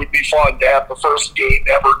thought it would be fun to have the first game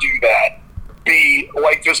ever do that. Be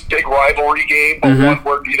like this big rivalry game, but one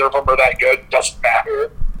where neither of them are that good. Doesn't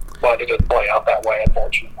matter. But it didn't play out that way,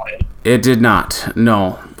 unfortunately. It did not.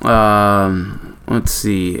 No. Let's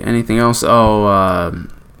see. Anything else?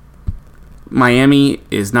 Miami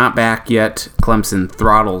is not back yet. Clemson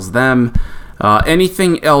throttles them.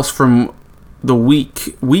 Anything else from the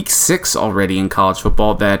week 6 already in college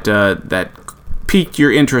football that piqued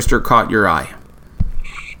your interest or caught your eye?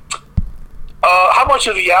 How much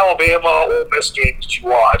of the Alabama-Ole Miss game did you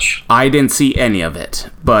watch? I didn't see any of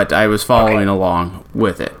it, but I was following along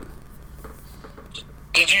with it.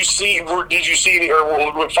 Did you see, or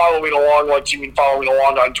following along, like, you mean following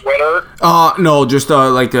along on Twitter? No, just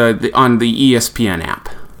on the ESPN app.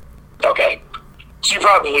 Okay. So you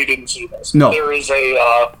probably didn't see this. No. There's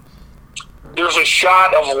a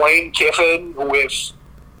shot of Lane Kiffin with,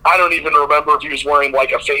 I don't even remember if he was wearing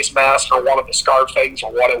like a face mask or one of the scarf things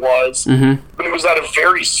or what it was. Mm-hmm. But it was at a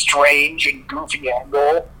very strange and goofy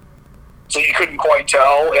angle, so you couldn't quite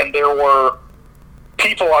tell. And there were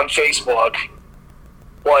people on Facebook,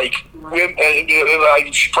 like, and I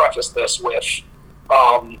should preface this with,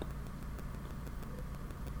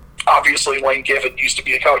 obviously Lane Kiffin used to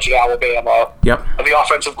be a coach at Alabama. Yep. And the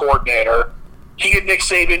offensive coordinator. He and Nick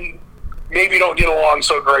Saban maybe don't get along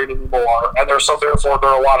so great anymore, and therefore there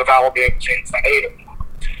are a lot of Alabama fans that hate him.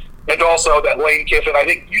 And also that Lane Kiffin, I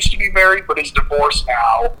think, used to be married but is divorced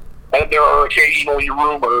now, and there are occasionally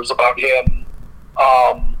rumors about him,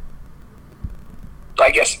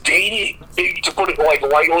 I guess, dating, to put it like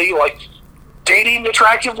lightly, like dating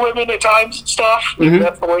attractive women at times and stuff. Mm-hmm.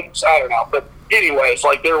 That's the way, I don't know. But anyways,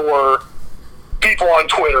 like, there were people on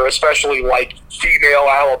Twitter, especially like female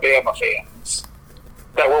Alabama fans,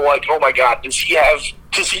 that were like, "Oh my God, does he have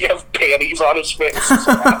panties on his face?"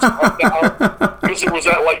 Because it was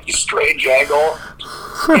at like this strange angle,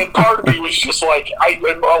 and part of me was just like, I'm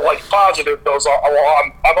like positive those are.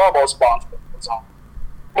 I'm almost positive those are.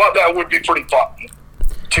 But that would be pretty funny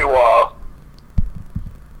to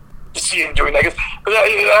see him doing that.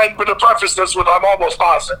 I'm going to preface this with, I'm almost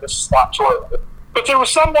positive this is not true. But there was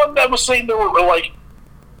someone that was saying there were like,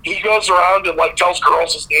 he goes around and like tells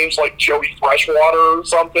girls his name's like Joey Freshwater or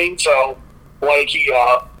something, so like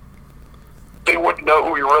they wouldn't know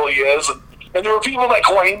who he really is. And there were people that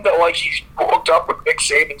claimed that like he's hooked up with Nick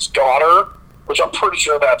Saban's daughter, which I'm pretty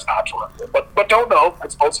sure that's not true. But don't know. I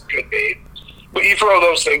suppose it could be. But you throw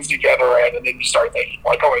those things together and then you start thinking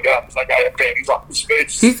like, oh my God, does that guy have panties on his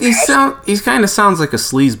face? He kind of sounds like a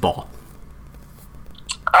sleazeball.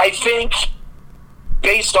 I think,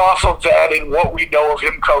 based off of that and what we know of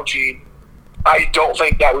him coaching, I don't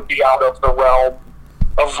think that would be out of the realm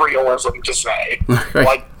of realism to say. Right.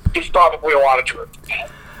 Like, there's probably a lot of truth in that.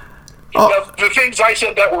 The things I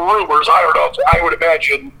said that were rumors, I don't know if I would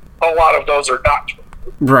imagine a lot of those are not true.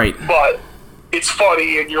 Right. But it's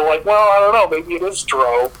funny, and you're like, well, I don't know, maybe it is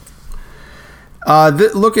true.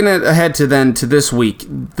 Looking ahead to this week,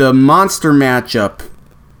 the monster matchup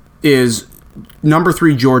is number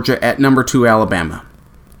 3 Georgia at number 2 Alabama.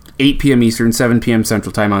 8 p.m. Eastern, 7 p.m.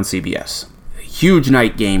 Central Time on CBS. Huge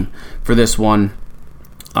night game for this one.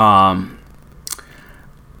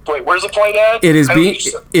 Wait, where's it played at? It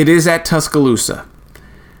is at Tuscaloosa.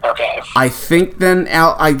 Okay. I think then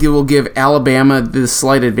I will give Alabama the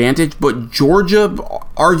slight advantage, but Georgia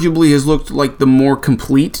arguably has looked like the more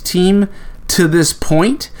complete team to this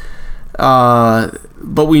point.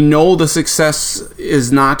 But we know the success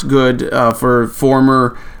is not good for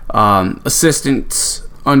former assistants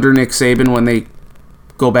under Nick Saban when they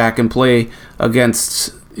go back and play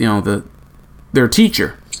against their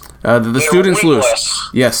teacher. The students lose.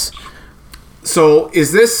 Yes. So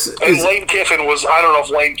Lane Kiffin was, I don't know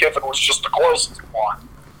if Lane Kiffin was just the closest one,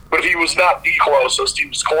 but if he was not the closest, he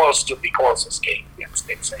was close to the closest game against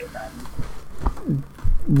Nick Saban.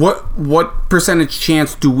 What percentage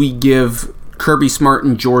chance do we give Kirby Smart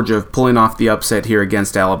and Georgia pulling off the upset here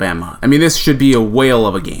against Alabama? I mean, this should be a whale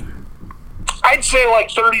of a game. I'd say like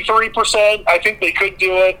 33%. I think they could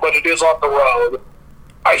do it, but it is on the road.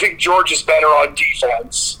 I think Georgia's better on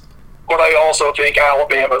defense, but I also think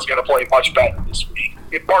Alabama's going to play much better this week.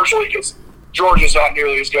 Partially because Georgia's not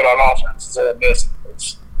nearly as good on offense as Ole Miss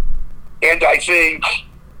is. And I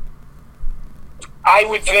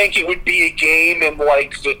would think it would be a game in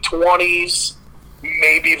like the 20s,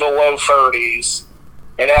 maybe the low 30s,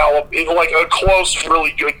 and like a close,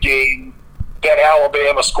 really good game that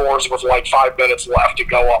Alabama scores with like 5 minutes left to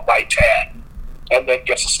go up by 10, and then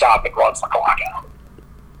gets a stop and runs the clock out.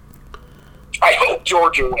 I hope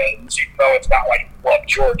Georgia wins, even though it's not like love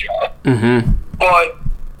Georgia. Mm-hmm. But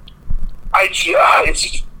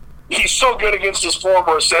he's so good against his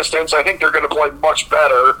former assistants. I think they're going to play much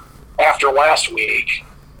better after last week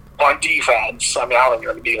on defense. I mean, I don't think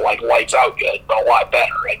they're going to be like lights out good, but a lot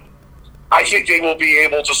better. And I think they will be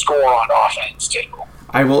able to score on offense too.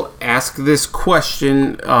 I will ask this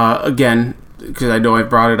question again because I know I've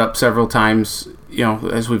brought it up several times.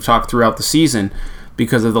 As we've talked throughout the season,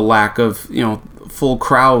 because of the lack of full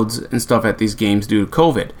crowds and stuff at these games due to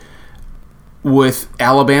COVID. With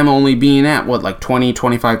Alabama only being at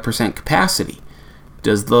 20-25% capacity,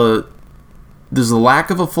 does the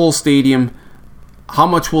lack of a full stadium, how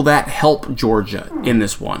much will that help Georgia in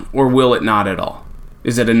this one, or will it not at all?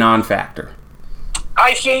 Is it a non-factor?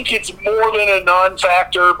 I think it's more than a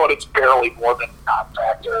non-factor, but it's barely more than a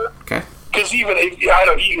non-factor. Okay. Because even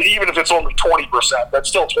if it's only 20%, that's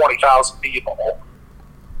still 20,000 people,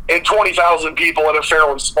 and 20,000 people in a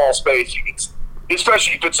fairly small space,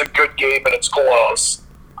 especially if it's a good game and it's close,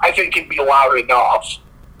 I think can be loud enough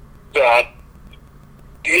that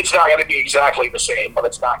it's not going to be exactly the same, but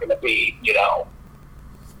it's not going to be,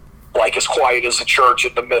 like as quiet as a church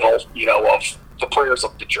in the middle, of the prayers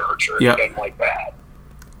of the church or anything like that.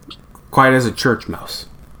 Quiet as a church mouse.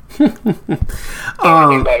 Better.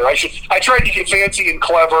 I tried to get fancy and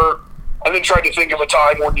clever, and then tried to think of a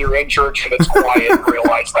time when you're in church and it's quiet and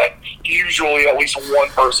realize that usually at least one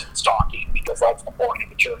person's talking, because that's the point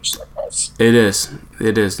of a church service. It is.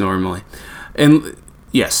 It is normally. And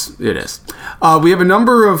yes, it is. We have a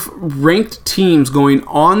number of ranked teams going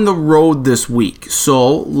on the road this week.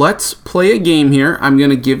 So let's play a game here. I'm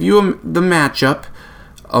going to give you the matchup.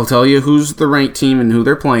 I'll tell you who's the ranked team and who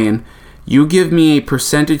they're playing. You give me a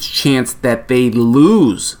percentage chance that they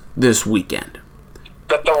lose this weekend.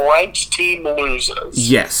 That the ranked team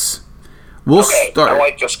loses? Yes. We'll start. I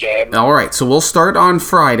like this game. All right, so we'll start on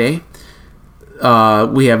Friday.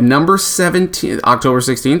 We have number 17, October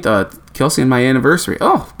 16th, Kelsey and my anniversary.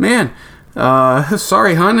 Oh, man.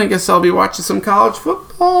 Sorry, hon. I guess I'll be watching some college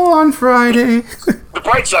football on Friday. The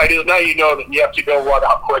bright side is now you know that you have to go run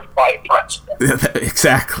out quick by a president.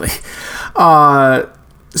 Exactly.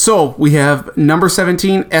 So we have number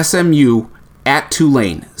 17, SMU at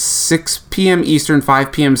Tulane, 6 p.m. Eastern,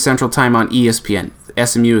 5 p.m. Central Time on ESPN.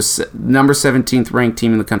 SMU is number 17th ranked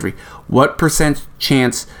team in the country. What percent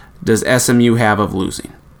chance does SMU have of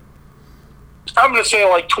losing? I'm going to say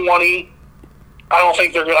like 20. I don't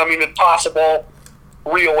think they're going to, it's possible,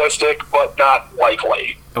 realistic, but not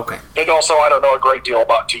likely. Okay. And also, I don't know a great deal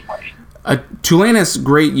about Tulane. Tulane has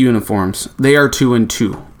great uniforms. They are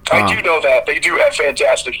 2-2. I do know that. They do have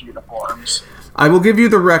fantastic uniforms. I will give you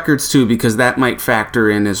the records, too, because that might factor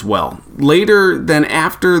in as well. Later than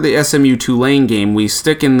after the SMU-Tulane game, we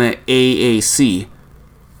stick in the AAC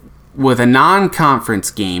with a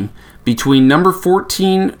non-conference game between number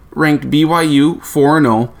 14 ranked BYU,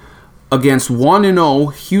 4-0, against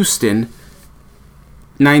 1-0 Houston,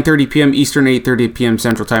 9:30 p.m. Eastern, 8:30 p.m.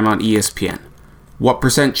 Central Time on ESPN. What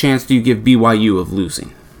percent chance do you give BYU of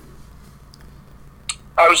losing?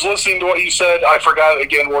 I was listening to what you said. I forgot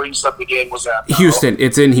again where you said the game was at. Now. Houston.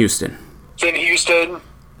 It's in Houston. It's in Houston.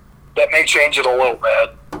 That may change it a little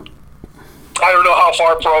bit. I don't know how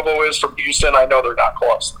far Provo is from Houston. I know they're not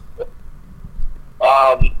close.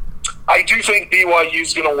 I do think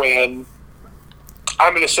BYU's going to win.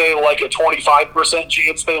 I'm going to say like a 25%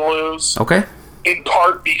 chance they lose. Okay. In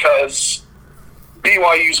part because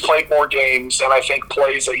BYU's played more games and I think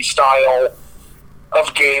plays a style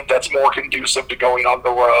of game that's more conducive to going on the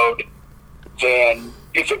road than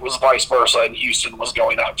if it was vice versa and Houston was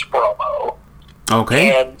going out to Provo.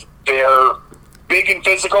 Okay. And they're big and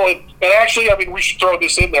physical. And actually, we should throw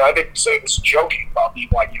this in there. I think we say this joking about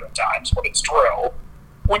BYU at times, but it's true.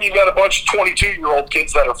 When you've got a bunch of 22-year-old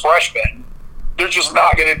kids that are freshmen, they're just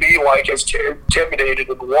not going to be like as intimidated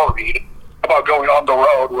and worried about going on the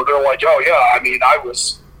road where they're like, oh, yeah, I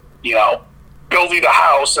was, building a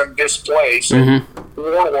house in this place and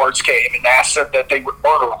warlords came and asked them that they would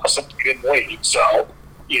murder us if we didn't leave. So,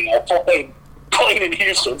 playing in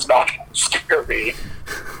Houston's not going to scare me.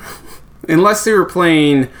 Unless they were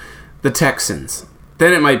playing the Texans.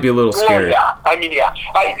 Then it might be a little scary. Well, yeah.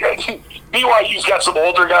 BYU's got some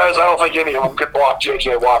older guys. I don't think any of them could block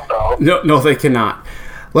J.J. Watt, though. No, they cannot.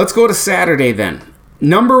 Let's go to Saturday, then.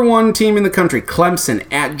 Number 1 team in the country,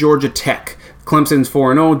 Clemson at Georgia Tech. Clemson's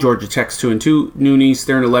 4-0, Georgia Tech's 2-2, noon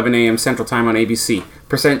Eastern, 11 a.m. Central Time on ABC.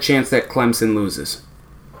 Percent chance that Clemson loses?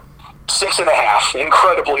 6.5.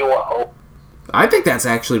 Incredibly low. I think that's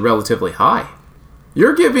actually relatively high.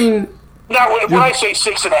 You're giving... Now, when I say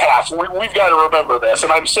 6.5, we've got to remember this,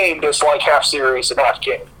 and I'm saying this like half serious and half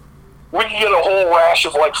kidding. We can get a whole rash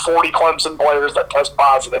of like 40 Clemson players that test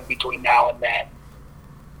positive between now and then.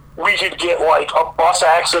 We could get like a bus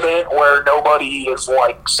accident where nobody is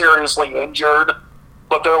like seriously injured,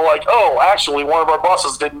 but they're like, oh, actually one of our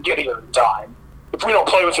buses didn't get here in time. If we don't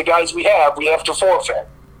play with the guys we have to forfeit.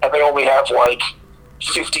 And they only have like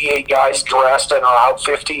 58 guys dressed and are out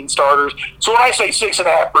 15 starters. So when I say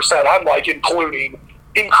 6.5%, I'm like including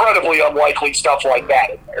incredibly unlikely stuff like that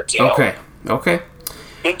in there too. Okay.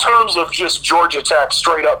 In terms of just Georgia Tech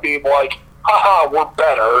straight up being like, haha, we're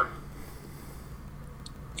better,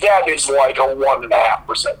 that is like a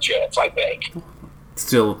 1.5% chance, I think.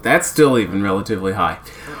 That's still even relatively high.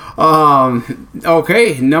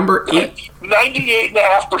 Okay, number 8.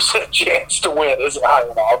 98.5% chance to win isn't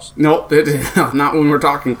high enough. Nope, not when we're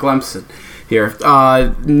talking Clemson here.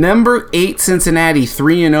 Number 8, Cincinnati,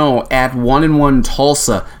 3-0 at 1-1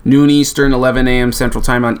 Tulsa, noon Eastern, 11 a.m. Central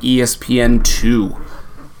Time on ESPN2.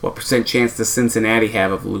 What percent chance does Cincinnati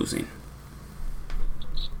have of losing?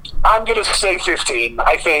 I'm going to say 15.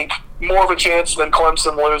 I think more of a chance than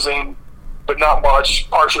Clemson losing, but not much,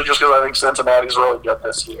 partially just because I think Cincinnati's really good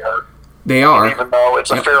this year. They are. And even though it's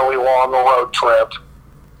a fairly long road trip,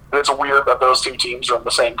 it's weird that those two teams are in the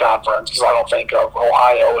same conference, because I don't think of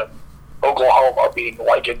Ohio and Oklahoma being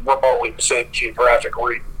like in remotely the same geographic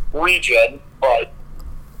region, but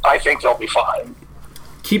I think they'll be fine.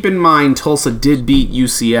 Keep in mind, Tulsa did beat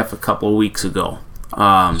UCF a couple of weeks ago.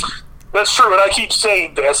 That's true, and I keep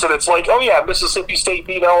saying this, and it's like, oh yeah, Mississippi State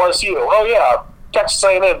beat LSU. Oh yeah, Texas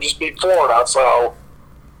A&M just beat Florida, so...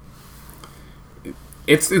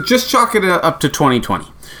 It's just chalk it up to 2020.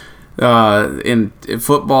 In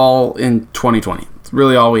football in 2020. It's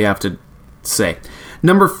really all we have to say.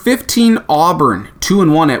 Number 15, Auburn,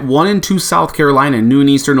 2-1 at 1-2 South Carolina, noon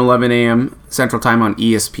Eastern, 11 a.m. Central Time on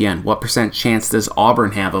ESPN. What percent chance does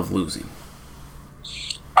Auburn have of losing?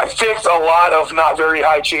 I picked a lot of not very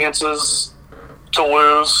high chances to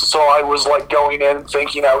lose, so I was like going in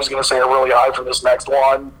thinking I was going to say a really high for this next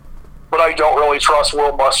one, but I don't really trust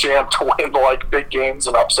Will Muschamp to win like big games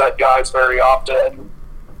and upset guys very often.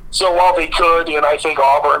 So while they could, and I think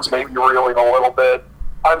Auburn's maybe reeling a little bit,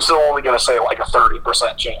 I'm still only going to say like a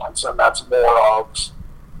 30% chance, and that's more of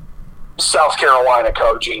South Carolina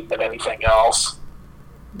coaching than anything else.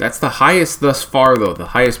 That's the highest thus far, though, the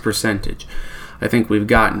highest percentage I think we've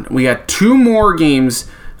gotten. We got 2 more games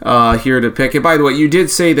here to pick. And by the way, you did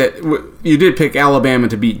say that you did pick Alabama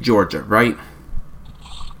to beat Georgia, right?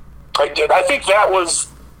 I did. I think that was...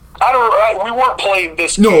 we weren't playing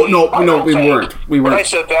this game. No, we weren't. But I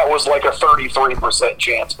said that was like a 33%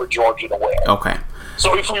 chance for Georgia to win. Okay.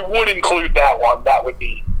 So if we would include that one, that would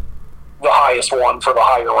be the highest one for the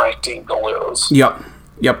higher-ranked team to lose.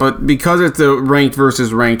 Yep, but because it's the ranked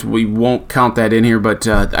versus ranked, we won't count that in here, but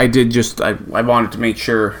I wanted to make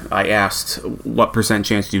sure I asked what percent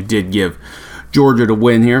chance you did give Georgia to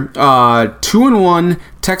win here. 2-1,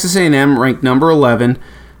 Texas A&M, ranked number 11.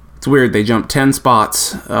 It's weird, they jumped 10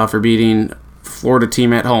 spots for beating Florida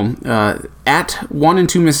team at home. At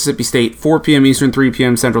 1-2 Mississippi State, 4 p.m. Eastern, 3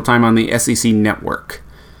 p.m. Central Time on the SEC Network.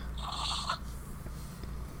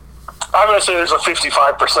 I'm going to say there's a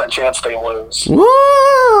 55% chance they lose.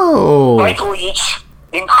 Whoa! Mike Leach,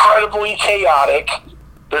 incredibly chaotic.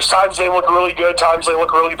 There's times they look really good, times they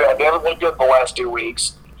look really bad. They haven't looked good in the last 2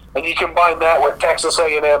 weeks. And you combine that with Texas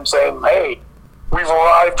A&M saying, hey, we've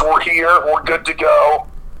arrived, we're here, we're good to go.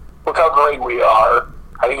 Look how great we are.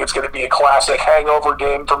 I think it's going to be a classic hangover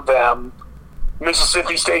game from them.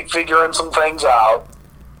 Mississippi State figuring some things out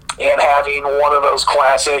and having one of those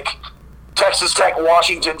classic Texas Tech,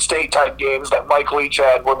 Washington State type games that Mike Leach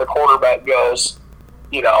had when the quarterback goes,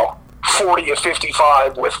 40 of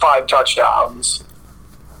 55 with 5 touchdowns.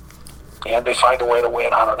 And they find a way to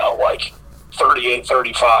win,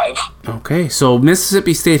 38-35. Okay, so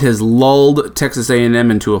Mississippi State has lulled Texas A&M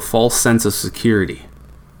into a false sense of security.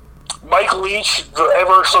 Mike Leach, the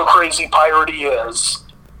ever so crazy pirate he is,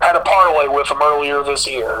 had a parlay with him earlier this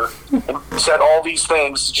year and said all these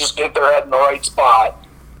things to just get their head in the right spot.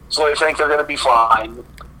 So they think they're going to be fine.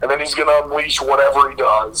 And then he's going to unleash whatever he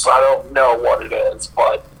does. I don't know what it is,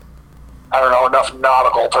 but I don't know enough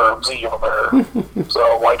nautical terms either.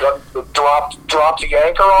 So, like, drop the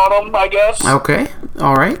anchor on him, I guess. Okay,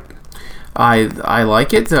 all right. I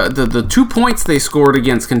like it. The 2 points they scored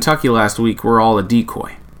against Kentucky last week were all a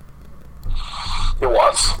decoy. It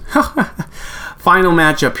was. Final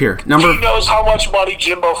matchup here. He knows how much money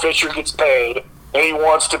Jimbo Fisher gets paid, and he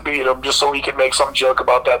wants to beat him just so he can make some joke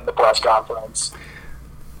about that in the press conference.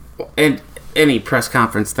 And any press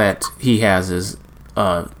conference that he has is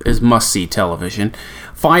must-see television.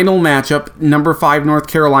 Final matchup, number 5 North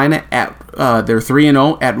Carolina at they're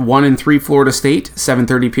 3-0 at 1-3 Florida State,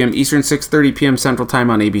 7:30 p.m. Eastern, 6:30 p.m. Central Time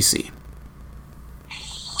on ABC.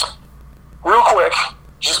 Real quick,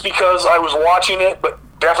 just because I was watching it, but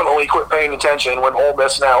definitely quit paying attention when Ole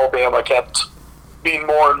Miss and Alabama kept being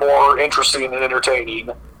more and more interesting and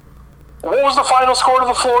entertaining. What was the final score of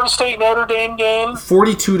the Florida State Notre Dame game?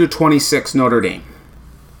 42-26 Notre Dame.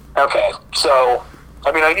 Okay, so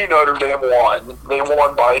I mean, I knew Notre Dame won. They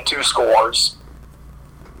won by 2 scores.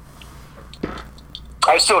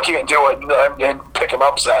 I still can't do it and pick an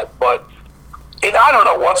upset, but I don't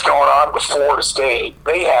know what's going on with Florida State.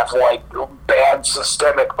 They have, like, bad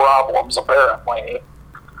systemic problems, apparently.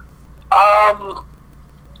 I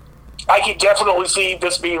can definitely see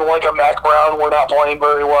this being like a Mac Brown. We're not playing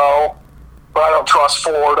very well, but I don't trust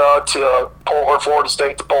Florida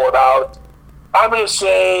State to pull it out. I'm going to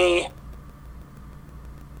say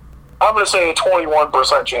a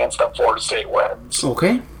 21% chance that Florida State wins.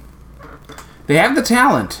 Okay. They have the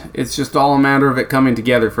talent. It's just all a matter of it coming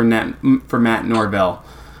together for Matt Norvell.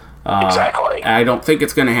 Exactly. I don't think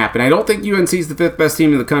it's going to happen. I don't think UNC is the 5th best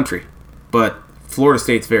team in the country, but Florida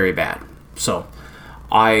State's very bad. So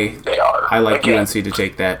I like UNC to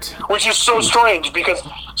take that. Which is so strange because,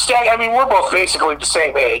 I mean, we're both basically the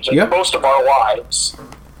same age. And most of our lives,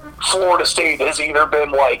 Florida State has either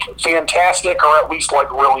been, like, fantastic or at least, like,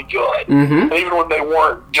 really good. Mm-hmm. Even when they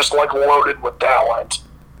weren't just, like, loaded with talent.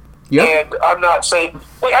 Yep. And I'm not saying,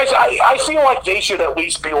 like, I feel like they should at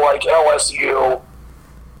least be like LSU,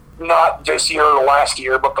 not this year or last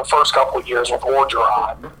year, but the first couple of years with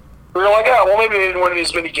Orgeron. We were like, well, maybe they didn't win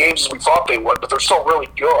as many games as we thought they would, but they're still really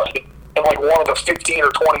good. And, like, one of the 15 or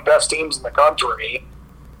 20 best teams in the country.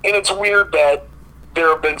 And it's weird that there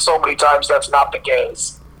have been so many times that's not the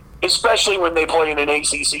case. Especially when they play in an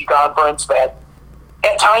ACC conference that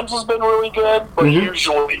at times has been really good, but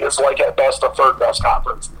usually is, like, at best, the 3rd best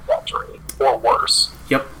conference in the country, or worse.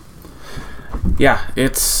 Yep. Yeah,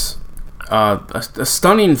 it's a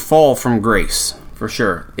stunning fall from grace, for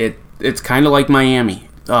sure. It's kind of like Miami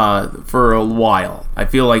for a while. I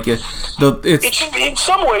feel like it should be, in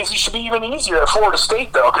some ways, it should be even easier at Florida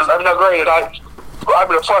State, though, because I'm not great. I'm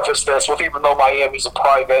going to preface this with, even though Miami's a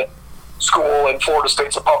private school and Florida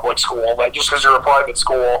State's a public school, that just because you're a private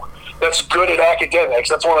school that's good at academics.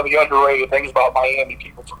 That's one of the underrated things about Miami.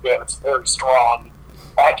 People forget it's a very strong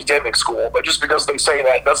academic school. But just because they say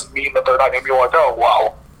that doesn't mean that they're not going to be like, oh,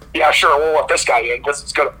 well, yeah, sure, we'll let this guy in because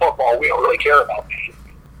he's good at football. We don't really care about me.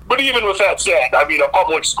 But even with that said, I mean, a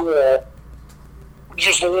public school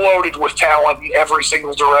just loaded with talent in every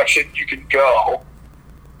single direction you can go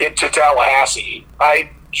into Tallahassee.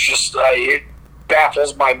 It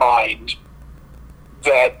baffles my mind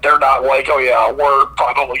that they're not like, oh yeah, we're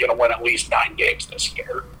probably going to win at least 9 games this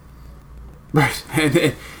year. Right,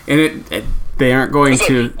 and they aren't going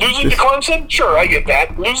to... Losing to Clemson? Sure, I get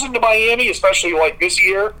that. Losing to Miami, especially like this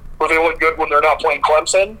year, where they look good when they're not playing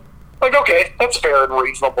Clemson, like, okay, that's fair and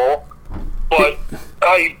reasonable. But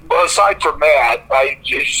aside from that, I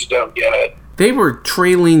just don't get it. They were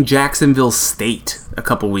trailing Jacksonville State a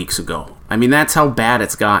couple weeks ago. I mean, that's how bad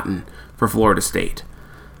it's gotten for Florida State.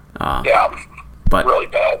 Yeah. But really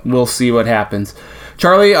bad. We'll see what happens.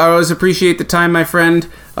 Charlie, I always appreciate the time, my friend.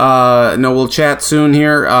 No, we'll chat soon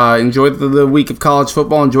here. Enjoy the week of college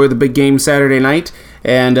football. Enjoy the big game Saturday night.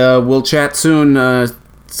 And we'll chat soon,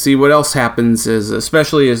 see what else happens,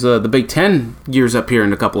 especially as the Big Ten gears up here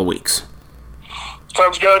in a couple of weeks.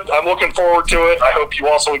 Sounds good. I'm looking forward to it. I hope you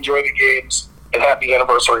also enjoy the games. And happy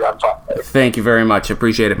anniversary on Friday. Thank you very much.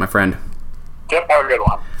 Appreciate it, my friend. Yep, have a good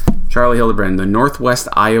one. Charlie Hildebrand, the Northwest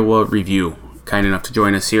Iowa Review. Kind enough to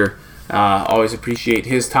join us here. Always appreciate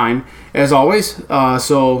his time, as always.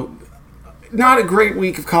 So, not a great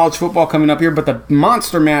week of college football coming up here, but the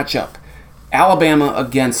monster matchup. Alabama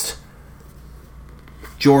against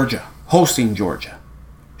Georgia, hosting Georgia.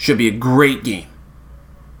 Should be a great game.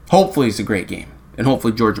 Hopefully it's a great game, and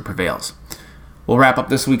hopefully Georgia prevails. We'll wrap up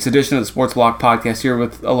this week's edition of the Sports Block Podcast here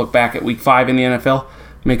with a look back at Week 5 in the NFL,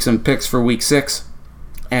 make some picks for Week 6,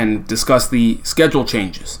 and discuss the schedule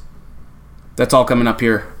changes. That's all coming up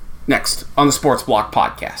here next on the Sports Block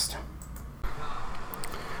Podcast.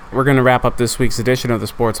 We're going to wrap up this week's edition of the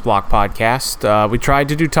Sports Block Podcast. We tried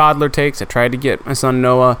to do toddler takes. I tried to get my son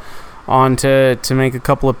Noah on to make a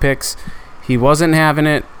couple of picks. He wasn't having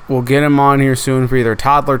it. We'll get him on here soon for either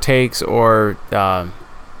toddler takes or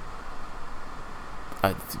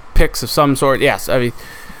picks of some sort. Yes, I mean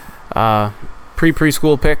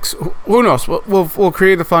preschool picks. Who knows? We'll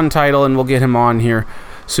create a fun title and we'll get him on here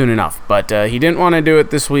soon enough. But he didn't want to do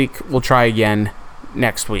it this week. We'll try again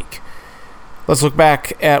next week. Let's look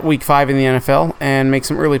back at Week 5 in the NFL and make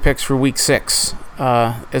some early picks for Week 6,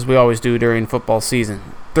 as we always do during football season.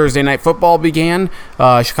 Thursday Night Football began.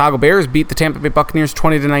 Chicago Bears beat the Tampa Bay Buccaneers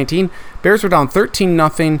 20-19. Bears were down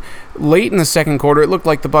 13-0 late in the second quarter. It looked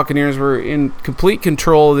like the Buccaneers were in complete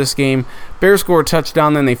control of this game. Bears score a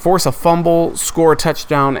touchdown, then they force a fumble, score a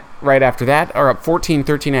touchdown right after that, are up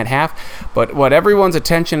 14-13 at half. But what everyone's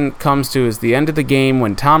attention comes to is the end of the game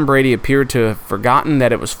when Tom Brady appeared to have forgotten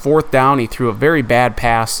that it was fourth down. He threw a very bad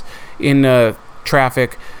pass in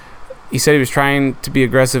traffic. He said he was trying to be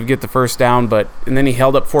aggressive, get the first down, and then he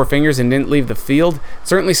held up four fingers and didn't leave the field. It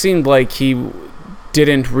certainly seemed like he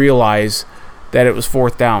didn't realize that it was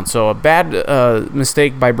fourth down. So a bad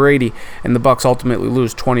mistake by Brady, and the Bucs ultimately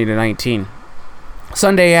lose 20-19.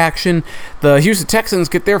 Sunday action, the Houston Texans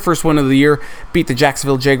get their first win of the year, beat the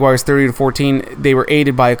Jacksonville Jaguars 30-14. They were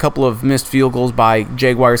aided by a couple of missed field goals by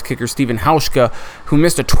Jaguars kicker Steven Hauschka, who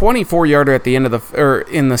missed a 24-yarder at the end of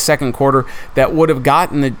in the second quarter that would have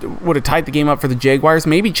tied the game up for the Jaguars,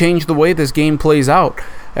 maybe changed the way this game plays out.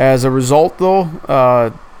 As a result,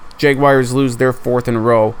 though, Jaguars lose their fourth in a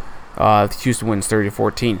row. Houston wins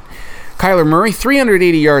 30-14. Kyler Murray,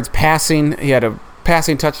 380 yards passing. He had a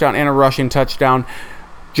passing touchdown and a rushing touchdown.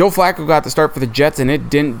 Joe Flacco got the start for the Jets, and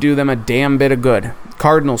it didn't do them a damn bit of good.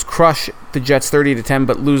 Cardinals crush the Jets 30-10,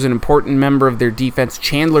 but lose an important member of their defense,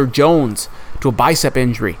 Chandler Jones, to a bicep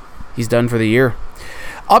injury. He's done for the year.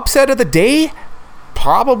 Upset of the day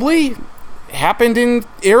probably happened in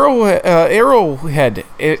Arrowhead at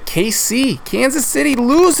KC. Kansas City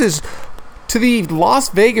loses to the Las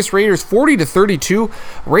Vegas Raiders 40-32.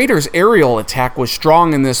 Raiders' aerial attack was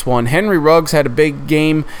strong in this one. Henry Ruggs had a big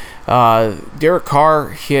game. Derek Carr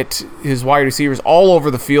hit his wide receivers all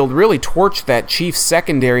over the field, really torched that Chiefs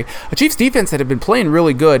secondary. A Chiefs defense that had been playing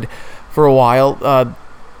really good for a while.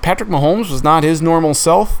 Patrick Mahomes was not his normal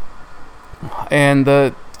self, and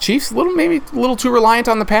the Chiefs maybe a little too reliant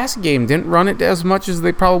on the passing game. Didn't run it as much as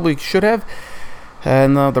they probably should have.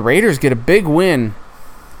 And the Raiders get a big win.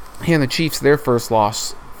 And the Chiefs, their first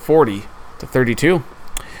loss, 40-32.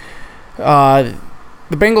 The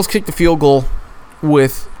Bengals kicked the field goal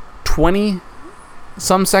with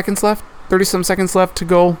 30-some seconds left to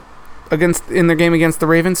go in their game against the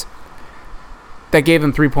Ravens. That gave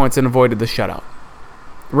them 3 points and avoided the shutout.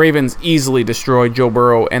 Ravens easily destroyed Joe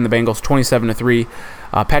Burrow and the Bengals 27-3.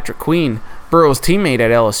 Patrick Queen, Burrow's teammate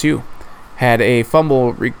at LSU, had a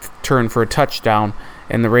fumble return for a touchdown.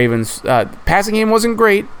 And the Ravens' passing game wasn't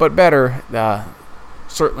great, but better.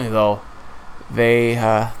 Certainly, though, they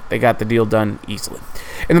got the deal done easily.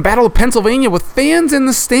 In the Battle of Pennsylvania, with fans in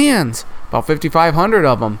the stands, about 5,500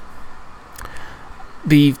 of them,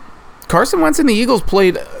 the Carson Wentz and the Eagles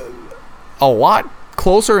played a lot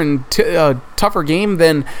closer and tougher game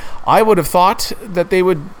than I would have thought that they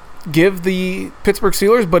would give the Pittsburgh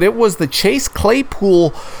Steelers, but it was the Chase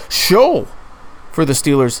Claypool show for the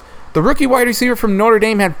Steelers. The rookie wide receiver from Notre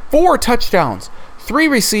Dame had 4 touchdowns, 3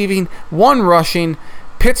 receiving, 1 rushing.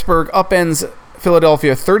 Pittsburgh upends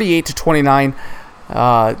Philadelphia 38-29.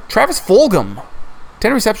 Travis Fulgham,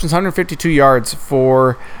 10 receptions, 152 yards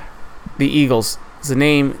for the Eagles. It's a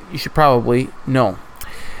name you should probably know.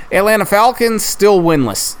 Atlanta Falcons still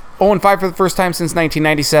winless. 0-5 for the first time since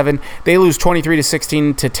 1997. They lose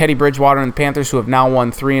 23-16 to Teddy Bridgewater and the Panthers, who have now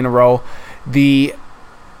won 3 in a row.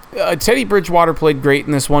 Teddy Bridgewater played great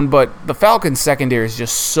in this one, but the Falcons' secondary is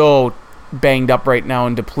just so banged up right now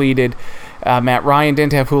and depleted. Matt Ryan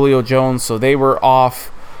didn't have Julio Jones, so they were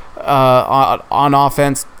off on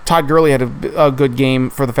offense. Todd Gurley had a good game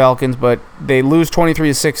for the Falcons, but they lose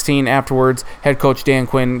 23-16 afterwards. Head coach Dan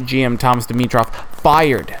Quinn, GM Thomas Dimitroff,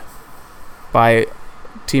 fired by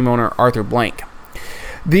team owner Arthur Blank.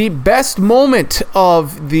 The best moment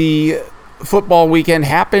of the football weekend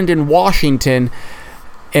happened in Washington,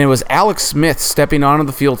 and it was Alex Smith stepping onto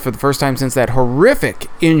the field for the first time since that horrific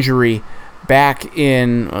injury back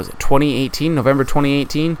in November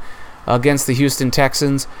 2018, against the Houston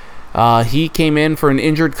Texans. He came in for an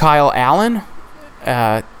injured Kyle Allen,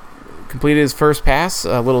 completed his first pass,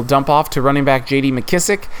 a little dump off to running back J.D.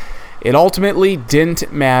 McKissick. It ultimately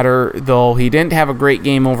didn't matter, though he didn't have a great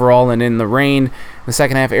game overall, and in the rain, in the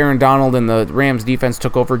second half, Aaron Donald and the Rams defense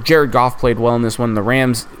took over. Jared Goff played well in this one. The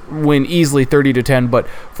Rams win easily 30-10, but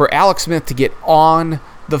for Alex Smith to get on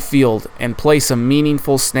the field and play some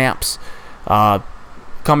meaningful snaps,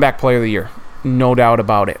 comeback player of the year, no doubt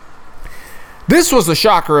about it. This was the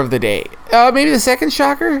shocker of the day. Maybe the second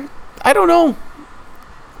shocker? I don't know.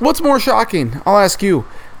 What's more shocking? I'll ask you.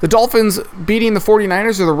 The Dolphins beating the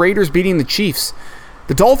 49ers or the Raiders beating the Chiefs?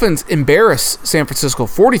 The Dolphins embarrass San Francisco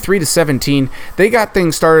 43-17. They got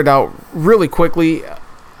things started out really quickly,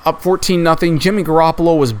 up 14-0. Jimmy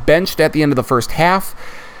Garoppolo was benched at the end of the first half.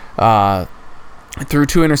 Threw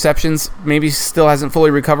 2 interceptions. Maybe still hasn't fully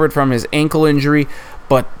recovered from his ankle injury,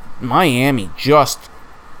 but Miami just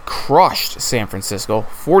crushed San Francisco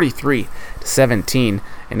 43-17.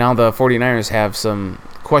 And now the 49ers have some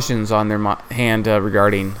questions on their hand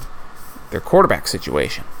regarding their quarterback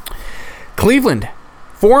situation. Cleveland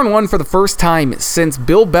 4-1 for the first time since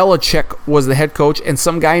Bill Belichick was the head coach and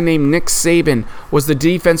some guy named Nick Saban was the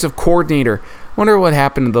defensive coordinator. Wonder what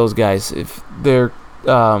happened to those guys if their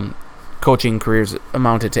coaching careers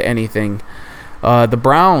amounted to anything. The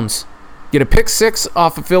Browns get a pick 6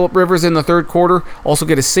 off of Phillip Rivers in the third quarter, also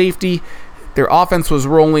get a safety. Their offense was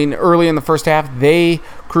rolling early in the first half. They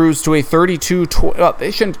cruised to a 32-20.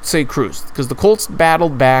 They shouldn't say cruised because the Colts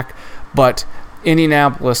battled back, but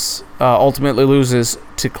Indianapolis ultimately loses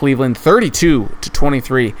to Cleveland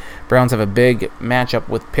 32-23. Browns have a big matchup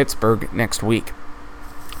with Pittsburgh next week.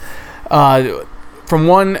 From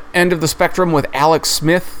one end of the spectrum with Alex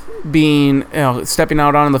Smith being stepping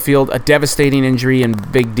out on the field, a devastating injury in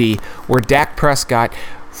Big D, where Dak Prescott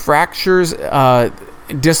fractures,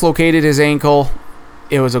 dislocated his ankle.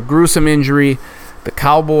 It was a gruesome injury. The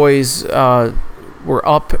Cowboys were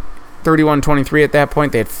up 31-23 at that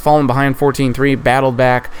point. They had fallen behind 14-3, battled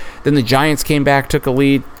back. Then the Giants came back, took a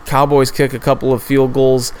lead. Cowboys kick a couple of field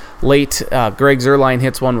goals late. Greg Zuerlein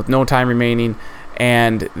hits one with no time remaining,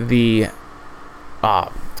 and the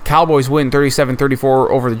Cowboys win 37-34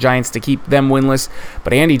 over the Giants to keep them winless.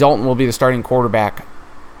 But Andy Dalton will be the starting quarterback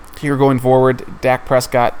here going forward. Dak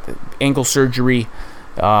Prescott, ankle surgery,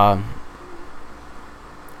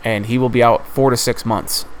 and he will be out 4 to 6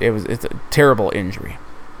 months. It's a terrible injury.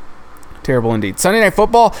 Terrible indeed. Sunday Night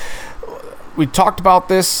Football, we talked about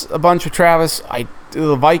this a bunch with Travis.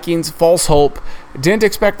 The Vikings, false hope. Didn't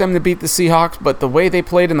expect them to beat the Seahawks, but the way they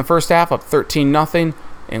played in the first half, up 13-0,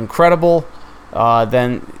 incredible.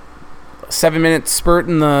 Then 7-minute spurt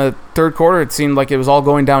in the third quarter, it seemed like it was all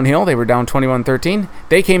going downhill. They were down 21-13.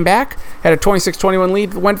 They came back, had a 26-21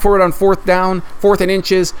 lead, went for it on fourth down, 4th and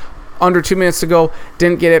inches, under 2 minutes to go.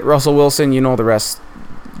 Didn't get it. Russell Wilson, you know the rest,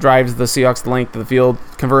 drives the Seahawks the length of the field,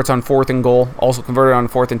 converts on 4th and goal, also converted on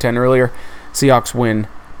 4th and 10 earlier. Seahawks win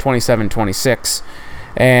 27-26.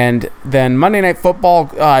 And then Monday Night Football,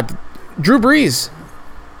 Drew Brees,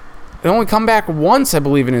 he only come back once, I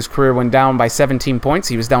believe, in his career when down by 17 points.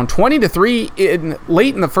 He was down 20-3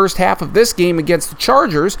 late in the first half of this game against the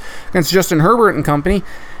Chargers, against Justin Herbert and company,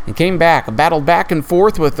 and came back, battled back and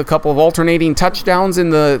forth with a couple of alternating touchdowns in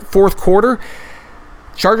the fourth quarter.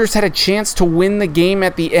 Chargers had a chance to win the game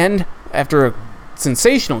at the end after a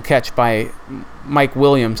sensational catch by Mike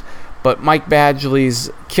Williams, but Mike Badgley's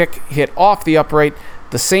kick hit off the upright.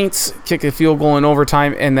 The Saints kick a field goal in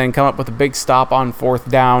overtime and then come up with a big stop on 4th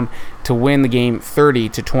down to win the game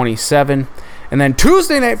 30-27. And then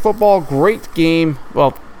Tuesday Night Football, great game.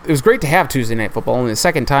 Well, it was great to have Tuesday Night Football, only the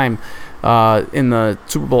second time in the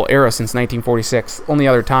Super Bowl era since 1946. Only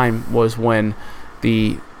other time was when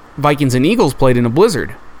the Vikings and Eagles played in a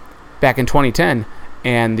blizzard back in 2010,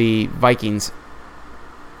 and the Vikings,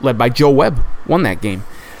 led by Joe Webb, won that game.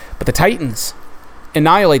 But the Titans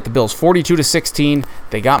annihilate the Bills 42-16.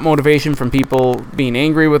 They got motivation from people being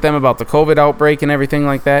angry with them about the COVID outbreak and everything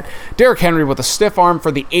like that. Derrick Henry with a stiff arm for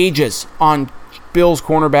the ages on Bills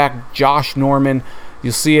cornerback Josh Norman.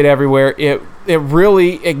 You'll see it everywhere. It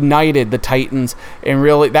really ignited the Titans, and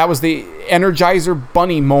really that was the Energizer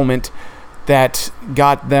Bunny moment that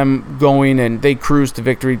got them going, and they cruised to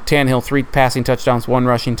victory. Tannehill, 3 passing touchdowns, 1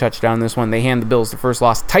 rushing touchdown. This one, they hand the Bills the first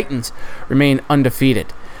loss. Titans remain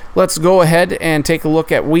undefeated. Let's go ahead and take a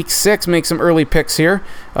look at Week 6, make some early picks here.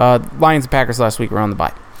 Lions and Packers last week were on the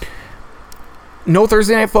bye. No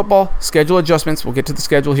Thursday Night Football, schedule adjustments. We'll get to the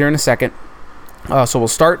schedule here in a second. So we'll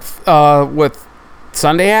start with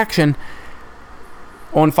Sunday action.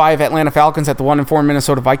 0-5 Atlanta Falcons at the 1-4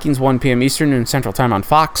 Minnesota Vikings, 1 p.m. Eastern and Central Time on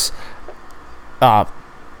Fox.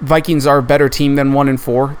 Vikings are a better team than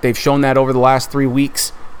 1-4. They've shown that over the last 3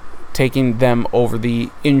 weeks. taking them over the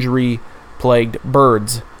injury-plagued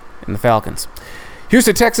Birds and the Falcons.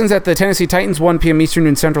 Houston Texans at the Tennessee Titans, 1 p.m. Eastern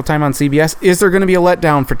and Central Time on CBS. Is there going to be a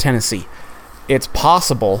letdown for Tennessee? It's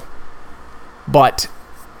possible, but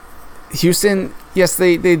Houston, yes,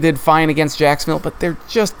 they did fine against Jacksonville, but they're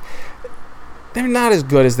not as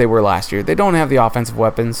good as they were last year. They don't have the offensive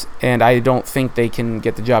weapons, and I don't think they can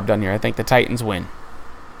get the job done here. I think the Titans win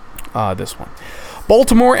this one.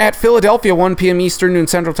 Baltimore at Philadelphia, 1 p.m. Eastern, noon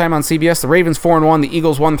Central Time on CBS. The Ravens 4-1, the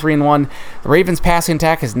Eagles 1-3-1. The Ravens' passing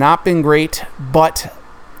attack has not been great, but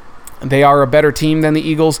they are a better team than the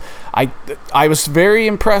Eagles. I was very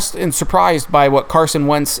impressed and surprised by what Carson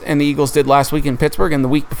Wentz and the Eagles did last week in Pittsburgh and the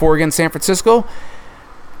week before against San Francisco.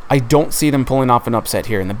 I don't see them pulling off an upset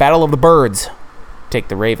here. In the Battle of the Birds, take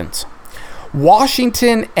the Ravens.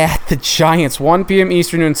 Washington at the Giants, 1 p.m.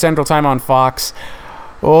 Eastern and Central Time on Fox.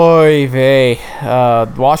 Oy vey.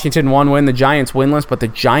 Washington win, the Giants winless, but the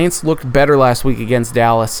Giants looked better last week against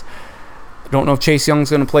Dallas. I don't know if Chase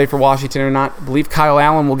Young's going to play for Washington or not. I believe Kyle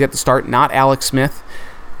Allen will get the start, not Alex Smith,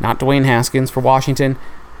 not Dwayne Haskins for Washington.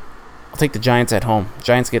 I'll take the Giants at home.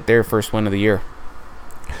 Giants get their first win of the year.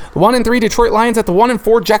 The 1-3 Detroit Lions at the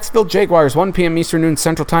 1-4 Jacksonville Jaguars, 1 p.m. Eastern, noon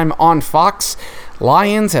Central Time on Fox.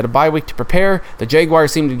 Lions had a bye week to prepare. The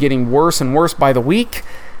Jaguars seem to be getting worse and worse by the week.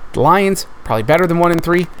 The Lions, probably better than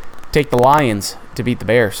 1-3. Take the Lions to beat the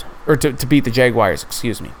Bears, or to beat the Jaguars,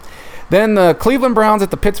 excuse me. Then the Cleveland Browns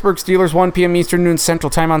at the Pittsburgh Steelers, 1 p.m. Eastern, noon Central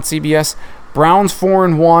Time on CBS. Browns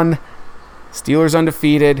 4-1. Steelers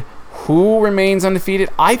undefeated. Who remains undefeated?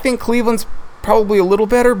 I think Cleveland's probably a little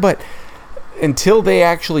better, but until they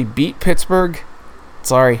actually beat Pittsburgh,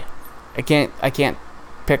 sorry, I can't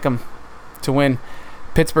pick them to win.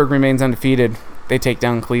 Pittsburgh remains undefeated. They take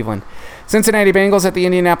down Cleveland. Cincinnati Bengals at the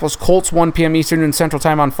Indianapolis Colts, 1 p.m. Eastern and Central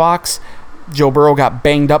Time on Fox. Joe Burrow got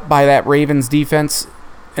banged up by that Ravens defense,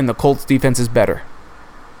 and the Colts defense is better.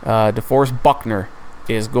 DeForest Buckner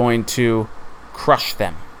is going to crush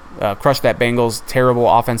them. Crush that Bengals terrible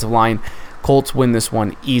offensive line. Colts win this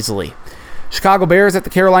one easily. Chicago Bears at the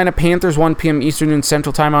Carolina Panthers, 1 p.m. Eastern and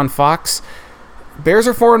Central Time on Fox. Bears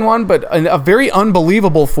are 4-1, but a very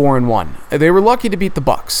unbelievable 4-1. They were lucky to beat the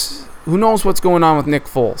Bucs. Who knows what's going on with Nick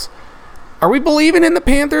Foles? Are we believing in the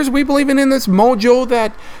Panthers? Are we believing in this mojo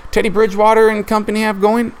that Teddy Bridgewater and company have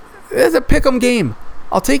going? It's a pick'em game.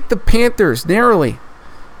 I'll take the Panthers narrowly,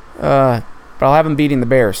 but I'll have them beating the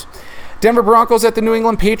Bears. Denver Broncos at the New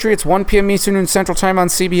England Patriots, 1 p.m. Eastern and Central Time on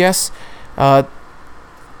CBS.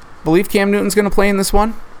 Believe Cam Newton's going to play in this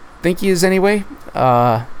one. Think he is anyway.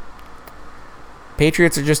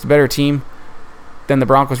 Patriots are just a better team than the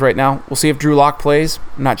Broncos right now. We'll see if Drew Lock plays.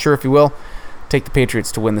 I'm not sure if he will. Take the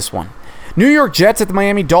Patriots to win this one. New York Jets at the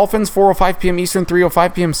Miami Dolphins, 4:05 p.m. Eastern,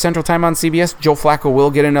 3:05 p.m. Central Time on CBS. Joe Flacco will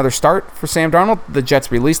get another start for Sam Darnold. The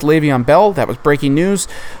Jets released Le'Veon Bell. That was breaking news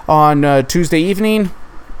on Tuesday evening.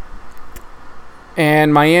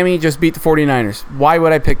 And Miami just beat the 49ers. Why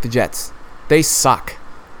would I pick the Jets? They suck.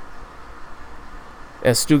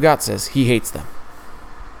 As Stu Gott says, he hates them.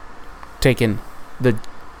 Taking the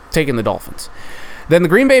Dolphins. Then the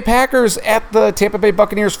Green Bay Packers at the Tampa Bay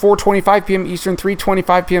Buccaneers, 4:25 p.m. Eastern,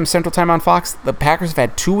 3:25 p.m. Central Time on Fox. The Packers have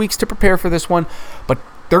had 2 weeks to prepare for this one, but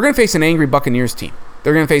they're going to face an angry Buccaneers team.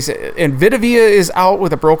 They're going to face it, and Vita Vea is out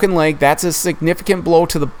with a broken leg. That's a significant blow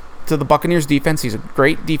to the Buccaneers defense. He's a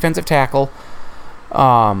great defensive tackle.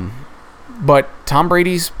 But Tom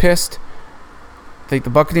Brady's pissed. I think the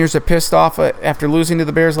Buccaneers are pissed off after losing to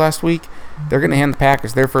the Bears last week. They're going to hand the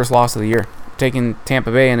Packers their first loss of the year, taking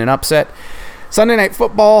Tampa Bay in an upset. Sunday Night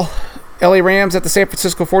Football, LA Rams at the San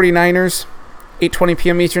Francisco 49ers, 8:20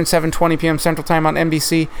 p.m. Eastern, 7:20 p.m. Central Time on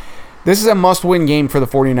NBC. This is a must-win game for the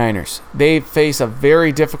 49ers. They face a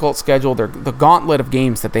very difficult schedule. The gauntlet of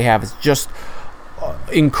games that they have is just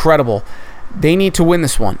incredible. They need to win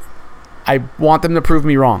this one. I want them to prove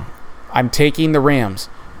me wrong. I'm taking the Rams.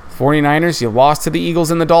 49ers, you lost to the Eagles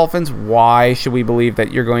and the Dolphins. Why should we believe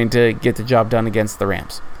that you're going to get the job done against the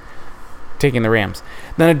Rams? Taking the Rams.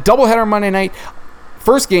 Then a doubleheader Monday night.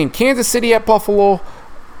 First game, Kansas City at Buffalo,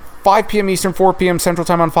 5 p.m. Eastern, 4 p.m. Central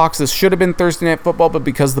Time on Fox. This should have been Thursday Night Football, but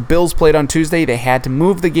because the Bills played on Tuesday, they had to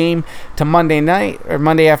move the game to Monday night or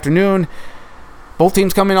Monday afternoon. Both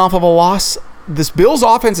teams coming off of a loss. This Bills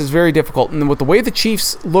offense is very difficult, and with the way the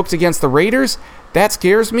Chiefs looked against the Raiders, that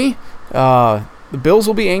scares me. The Bills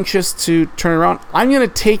will be anxious to turn around. I'm going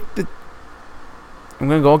to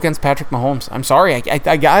go against Patrick Mahomes. I'm sorry.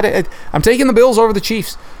 I got it. I'm taking the Bills over the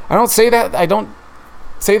Chiefs. I don't say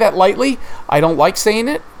that lightly. I don't like saying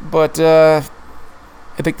it, but I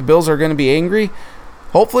think the Bills are going to be angry.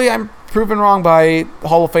 Hopefully I'm proven wrong by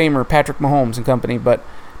Hall of Famer Patrick Mahomes and company, but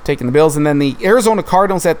taking the Bills. And then the Arizona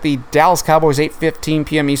Cardinals at the Dallas Cowboys, 8:15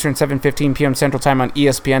 p.m. Eastern, 7:15 p.m. Central Time on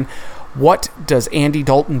ESPN. What does Andy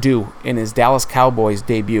Dalton do in his Dallas Cowboys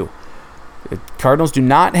debut? The Cardinals do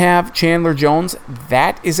not have Chandler Jones.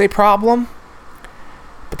 That is a problem.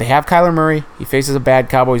 But they have Kyler Murray. He faces a bad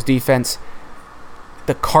Cowboys defense.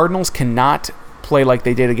 The Cardinals cannot play like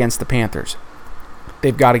they did against the Panthers.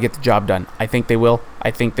 They've got to get the job done. I think they will.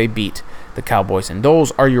 I think they beat the Cowboys. And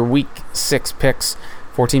those are your Week 6 picks.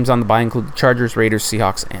 4 teams on the bye include the Chargers, Raiders,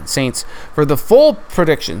 Seahawks, and Saints. For the full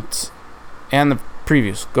predictions and the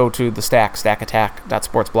previews, go to the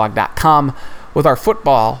stackattack.sportsblog.com with our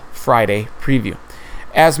Football Friday preview.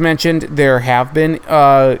 As mentioned, there have been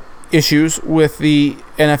issues with the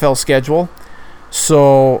NFL schedule.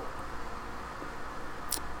 So,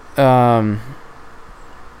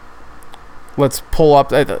 let's pull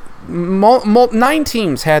up. 9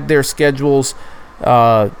 teams had their schedules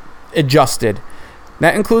adjusted.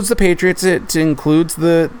 That includes the Patriots. It includes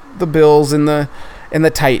the Bills and the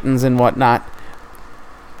Titans and whatnot.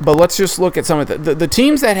 But let's just look at some of the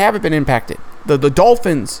teams that haven't been impacted. The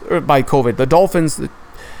Dolphins by COVID. The Dolphins,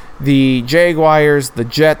 the Jaguars, the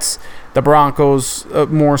Jets, the Broncos,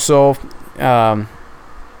 more so. The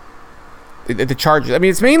Chargers. I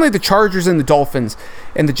mean, it's mainly the Chargers and the Dolphins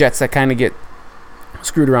and the Jets that kind of get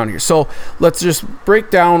screwed around here. So let's just break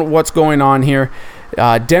down what's going on here.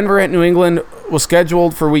 Denver at New England was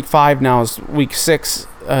scheduled for Week 5. Now is Week 6,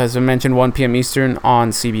 as I mentioned, 1 p.m. Eastern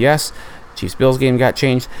on CBS. Chiefs-Bills game got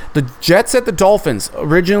changed. The Jets at the Dolphins,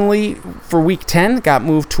 originally for Week 10, got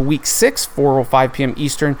moved to Week 6, 4:05 p.m.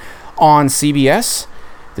 Eastern on CBS.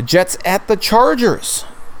 The Jets at the Chargers,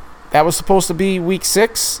 that was supposed to be Week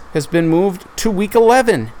 6, has been moved to Week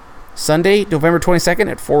 11, Sunday, November 22nd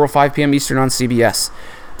at 4:05 p.m. Eastern on CBS.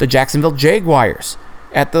 The Jacksonville Jaguars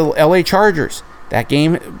at the LA Chargers, that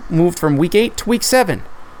game moved from Week 8 to Week 7,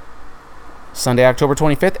 Sunday, October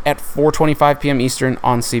 25th at 4:25 p.m. Eastern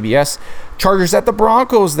on CBS. Chargers at the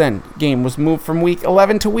Broncos, then, game was moved from Week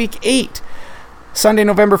 11 to Week 8, Sunday,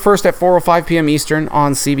 November 1st at 4:05 p.m. Eastern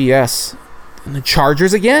on CBS. And the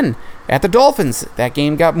Chargers again at the Dolphins. That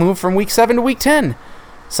game got moved from Week 7 to Week 10,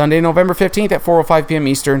 Sunday, November 15th at 4:05 p.m.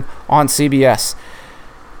 Eastern on CBS.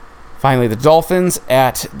 Finally, the Dolphins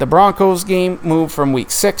at the Broncos game moved from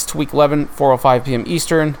Week 6 to Week 11, 4:05 p.m.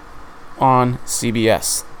 Eastern on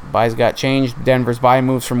CBS. Byes got changed. Denver's bye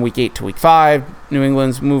moves from Week 8 to Week 5. New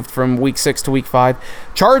England's moved from Week 6 to Week 5.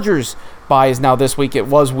 Chargers bye is now this week. It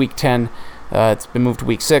was Week 10. It's been moved to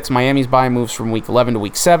Week 6. Miami's bye moves from Week 11 to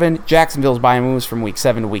Week 7. Jacksonville's bye moves from Week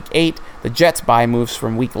 7 to Week 8. The Jets' bye moves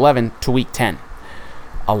from Week 11 to Week 10.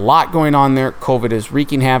 A lot going on there. COVID is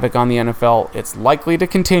wreaking havoc on the NFL. It's likely to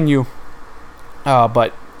continue.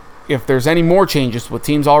 But if there's any more changes with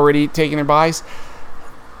teams already taking their byes,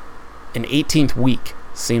 an 18th week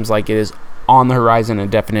seems like it is on the horizon, a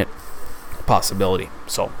definite possibility.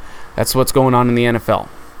 So that's what's going on in the NFL.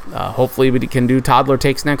 Hopefully we can do toddler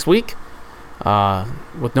takes next week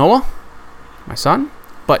with Noah, my son.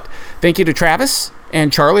 But thank you to Travis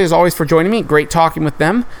and Charlie, as always, for joining me. Great talking with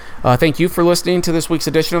them. Thank you for listening to this week's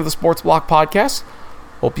edition of the Sports Block Podcast.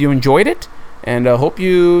 Hope you enjoyed it, and hope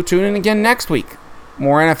you tune in again next week.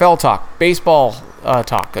 More NFL talk, baseball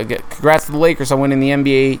talk. Congrats to the Lakers on winning the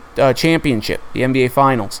NBA championship, the NBA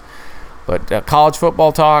Finals. But college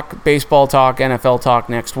football talk, baseball talk, NFL talk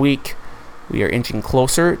next week. We are inching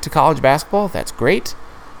closer to college basketball. That's great.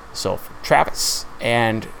 So for Travis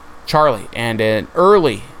and Charlie, and an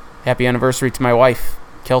early happy anniversary to my wife,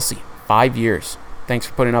 Kelsey. 5 years. Thanks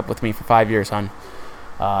for putting up with me for 5 years, hon.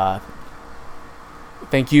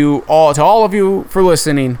 Thank you all of you for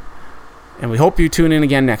listening, and we hope you tune in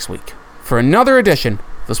again next week for another edition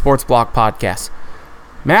of the Sports Block Podcast.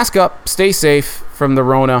 Mask up, stay safe from the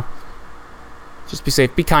Rona. Just be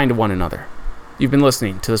safe, be kind to one another. You've been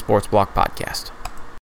listening to the Sports Block Podcast.